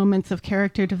 quiet moments of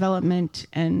character development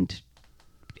and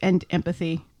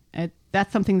empathy.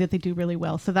 That's something that they do really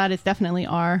well. So that is definitely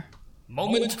our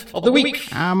Moment of the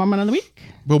week. moment of the week.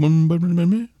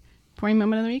 Pouring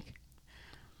moment of the week.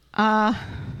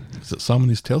 Is it Sam and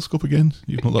his telescope again?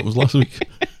 You know that was last week.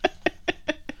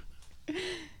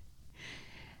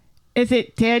 Is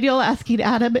it Daniel asking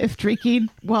Adam if drinking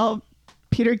while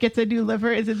Peter gets a new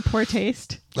liver is in poor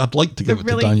taste? I'd like to give it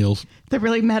to Daniels. The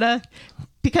really meta,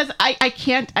 because I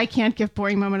can't give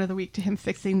boring moment of the week to him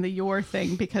fixing the your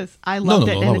thing, because I loved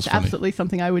it and it's funny. Absolutely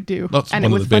something I would do. That's and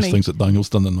one it of was the best funny. things that Daniel's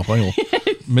done in a while.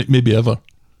 Maybe ever.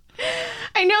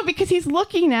 I know, because he's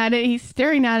looking at it, he's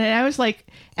staring at it. And I was like,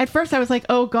 at first I was like,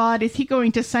 oh God, is he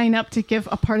going to sign up to give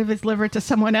a part of his liver to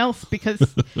someone else because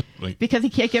Right. because he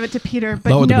can't give it to Peter? But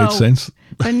That would no, have made sense.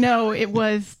 But no, it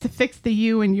was to fix the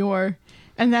you and your.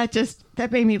 And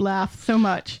that made me laugh so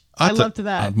much. I loved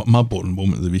that. My boring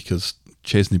moment of the week is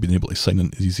Chesney being able to sign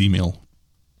into his email.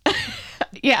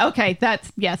 Yeah, okay.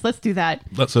 Let's do that.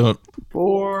 That's a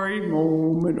boring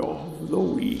moment of the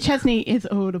week. Chesney is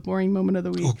owed a boring moment of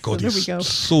the week. Oh, God, so there we go.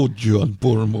 so due a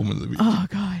boring moment of the week. Oh,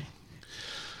 God.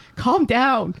 Calm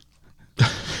down.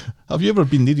 Have you ever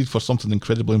been needed for something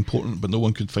incredibly important but no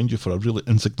one could find you for a really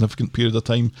insignificant period of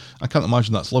time? I can't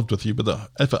imagine that's lived with you, but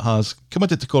if it has,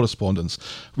 committed to correspondence.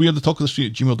 We are the Talk of the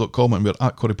Street at gmail.com, and we're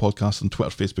at Corrie Podcast on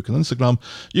Twitter, Facebook and Instagram.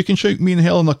 You can shout me and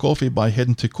Helen a coffee by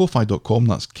heading to ko-fi.com,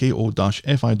 that's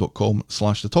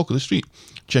ko-fi.com/the Talk of the Street.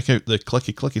 Check out the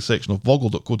clicky section of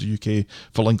vogle.co.uk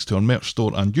for links to our merch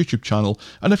store and YouTube channel,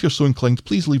 and if you're so inclined,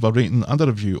 please leave a rating and a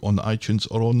review on iTunes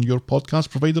or on your podcast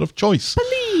provider of choice.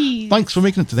 Please. Thanks for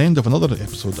making it to the end of another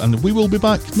episode, and we will be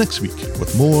back next week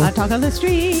with more Talk of the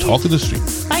Street. Talk of the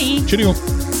Street. Bye. Cheerio.